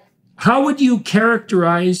now, how do you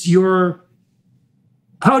characterize that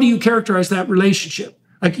relationship?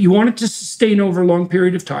 Like, you want it to sustain over a long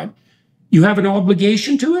period of time. You have an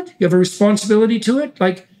obligation to it. You have a responsibility to it.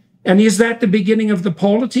 And is that the beginning of the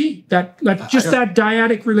polity? That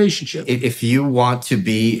dyadic relationship? If you want to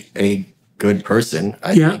be a good person,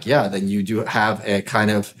 I think, then you do have a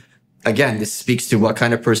kind of, again, this speaks to what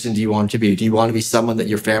kind of person do you want to be? Do you want to be someone that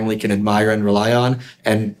your family can admire and rely on?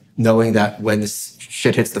 And knowing that when this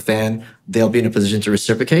shit hits the fan, they'll be in a position to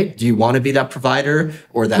reciprocate. Do you want to be that provider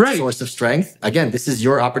or that source of strength? Again, this is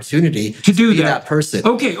your opportunity to be that person.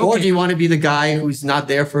 Okay. Or do you want to be the guy who's not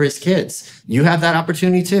there for his kids? You have that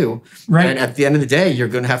opportunity too. Right. And at the end of the day, you're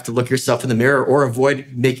going to have to look yourself in the mirror or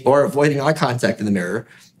avoiding eye contact in the mirror.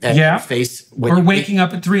 And face or waking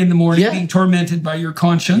up at 3 a.m, being tormented by your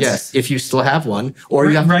conscience. Yes, if you still have one, or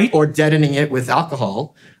you have, or deadening it with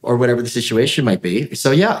alcohol, or whatever the situation might be. So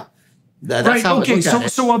yeah, that's how I look at it.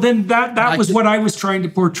 So well, then that was what I was trying to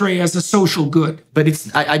portray as a social good. But it's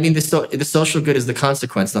I mean the social good is the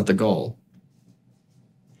consequence, not the goal.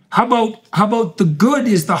 How about the good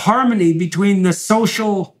is the harmony between the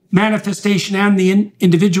social manifestation and the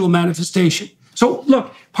individual manifestation? So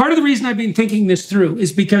look, part of the reason I've been thinking this through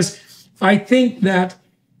is because I think that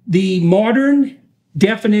the modern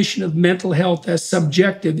definition of mental health as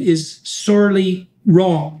subjective is sorely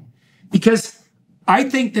wrong. Because I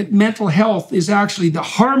think that mental health is actually the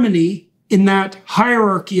harmony in that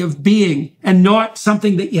hierarchy of being and not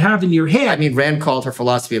something that you have in your head. I mean, Rand called her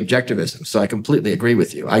philosophy objectivism, so I completely agree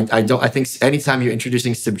with you. I think anytime you're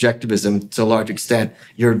introducing subjectivism to a large extent,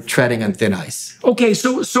 you're treading on thin ice. Okay,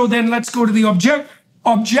 so then let's go to the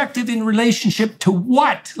objective in relationship to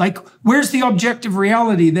what? Like, where's the objective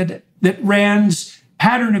reality that Rand's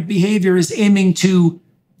pattern of behavior is aiming to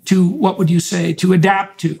what would you say, to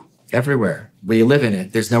adapt to? Everywhere. We live in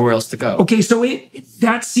it. There's nowhere else to go. Okay, so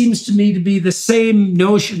that seems to me to be the same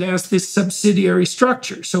notion as this subsidiary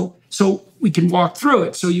structure. So we can walk through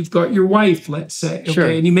it. So you've got your wife, let's say, okay, sure.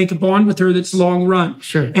 And you make a bond with her that's long run.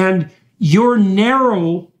 Sure. And your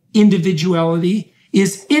narrow individuality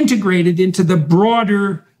is integrated into the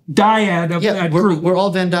broader dyad of that group. We're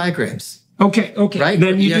all Venn diagrams. Okay. Right?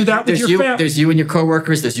 Then you do that with your family. There's you and your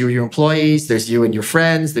coworkers. There's you and your employees. There's you and your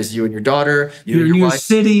friends. There's you and your daughter. You and your wife.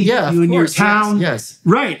 City. Yeah, you and your town. Yes.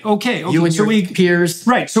 Right. Okay. You and your peers.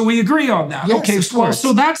 Right. So we agree on that. Yes, okay.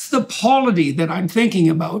 So that's the polity that I'm thinking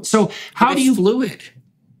about. So how do you fluid?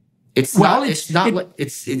 It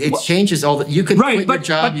changes all the. You can quit your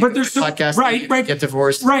job. But there's podcast. Get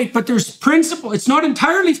divorced. Right. But there's principle. It's not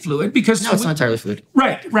entirely fluid because it's not entirely fluid.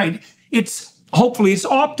 Right. Hopefully it's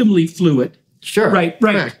optimally fluid. Sure. Right.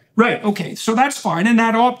 Okay. So that's fine. And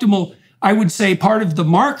that optimal, I would say part of the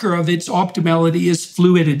marker of its optimality is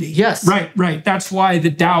fluidity. Yes. Right. That's why the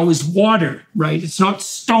Tao is water, right? It's not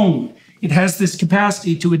stone. It has this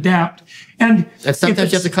capacity to adapt. And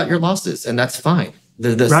sometimes you have to cut your losses, and that's fine.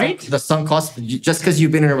 The sunk cost, just because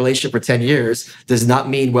you've been in a relationship for 10 years does not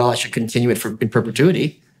mean, well, I should continue it in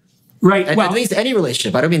perpetuity. Right. At least any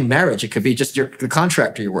relationship. I don't mean marriage. It could be just the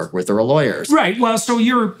contractor you work with or a lawyer. Right. Well, so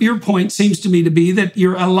your point seems to me to be that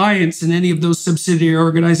your alliance in any of those subsidiary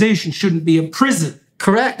organizations shouldn't be a prison.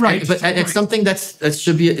 Correct. Right. But it's something that's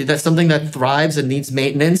something that thrives and needs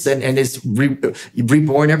maintenance and is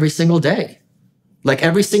reborn every single day. Like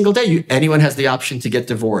every single day, anyone has the option to get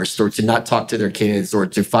divorced or to not talk to their kids or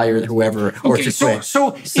to fire whoever or to quit.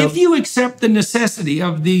 So if you accept the necessity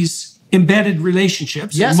of these embedded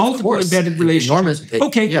relationships, yes, multiple embedded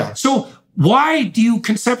relationships. So why do you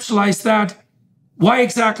conceptualize that? Why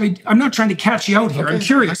exactly? I'm not trying to catch you out here. I'm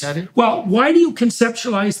curious. Well, why do you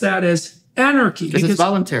conceptualize that as anarchy? Because it's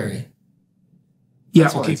voluntary.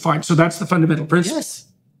 Yeah. Okay. Fine. So that's the fundamental principle. Yes.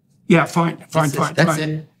 Yeah. Fine. That's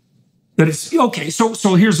it. That is okay.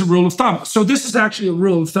 So here's a rule of thumb. So this is actually a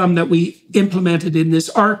rule of thumb that we implemented in this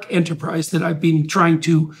ARC enterprise that I've been trying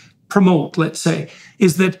to promote. Let's say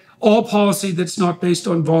is that all policy that's not based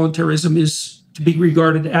on voluntarism is to be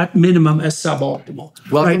regarded at minimum as suboptimal.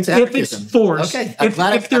 Welcome to if it's force,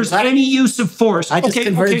 if there's any use of force. I just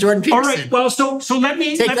converted Jordan Peterson. All right. Well, so let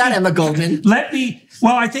me take that, Emma Goldman.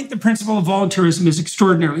 Well, I think the principle of voluntarism is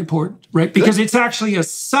extraordinarily important, right? Because it's actually a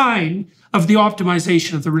sign of the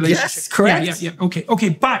optimization of the relationship. Yes, correct. Yeah. Okay.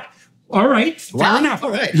 But all right, fair enough. All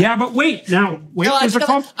right. Yeah, but wait. No, I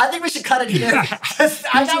think we should got it here.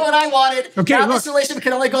 I got what I wanted. Okay, now this relationship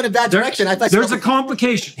can only go in a bad direction. There's a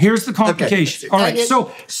complication. Here's the complication. Okay. All right.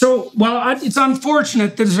 So it's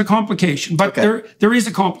unfortunate that there's a complication, but there is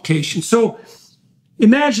a complication. So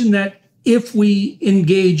imagine that if we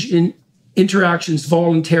engage in interactions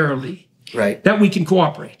voluntarily, right, that we can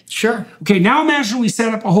cooperate. Sure. Okay. Now imagine we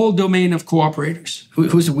set up a whole domain of cooperators.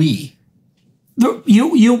 Who's we?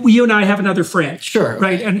 You and I have another friend. Sure.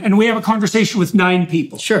 Right. And we have a conversation with 9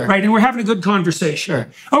 people. Sure. Right. And we're having a good conversation. Sure.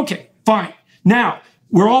 Okay, fine. Now,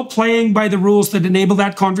 we're all playing by the rules that enable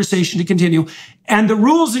that conversation to continue. And the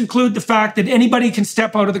rules include the fact that anybody can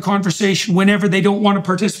step out of the conversation whenever they don't want to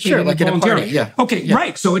participate. Sure, like in a party. Yeah. Okay, yeah.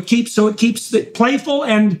 Right. So it keeps it playful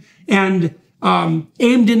and aimed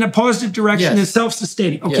in a positive direction and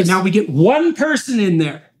self-sustaining. Okay, now we get one person in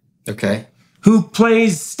there. Okay. who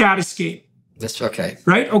plays status game. That's okay.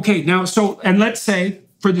 Right? Okay. Now, and let's say,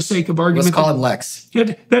 for the sake of argument, let's call him Lex.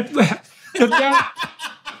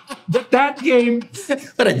 That game.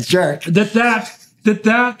 What a jerk.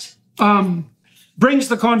 That brings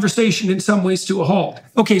the conversation in some ways to a halt.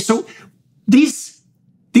 Okay, so these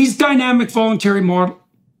dynamic voluntary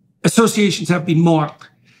associations have been modeled.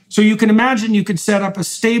 So you can imagine you could set up a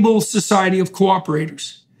stable society of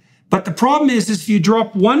cooperators. But the problem is if you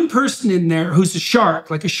drop one person in there who's a shark,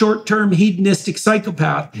 like a short-term hedonistic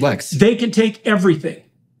psychopath, Lex, they can take everything.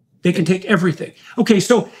 They can take everything. Okay,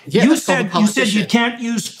 so you said you can't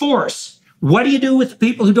use force. What do you do with the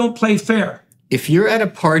people who don't play fair? If you're at a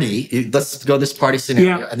party, let's go this party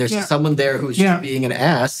scenario, and there's someone there who's just being an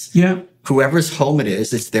ass, whoever's home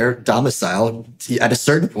it's their domicile. At a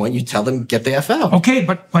certain point, you tell them, get the F out. Okay,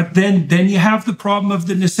 but then you have the problem of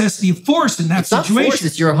the necessity of force in that situation. It's not force,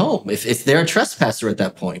 it's your home. If they're a trespasser at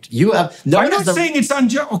that point, you have... I'm not saying it's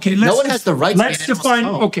unjust. Okay, no one has the right to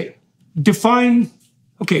define... Define...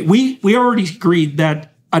 Okay, we already agreed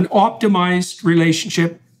that an optimized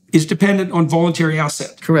relationship is dependent on voluntary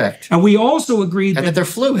assent. Correct. And we also agreed that they're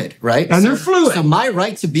fluid, right? And they're fluid. So my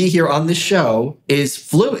right to be here on this show is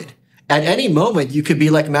fluid. At any moment, you could be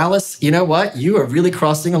like, Malice, you know what? You are really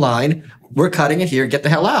crossing a line. We're cutting it here. Get the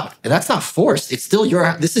hell out. And that's not force. It's still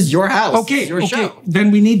this is your house. Okay, it's your show.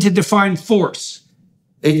 Then we need to define force.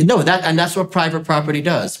 That's what private property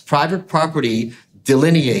does. Private property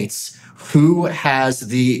delineates who has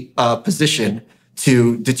the position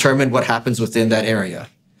to determine what happens within that area.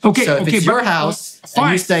 Okay, so if it's your house,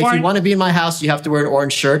 and you say, if you want to be in my house, you have to wear an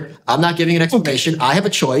orange shirt. I'm not giving an explanation. I have a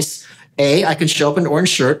choice. I can show up in an orange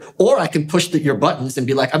shirt, or I can push your buttons and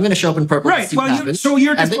be like, I'm going to show up in purple. Right. So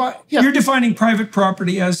you're defining private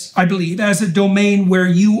property as, I believe, as a domain where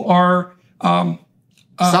you are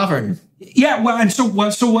sovereign. Yeah. Well,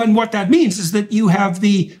 and what that means is that you have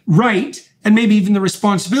the right and maybe even the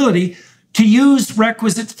responsibility to use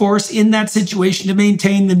requisite force in that situation to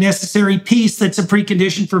maintain the necessary peace that's a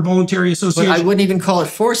precondition for voluntary association. But I wouldn't even call it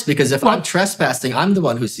force, because if I'm trespassing, I'm the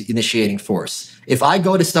one who's initiating force. If I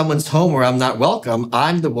go to someone's home where I'm not welcome,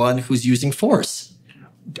 I'm the one who's using force.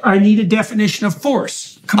 I need a definition of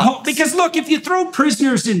force. Because look, if you throw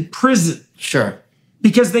prisoners in prison... Sure.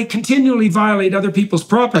 Because they continually violate other people's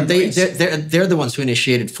property. But they're the ones who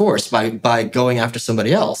initiated force by going after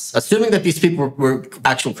somebody else, assuming that these people were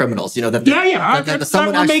actual criminals. You know that.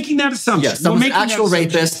 We're making that assumption. Yeah, someone's an actual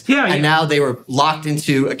rapist, and now they were locked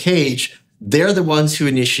into a cage. They're the ones who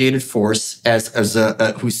initiated force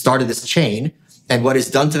who started this chain, and what is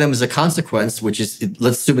done to them as a consequence, which is,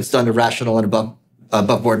 let's assume it's done in a rational and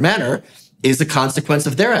above board manner, is a consequence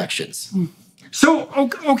of their actions. So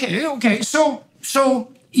okay.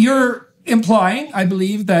 So you're implying, I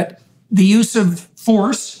believe, that the use of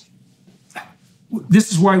force,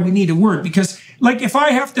 this is why we need a word, because like if I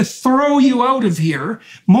have to throw you out of here,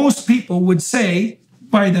 most people would say,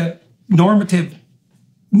 by the normative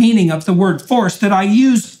meaning of the word force, that I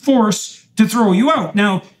used force to throw you out.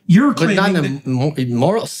 Now, you're claiming but not in a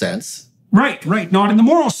moral sense. Right, not in the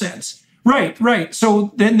moral sense. Right.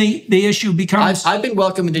 So then the issue becomes... I've been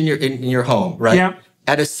welcomed in your home, right? Yeah.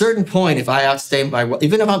 At a certain point, if I outstay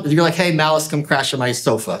even if you're like, hey, Malice, come crash on my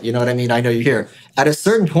sofa. You know what I mean? I know you're here. At a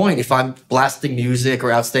certain point, if I'm blasting music or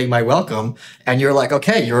outstaying my welcome, and you're like,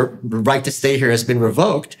 okay, your right to stay here has been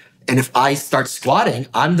revoked. And if I start squatting,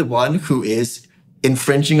 I'm the one who is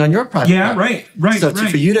infringing on your private property. Right. So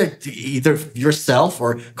for you to either yourself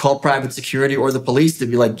or call private security or the police to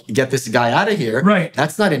be like, get this guy out of here. Right.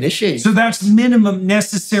 That's not initiating. So that's minimum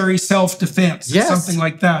necessary self-defense. Yes. Something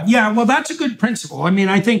like that. Yeah, well, that's a good principle. I mean,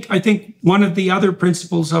 I think one of the other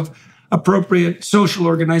principles of appropriate social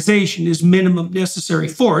organization is minimum necessary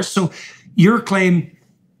force. So your claim,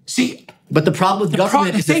 but the problem with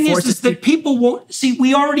government is that people won't see.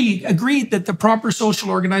 We already agreed that the proper social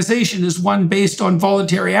organization is one based on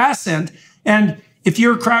voluntary assent. And if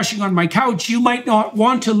you're crashing on my couch, you might not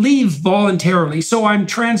want to leave voluntarily. So I'm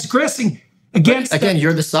transgressing against. Again,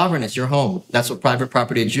 you're the sovereign. It's your home. That's what private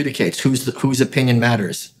property adjudicates. Whose opinion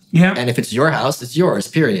matters. Yeah. And if it's your house, it's yours.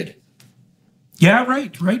 Period. Yeah.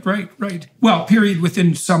 Right. Well, period,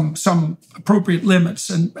 within some appropriate limits,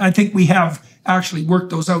 and I think we have actually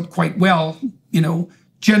worked those out quite well,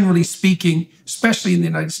 generally speaking, especially in the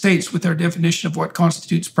United States with our definition of what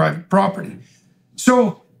constitutes private property.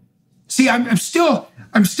 So, I'm still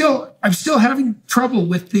having trouble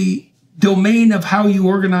with the domain of how you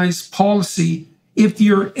organize policy if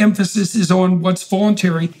your emphasis is on what's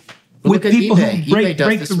voluntary with people who break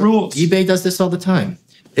the rules. eBay does this all the time.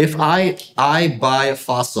 If I buy a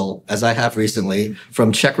fossil, as I have recently,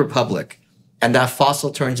 from Czech Republic, and that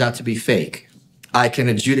fossil turns out to be fake, I can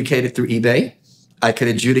adjudicate it through eBay. I could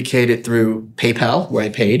adjudicate it through PayPal, where I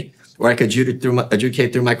paid, or I could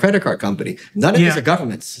adjudicate through my credit card company. None of these are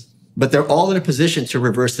governments, but they're all in a position to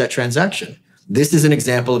reverse that transaction. This is an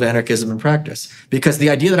example of anarchism in practice, because the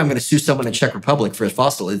idea that I'm going to sue someone in Czech Republic for a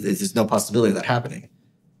fossil is no possibility of that happening.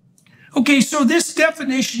 Okay, so this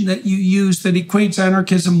definition that you use that equates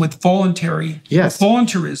anarchism with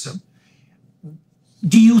voluntarism,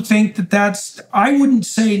 do you think that that's, I wouldn't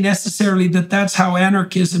say necessarily that that's how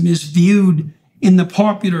anarchism is viewed in the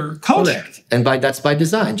popular culture. Correct. And that's by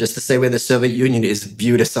design, just the same way the Soviet Union is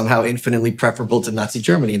viewed as somehow infinitely preferable to Nazi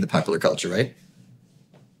Germany in the popular culture, right?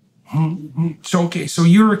 So, okay, so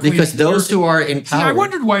you're equating, because those who are in power. See, I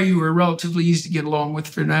wondered why you were relatively easy to get along with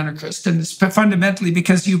for an anarchist, and it's fundamentally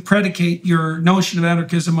because you predicate your notion of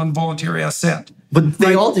anarchism on voluntary assent. But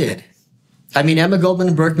they all did. I mean, Emma Goldman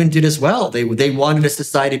and Berkman did as well. They wanted a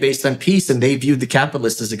society based on peace, and they viewed the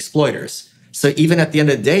capitalists as exploiters. So even at the end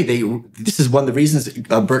of the day, this is one of the reasons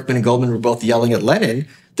Berkman and Goldman were both yelling at Lenin.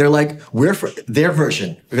 They're like, we're for their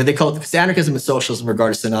version. They call it, because anarchism and socialism were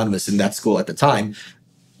regarded as synonymous in that school at the time.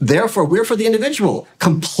 Therefore, we're for the individual,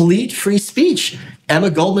 complete free speech. Emma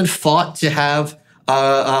Goldman fought to have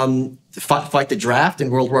fight the draft in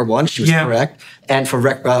World War I. She was correct, and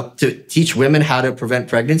to teach women how to prevent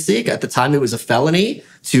pregnancy. At the time, it was a felony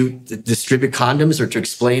to distribute condoms or to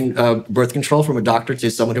explain birth control from a doctor to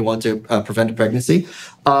someone who wanted to prevent a pregnancy.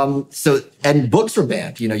 And books were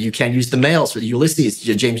banned. You know, you can't use the mails. Ulysses,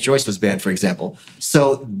 James Joyce was banned, for example.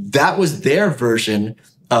 So that was their version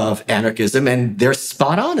of anarchism, and they're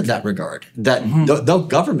spot on in that regard. That the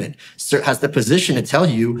government has the position to tell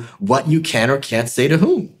you what you can or can't say to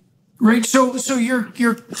whom. Right. So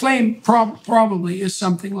your claim probably is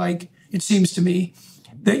something like, it seems to me,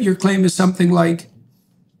 that your claim is something like,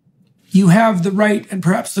 you have the right and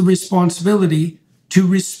perhaps the responsibility to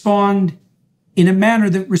respond in a manner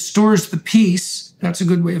that restores the peace. That's a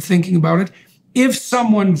good way of thinking about it. If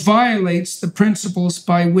someone violates the principles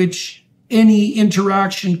by which any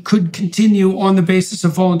interaction could continue on the basis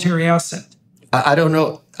of voluntary assent. I don't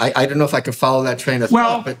know. I don't know if I could follow that train of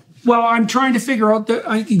thought. Well, I'm trying to figure out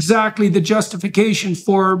exactly the justification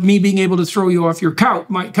for me being able to throw you off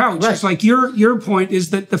my couch. Right. It's like your point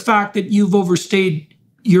is that the fact that you've overstayed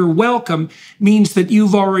your welcome means that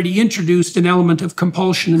you've already introduced an element of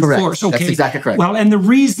compulsion and force. Okay. That's exactly correct. Well, and the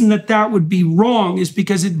reason that would be wrong is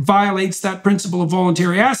because it violates that principle of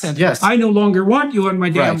voluntary assent. Yes. I no longer want you on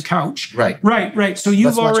my damn couch. Right. So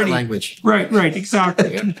you've already language. Right,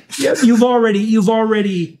 exactly. You've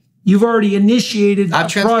already initiated a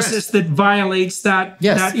process that violates that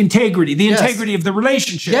integrity, the integrity of the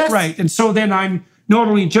relationship. Yes. Right. And so then I'm not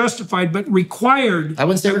only justified, but required. I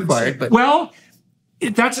wouldn't say required, but. Well,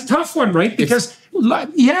 that's a tough one, right? Because,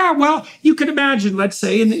 you can imagine, let's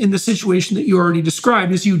say, in the situation that you already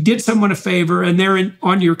described, is you did someone a favor and they're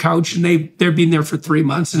on your couch and they've been there for 3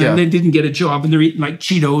 months and then they didn't get a job and they're eating like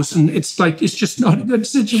Cheetos and it's just not a good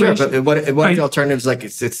situation. Sure, but what if the alternative is like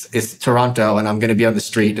it's Toronto and I'm going to be on the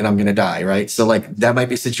street and I'm going to die, right? So like that might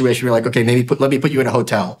be a situation where you're like, okay, maybe let me put you in a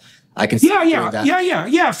hotel. I can see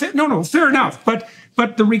that. No, fair enough.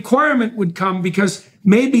 But the requirement would come because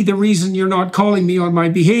maybe the reason you're not calling me on my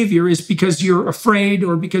behavior is because you're afraid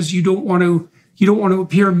or because you don't want to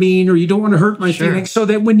appear mean or you don't want to hurt my feelings. So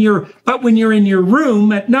that when you're in your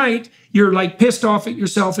room at night, you're like pissed off at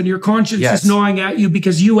yourself and your conscience is gnawing at you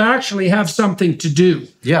because you actually have something to do.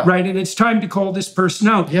 Yeah. Right. And it's time to call this person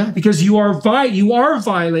out. Yeah. Because you are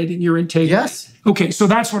violating your integrity. Yes. Okay, so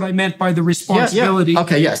that's what I meant by the responsibility.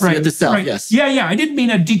 Okay, yes, right, the self, right. yes. Yeah, I didn't mean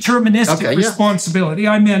a deterministic responsibility.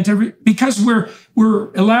 I meant because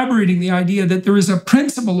we're elaborating the idea that there is a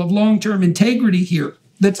principle of long-term integrity here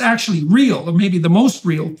that's actually real, or maybe the most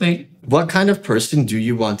real thing. What kind of person do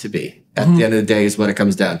you want to be? At the end of the day is what it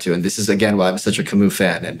comes down to. And this is, again, why I'm such a Camus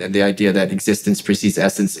fan. And the idea that existence precedes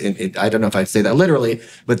essence, I don't know if I'd say that literally,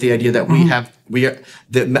 but the idea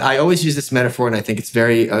that I always use this metaphor, and I think it's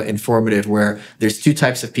very informative, where there's two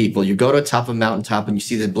types of people. You go to the top of a mountaintop and you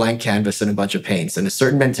see the blank canvas and a bunch of paints. And a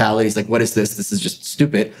certain mentality is like, what is this? This is just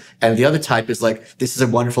stupid. And the other type is like, this is a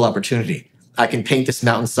wonderful opportunity. I can paint this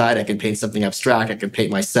mountainside. I can paint something abstract. I can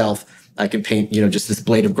paint myself. I can paint, just this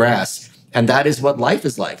blade of grass. And that is what life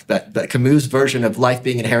is like. That Camus' version of life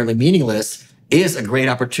being inherently meaningless is a great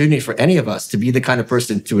opportunity for any of us to be the kind of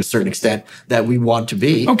person, to a certain extent, that we want to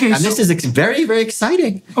be. Okay, and this is very, very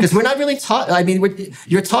exciting because we're not really taught. I mean,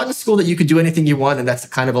 you're taught in school that you can do anything you want, and that's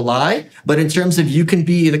kind of a lie. But in terms of you can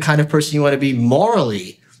be the kind of person you want to be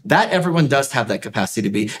morally, that everyone does have that capacity to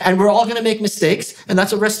be. And we're all going to make mistakes, and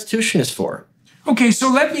that's what restitution is for. Okay, so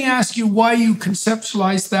let me ask you why you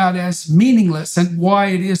conceptualize that as meaningless and why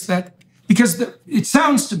it is that. because it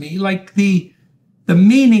sounds to me like the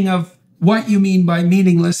meaning of what you mean by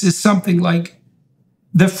meaningless is something like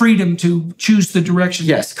the freedom to choose the direction.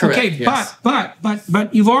 Yes, correct. Okay, yes.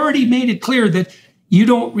 but you've already made it clear that you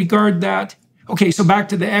don't regard that. Okay, so back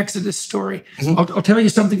to the Exodus story. Mm-hmm. I'll tell you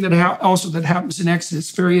something that that happens in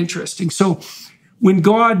Exodus. Very interesting. So when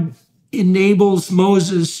God enables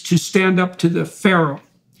Moses to stand up to the Pharaoh,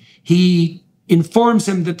 he informs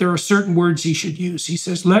him that there are certain words he should use. He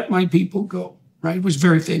says, "Let my people go," right? It was a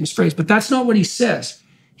very famous phrase, but that's not what he says.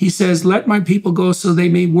 He says, "Let my people go so they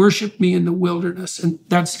may worship me in the wilderness." And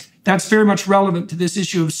that's very much relevant to this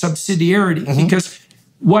issue of subsidiarity, mm-hmm. because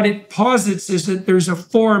what it posits is that there's a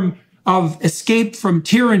form of escape from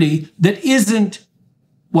tyranny that isn't,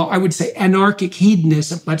 well, I would say anarchic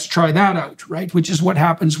hedonism. Let's try that out, right? Which is what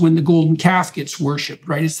happens when the golden calf gets worshipped,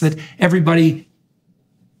 right? It's that everybody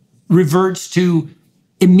reverts to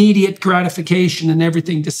immediate gratification and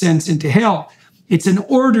everything descends into hell. It's an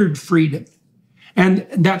ordered freedom. And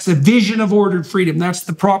that's a vision of ordered freedom. That's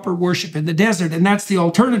the proper worship in the desert. And that's the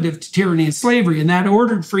alternative to tyranny and slavery. And that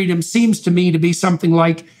ordered freedom seems to me to be something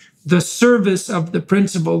like the service of the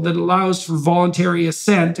principle that allows for voluntary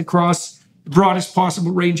assent across the broadest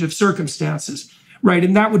possible range of circumstances, right?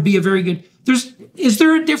 And that would be a very good... Is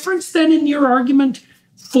there a difference then in your argument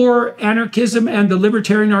for anarchism and the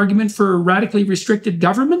libertarian argument for a radically restricted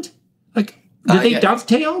government? Like, do they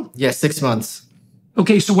dovetail? Yeah, 6 months.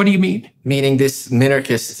 Okay, so what do you mean? Meaning this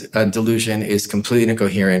minarchist delusion is completely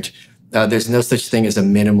incoherent. There's no such thing as a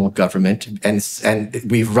minimal government. And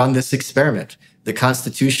we've run this experiment. The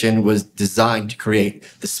Constitution was designed to create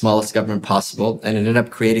the smallest government possible and ended up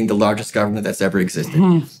creating the largest government that's ever existed.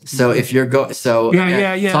 Mm-hmm. So if you're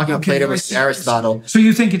talking about Plato versus Aristotle. So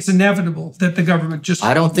you think it's inevitable that the government just...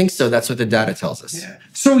 I don't think so. That's what the data tells us. Yeah.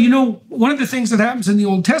 So, one of the things that happens in the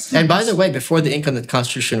Old Testament... And by the way, before the ink on the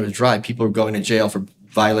Constitution was dry, people were going to jail for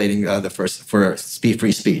violating for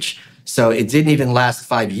free speech. So it didn't even last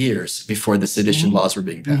 5 years before the sedition mm-hmm. laws were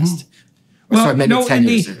being passed. Mm-hmm. Well, sorry, maybe 10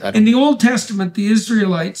 years. In the Old Testament, the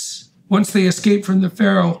Israelites, once they escape from the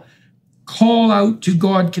Pharaoh, call out to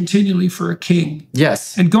God continually for a king.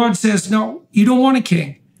 Yes. And God says, "No, you don't want a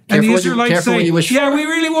king." And the Israelites say, "Yeah, we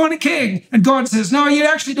really want a king." And God says, "No, you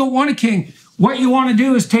actually don't want a king. What you want to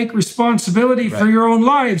do is take responsibility for your own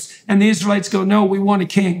lives." And the Israelites go, "No, we want a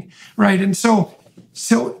king." Right? And so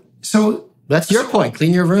that's your point.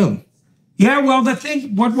 Clean your room. Yeah, well, the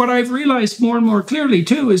thing, what I've realized more and more clearly,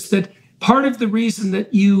 too, is that part of the reason that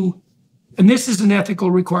and this is an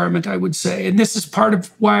ethical requirement, I would say, and this is part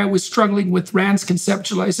of why I was struggling with Rand's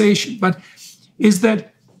conceptualization, but is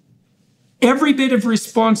that every bit of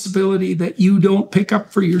responsibility that you don't pick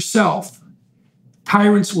up for yourself,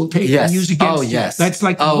 tyrants will take and use against you. Yes. That's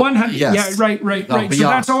like 100. Yes. Yeah,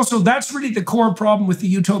 right. So that's really the core problem with the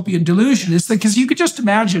utopian delusion, is that because you could just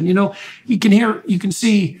imagine, you can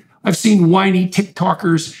see, I've seen whiny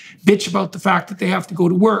TikTokers bitch about the fact that they have to go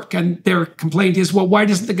to work. And their complaint is, well, why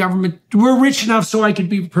doesn't the government, we're rich enough so I could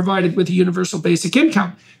be provided with a universal basic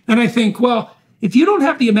income. And I think, well, if you don't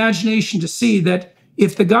have the imagination to see that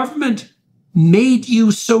if the government made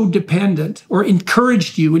you so dependent or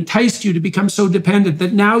encouraged you, enticed you to become so dependent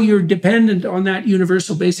that now you're dependent on that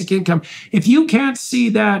universal basic income, if you can't see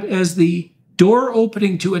that as the door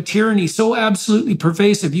opening to a tyranny so absolutely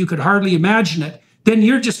pervasive you could hardly imagine it, then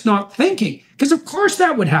you're just not thinking. Because of course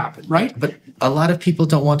that would happen, right? But a lot of people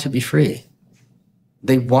don't want to be free.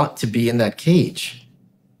 They want to be in that cage.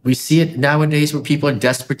 We see it nowadays where people are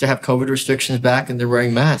desperate to have COVID restrictions back and they're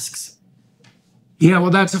wearing masks. Yeah,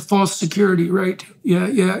 well, that's a false security, right?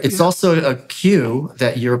 Yeah. It's also a cue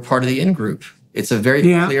that you're a part of the in-group. It's a very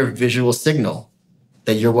clear visual signal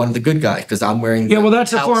that you're one of the good guys because I'm wearing. Yeah, well,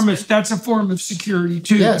 that's a form of security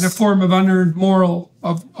too, and a form of unearned moral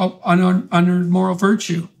unearned moral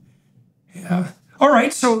virtue. Yeah. All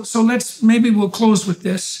right. So maybe we'll close with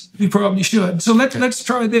this. We probably should. So let's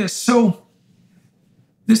try this. So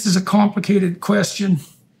this is a complicated question.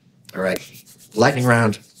 All right. Lightning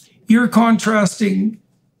round. You're contrasting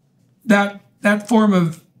that form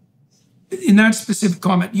of, in that specific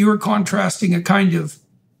comment, you're contrasting a kind of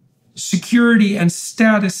security and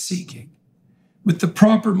status seeking with the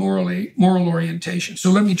proper moral orientation.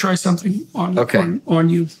 So let me try something on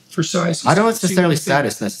you for size. I don't necessarily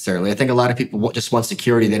status necessarily. I think a lot of people just want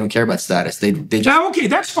security. They don't care about status. They just. Okay,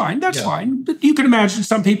 that's fine. That's fine. But you can imagine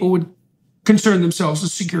some people would concern themselves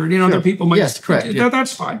with security, and other people might. Yes, correct. Okay,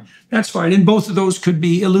 that's fine. That's fine. And both of those could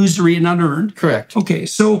be illusory and unearned. Correct. Okay,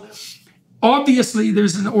 so obviously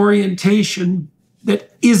there's an orientation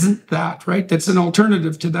that isn't that, right? That's an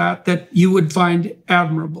alternative to that you would find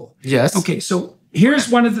admirable. Yes. Okay, so here's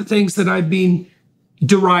one of the things that I've been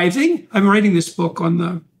deriving. I'm writing this book on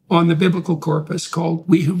the biblical corpus called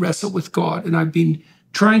We Who Wrestle with God. And I've been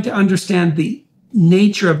trying to understand the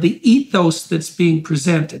nature of the ethos that's being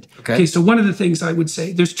presented. Okay, so one of the things I would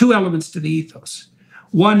say, there's two elements to the ethos.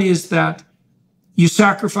 One is that you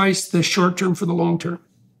sacrifice the short term for the long term,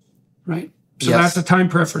 right? So that's a time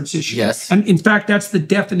preference issue. Yes. And in fact, that's the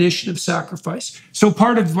definition of sacrifice. So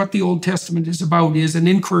part of what the Old Testament is about is an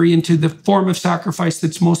inquiry into the form of sacrifice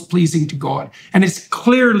that's most pleasing to God. And it's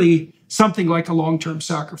clearly something like a long-term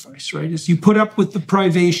sacrifice, right? As you put up with the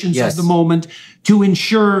privations of the moment to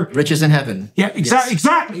ensure riches in heaven. Yeah,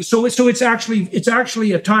 exactly. So it's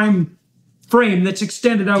actually a time frame that's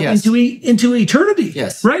extended out into eternity.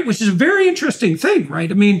 Yes. Right, which is a very interesting thing,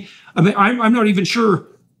 right? I mean, I'm not even sure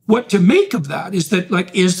what to make of that. Is that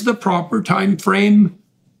like, is the proper time frame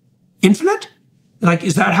infinite? Like,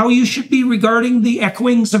 is that how you should be regarding the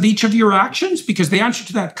echoings of each of your actions? Because the answer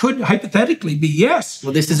to that could hypothetically be yes.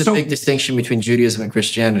 Well, this is a big distinction between Judaism and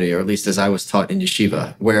Christianity, or at least as I was taught in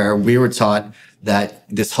yeshiva, where we were taught that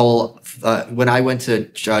this whole, when I went to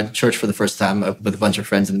church for the first time with a bunch of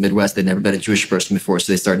friends in the Midwest, they'd never met a Jewish person before,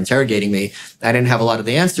 so they started interrogating me. I didn't have a lot of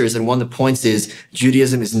the answers, and one of the points is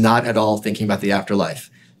Judaism is not at all thinking about the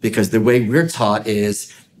afterlife, because the way we're taught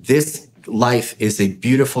is this life is a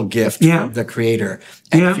beautiful gift from the Creator.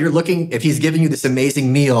 And if he's giving you this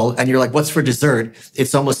amazing meal and you're like, what's for dessert?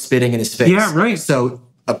 It's almost spitting in his face. Yeah, right. So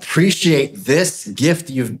appreciate this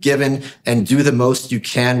gift you've given and do the most you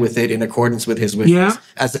can with it in accordance with his wishes. Yeah.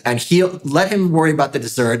 And he'll let him worry about the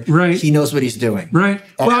dessert. Right. He knows what he's doing. Right.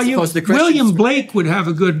 And well, William Blake would have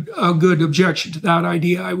a good objection to that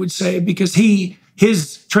idea, I would say, because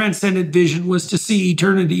his transcendent vision was to see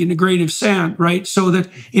eternity in a grain of sand, right? So that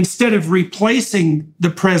instead of replacing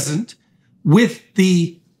the present with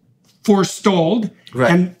the forestalled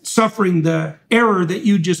and suffering the error that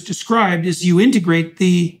you just described, is you integrate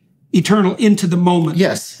the eternal into the moment.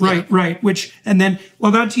 Yes. Right. Which, and then,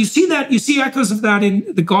 you see echoes of that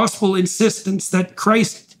in the gospel insistence that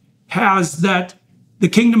Christ has, that the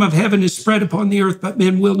kingdom of heaven is spread upon the earth, but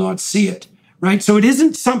men will not see it. Right. So it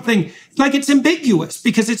isn't something like, it's ambiguous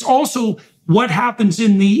because it's also what happens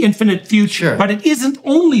in the infinite future. But it isn't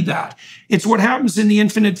only that. It's what happens in the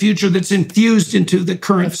infinite future that's infused into the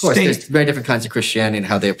current state. Of course, there's very different kinds of Christianity and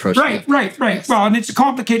how they approach it. Right. Well, and it's a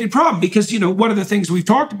complicated problem because, one of the things we've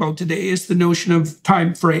talked about today is the notion of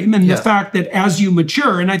time frame and the fact that as you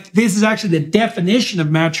mature, and this is actually the definition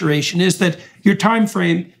of maturation, is that your time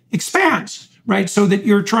frame expands, right? So that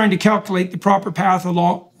you're trying to calculate the proper path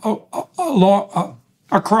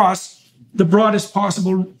across the broadest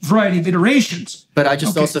possible variety of iterations. But I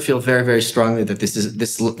just also feel very, very strongly that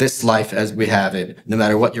this life as we have it, no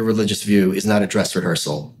matter what your religious view, is not a dress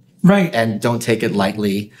rehearsal. Right. And don't take it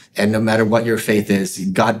lightly. And no matter what your faith is,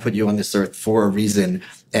 God put you on this earth for a reason.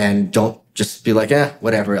 And don't just be like,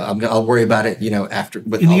 whatever. I'll worry about it, after.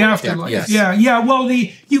 In the afterlife. Yes. Yeah. Well,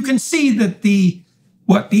 you can see that the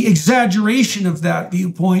exaggeration of that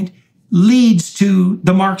viewpoint leads to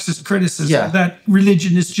the Marxist criticism that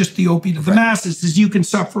religion is just the opiate of the masses, is you can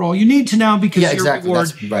suffer all you need to now because your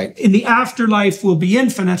reward in the afterlife will be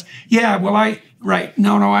infinite.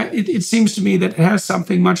 It seems to me that it has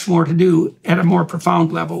something much more to do at a more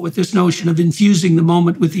profound level with this notion of infusing the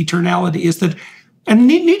moment with eternality, is that, and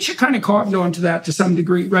Nietzsche kind of caught on to that to some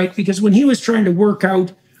degree, right? Because when he was trying to work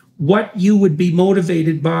out what you would be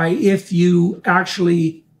motivated by if you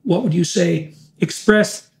actually,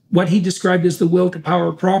 express what he described as the will to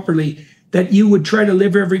power properly, that you would try to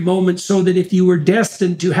live every moment so that if you were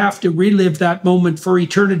destined to have to relive that moment for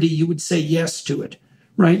eternity, you would say yes to it,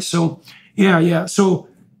 right? So,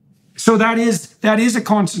 So that is a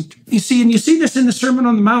constant. You see this in the Sermon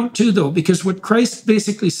on the Mount too, though, because what Christ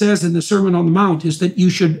basically says in the Sermon on the Mount is that you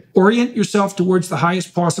should orient yourself towards the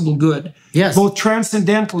highest possible good, both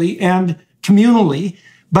transcendentally and communally,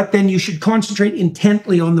 but then you should concentrate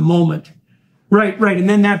intently on the moment. Right. And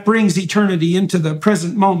then that brings eternity into the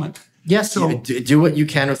present moment. Yes, so do what you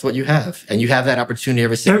can with what you have, and you have that opportunity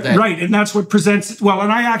every single day. Right, and that's what presents it well.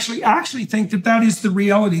 And I actually think that is the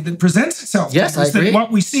reality that presents itself. Yes, I agree. That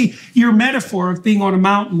what we see, your metaphor of being on a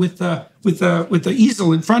mountain with the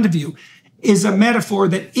easel in front of you, is a metaphor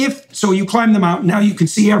that so you climb the mountain, now you can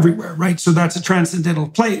see everywhere, right? So that's a transcendental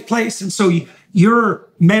place, and so your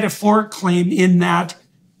metaphoric claim in that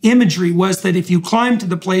imagery was that if you climb to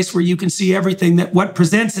the place where you can see everything, that what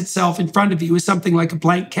presents itself in front of you is something like a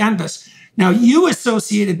blank canvas. Now, you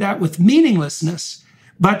associated that with meaninglessness,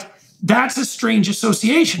 but that's a strange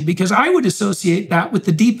association, because I would associate that with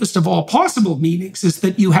the deepest of all possible meanings, is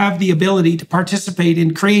that you have the ability to participate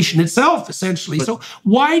in creation itself, essentially. So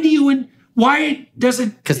why do you why does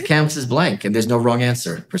it? Because the canvas is blank and there's no wrong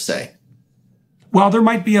answer, per se. Well, there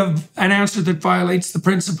might be an answer that violates the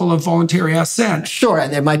principle of voluntary assent. Sure,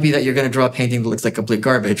 and it might be that you're going to draw a painting that looks like complete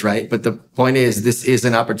garbage, right? But the point is, this is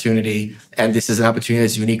an opportunity, and this is an opportunity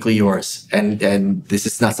that's uniquely yours, and this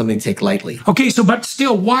is not something to take lightly. Okay, so but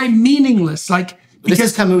still, why meaningless? Like, because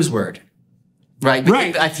this is Camus' word. Right.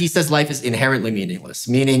 Right. He says life is inherently meaningless,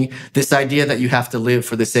 meaning this idea that you have to live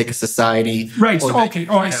for the sake of society. Right. So, okay.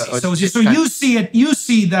 Oh, I see. So you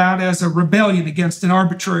see that as a rebellion against an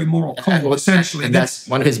arbitrary moral code, essentially. And that's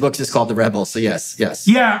one of his books is called The Rebel. So yes.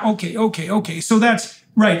 Yeah. Okay. So that's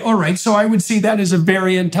right. All right. So I would see that as a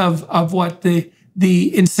variant of what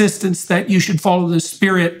the insistence that you should follow the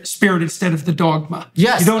spirit instead of the dogma.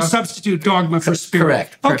 Yes. You don't substitute dogma for spirit.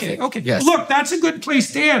 Correct. Okay. Perfect. Yes. Look, that's a good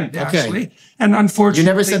place to end, actually. Okay. And unfortunately, you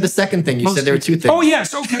never said the second thing. You said there were two things. Oh,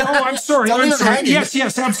 yes. Okay. Oh, I'm sorry.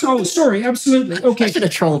 Yes. Absolutely. Sorry. Absolutely. Okay. I should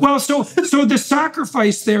have trolled. Well, so the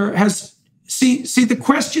sacrifice there has, see, the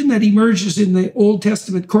question that emerges in the Old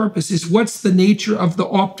Testament corpus is what's the nature of the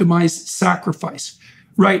optimized sacrifice,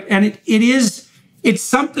 right? And it's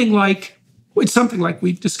something like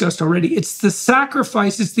we've discussed already. It's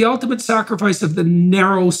the ultimate sacrifice of the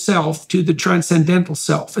narrow self to the transcendental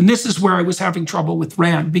self. And this is where I was having trouble with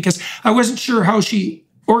Rand, because I wasn't sure how she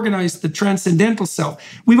organized the transcendental self.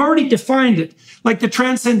 We've already defined it. Like the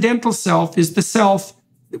transcendental self is the self,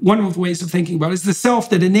 one of the ways of thinking about it is the self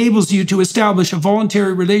that enables you to establish a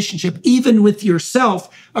voluntary relationship, even with yourself,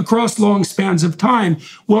 across long spans of time,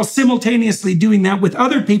 while simultaneously doing that with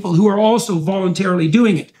other people who are also voluntarily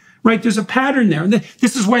doing it. Right, there's a pattern there. And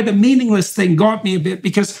this is why the meaningless thing got me a bit,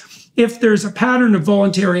 because if there's a pattern of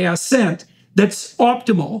voluntary assent that's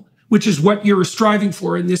optimal, which is what you're striving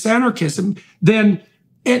for in this anarchism, then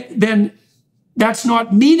that's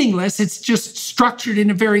not meaningless. It's just structured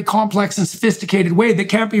in a very complex and sophisticated way that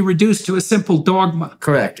can't be reduced to a simple dogma.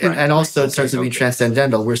 Correct. Right. And also in terms of being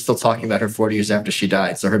transcendental, we're still talking about her 40 years after she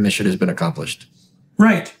died. So her mission has been accomplished.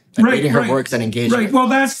 Right. And reading her works and engaging. Right. Well,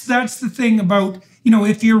 that's the thing about,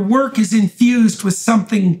 if your work is infused with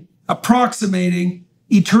something approximating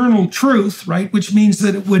eternal truth, right, which means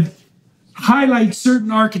that it would highlight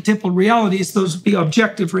certain archetypal realities, those would be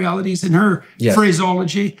objective realities in her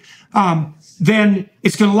phraseology, then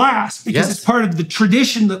it's going to last because it's part of the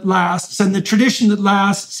tradition that lasts. And the tradition that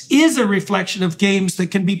lasts is a reflection of games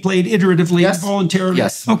that can be played iteratively and voluntarily.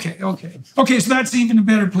 Yes. Okay. So that's even a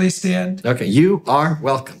better place to end. Okay. You are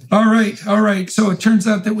welcome. All right. So it turns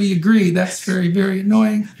out that we agree. That's very, very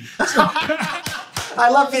annoying. I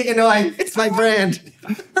love being annoying. It's my brand.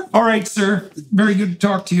 All right, sir. Very good to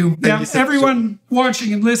talk to you. Everyone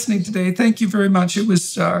watching and listening today, thank you very much. It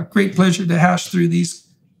was a great pleasure to hash through these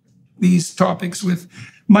topics with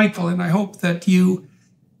Michael, and I hope that you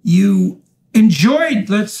enjoyed,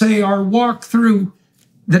 let's say, our walk through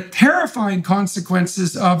the terrifying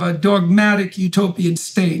consequences of a dogmatic utopian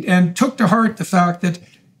state, and took to heart the fact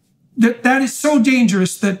that is so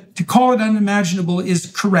dangerous that to call it unimaginable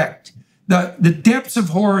is correct. The depths of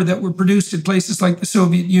horror that were produced in places like the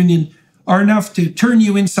Soviet Union are enough to turn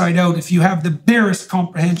you inside out if you have the barest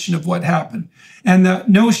comprehension of what happened. And the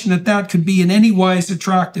notion that could be in any wise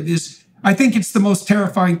attractive is, I think it's the most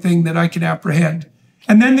terrifying thing that I can apprehend.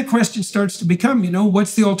 And then the question starts to become,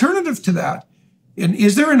 what's the alternative to that? And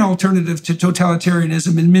is there an alternative to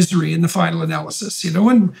totalitarianism and misery in the final analysis?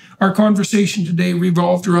 And our conversation today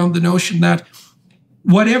revolved around the notion that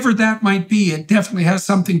whatever that might be, it definitely has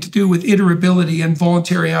something to do with iterability and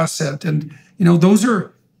voluntary assent. And,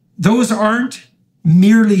 those aren't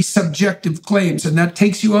merely subjective claims. And that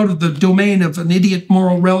takes you out of the domain of an idiot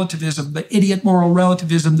moral relativism, the idiot moral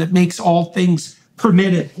relativism that makes all things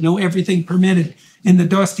permitted, everything permitted in the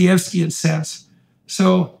Dostoevskian sense.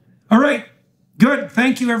 So, all right, good.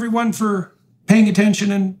 Thank you, everyone, for paying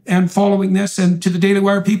attention and following this, and to the Daily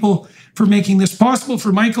Wire people for making this possible,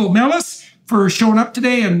 for Michael Malice for showing up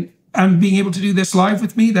today and being able to do this live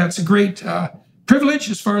with me. That's a great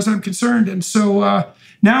privilege as far as I'm concerned. And so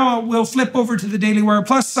now we'll flip over to the Daily Wire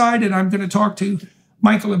Plus side, and I'm going to talk to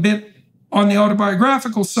Michael a bit on the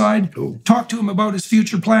autobiographical side, talk to him about his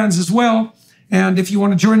future plans as well. And if you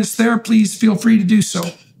want to join us there, please feel free to do so.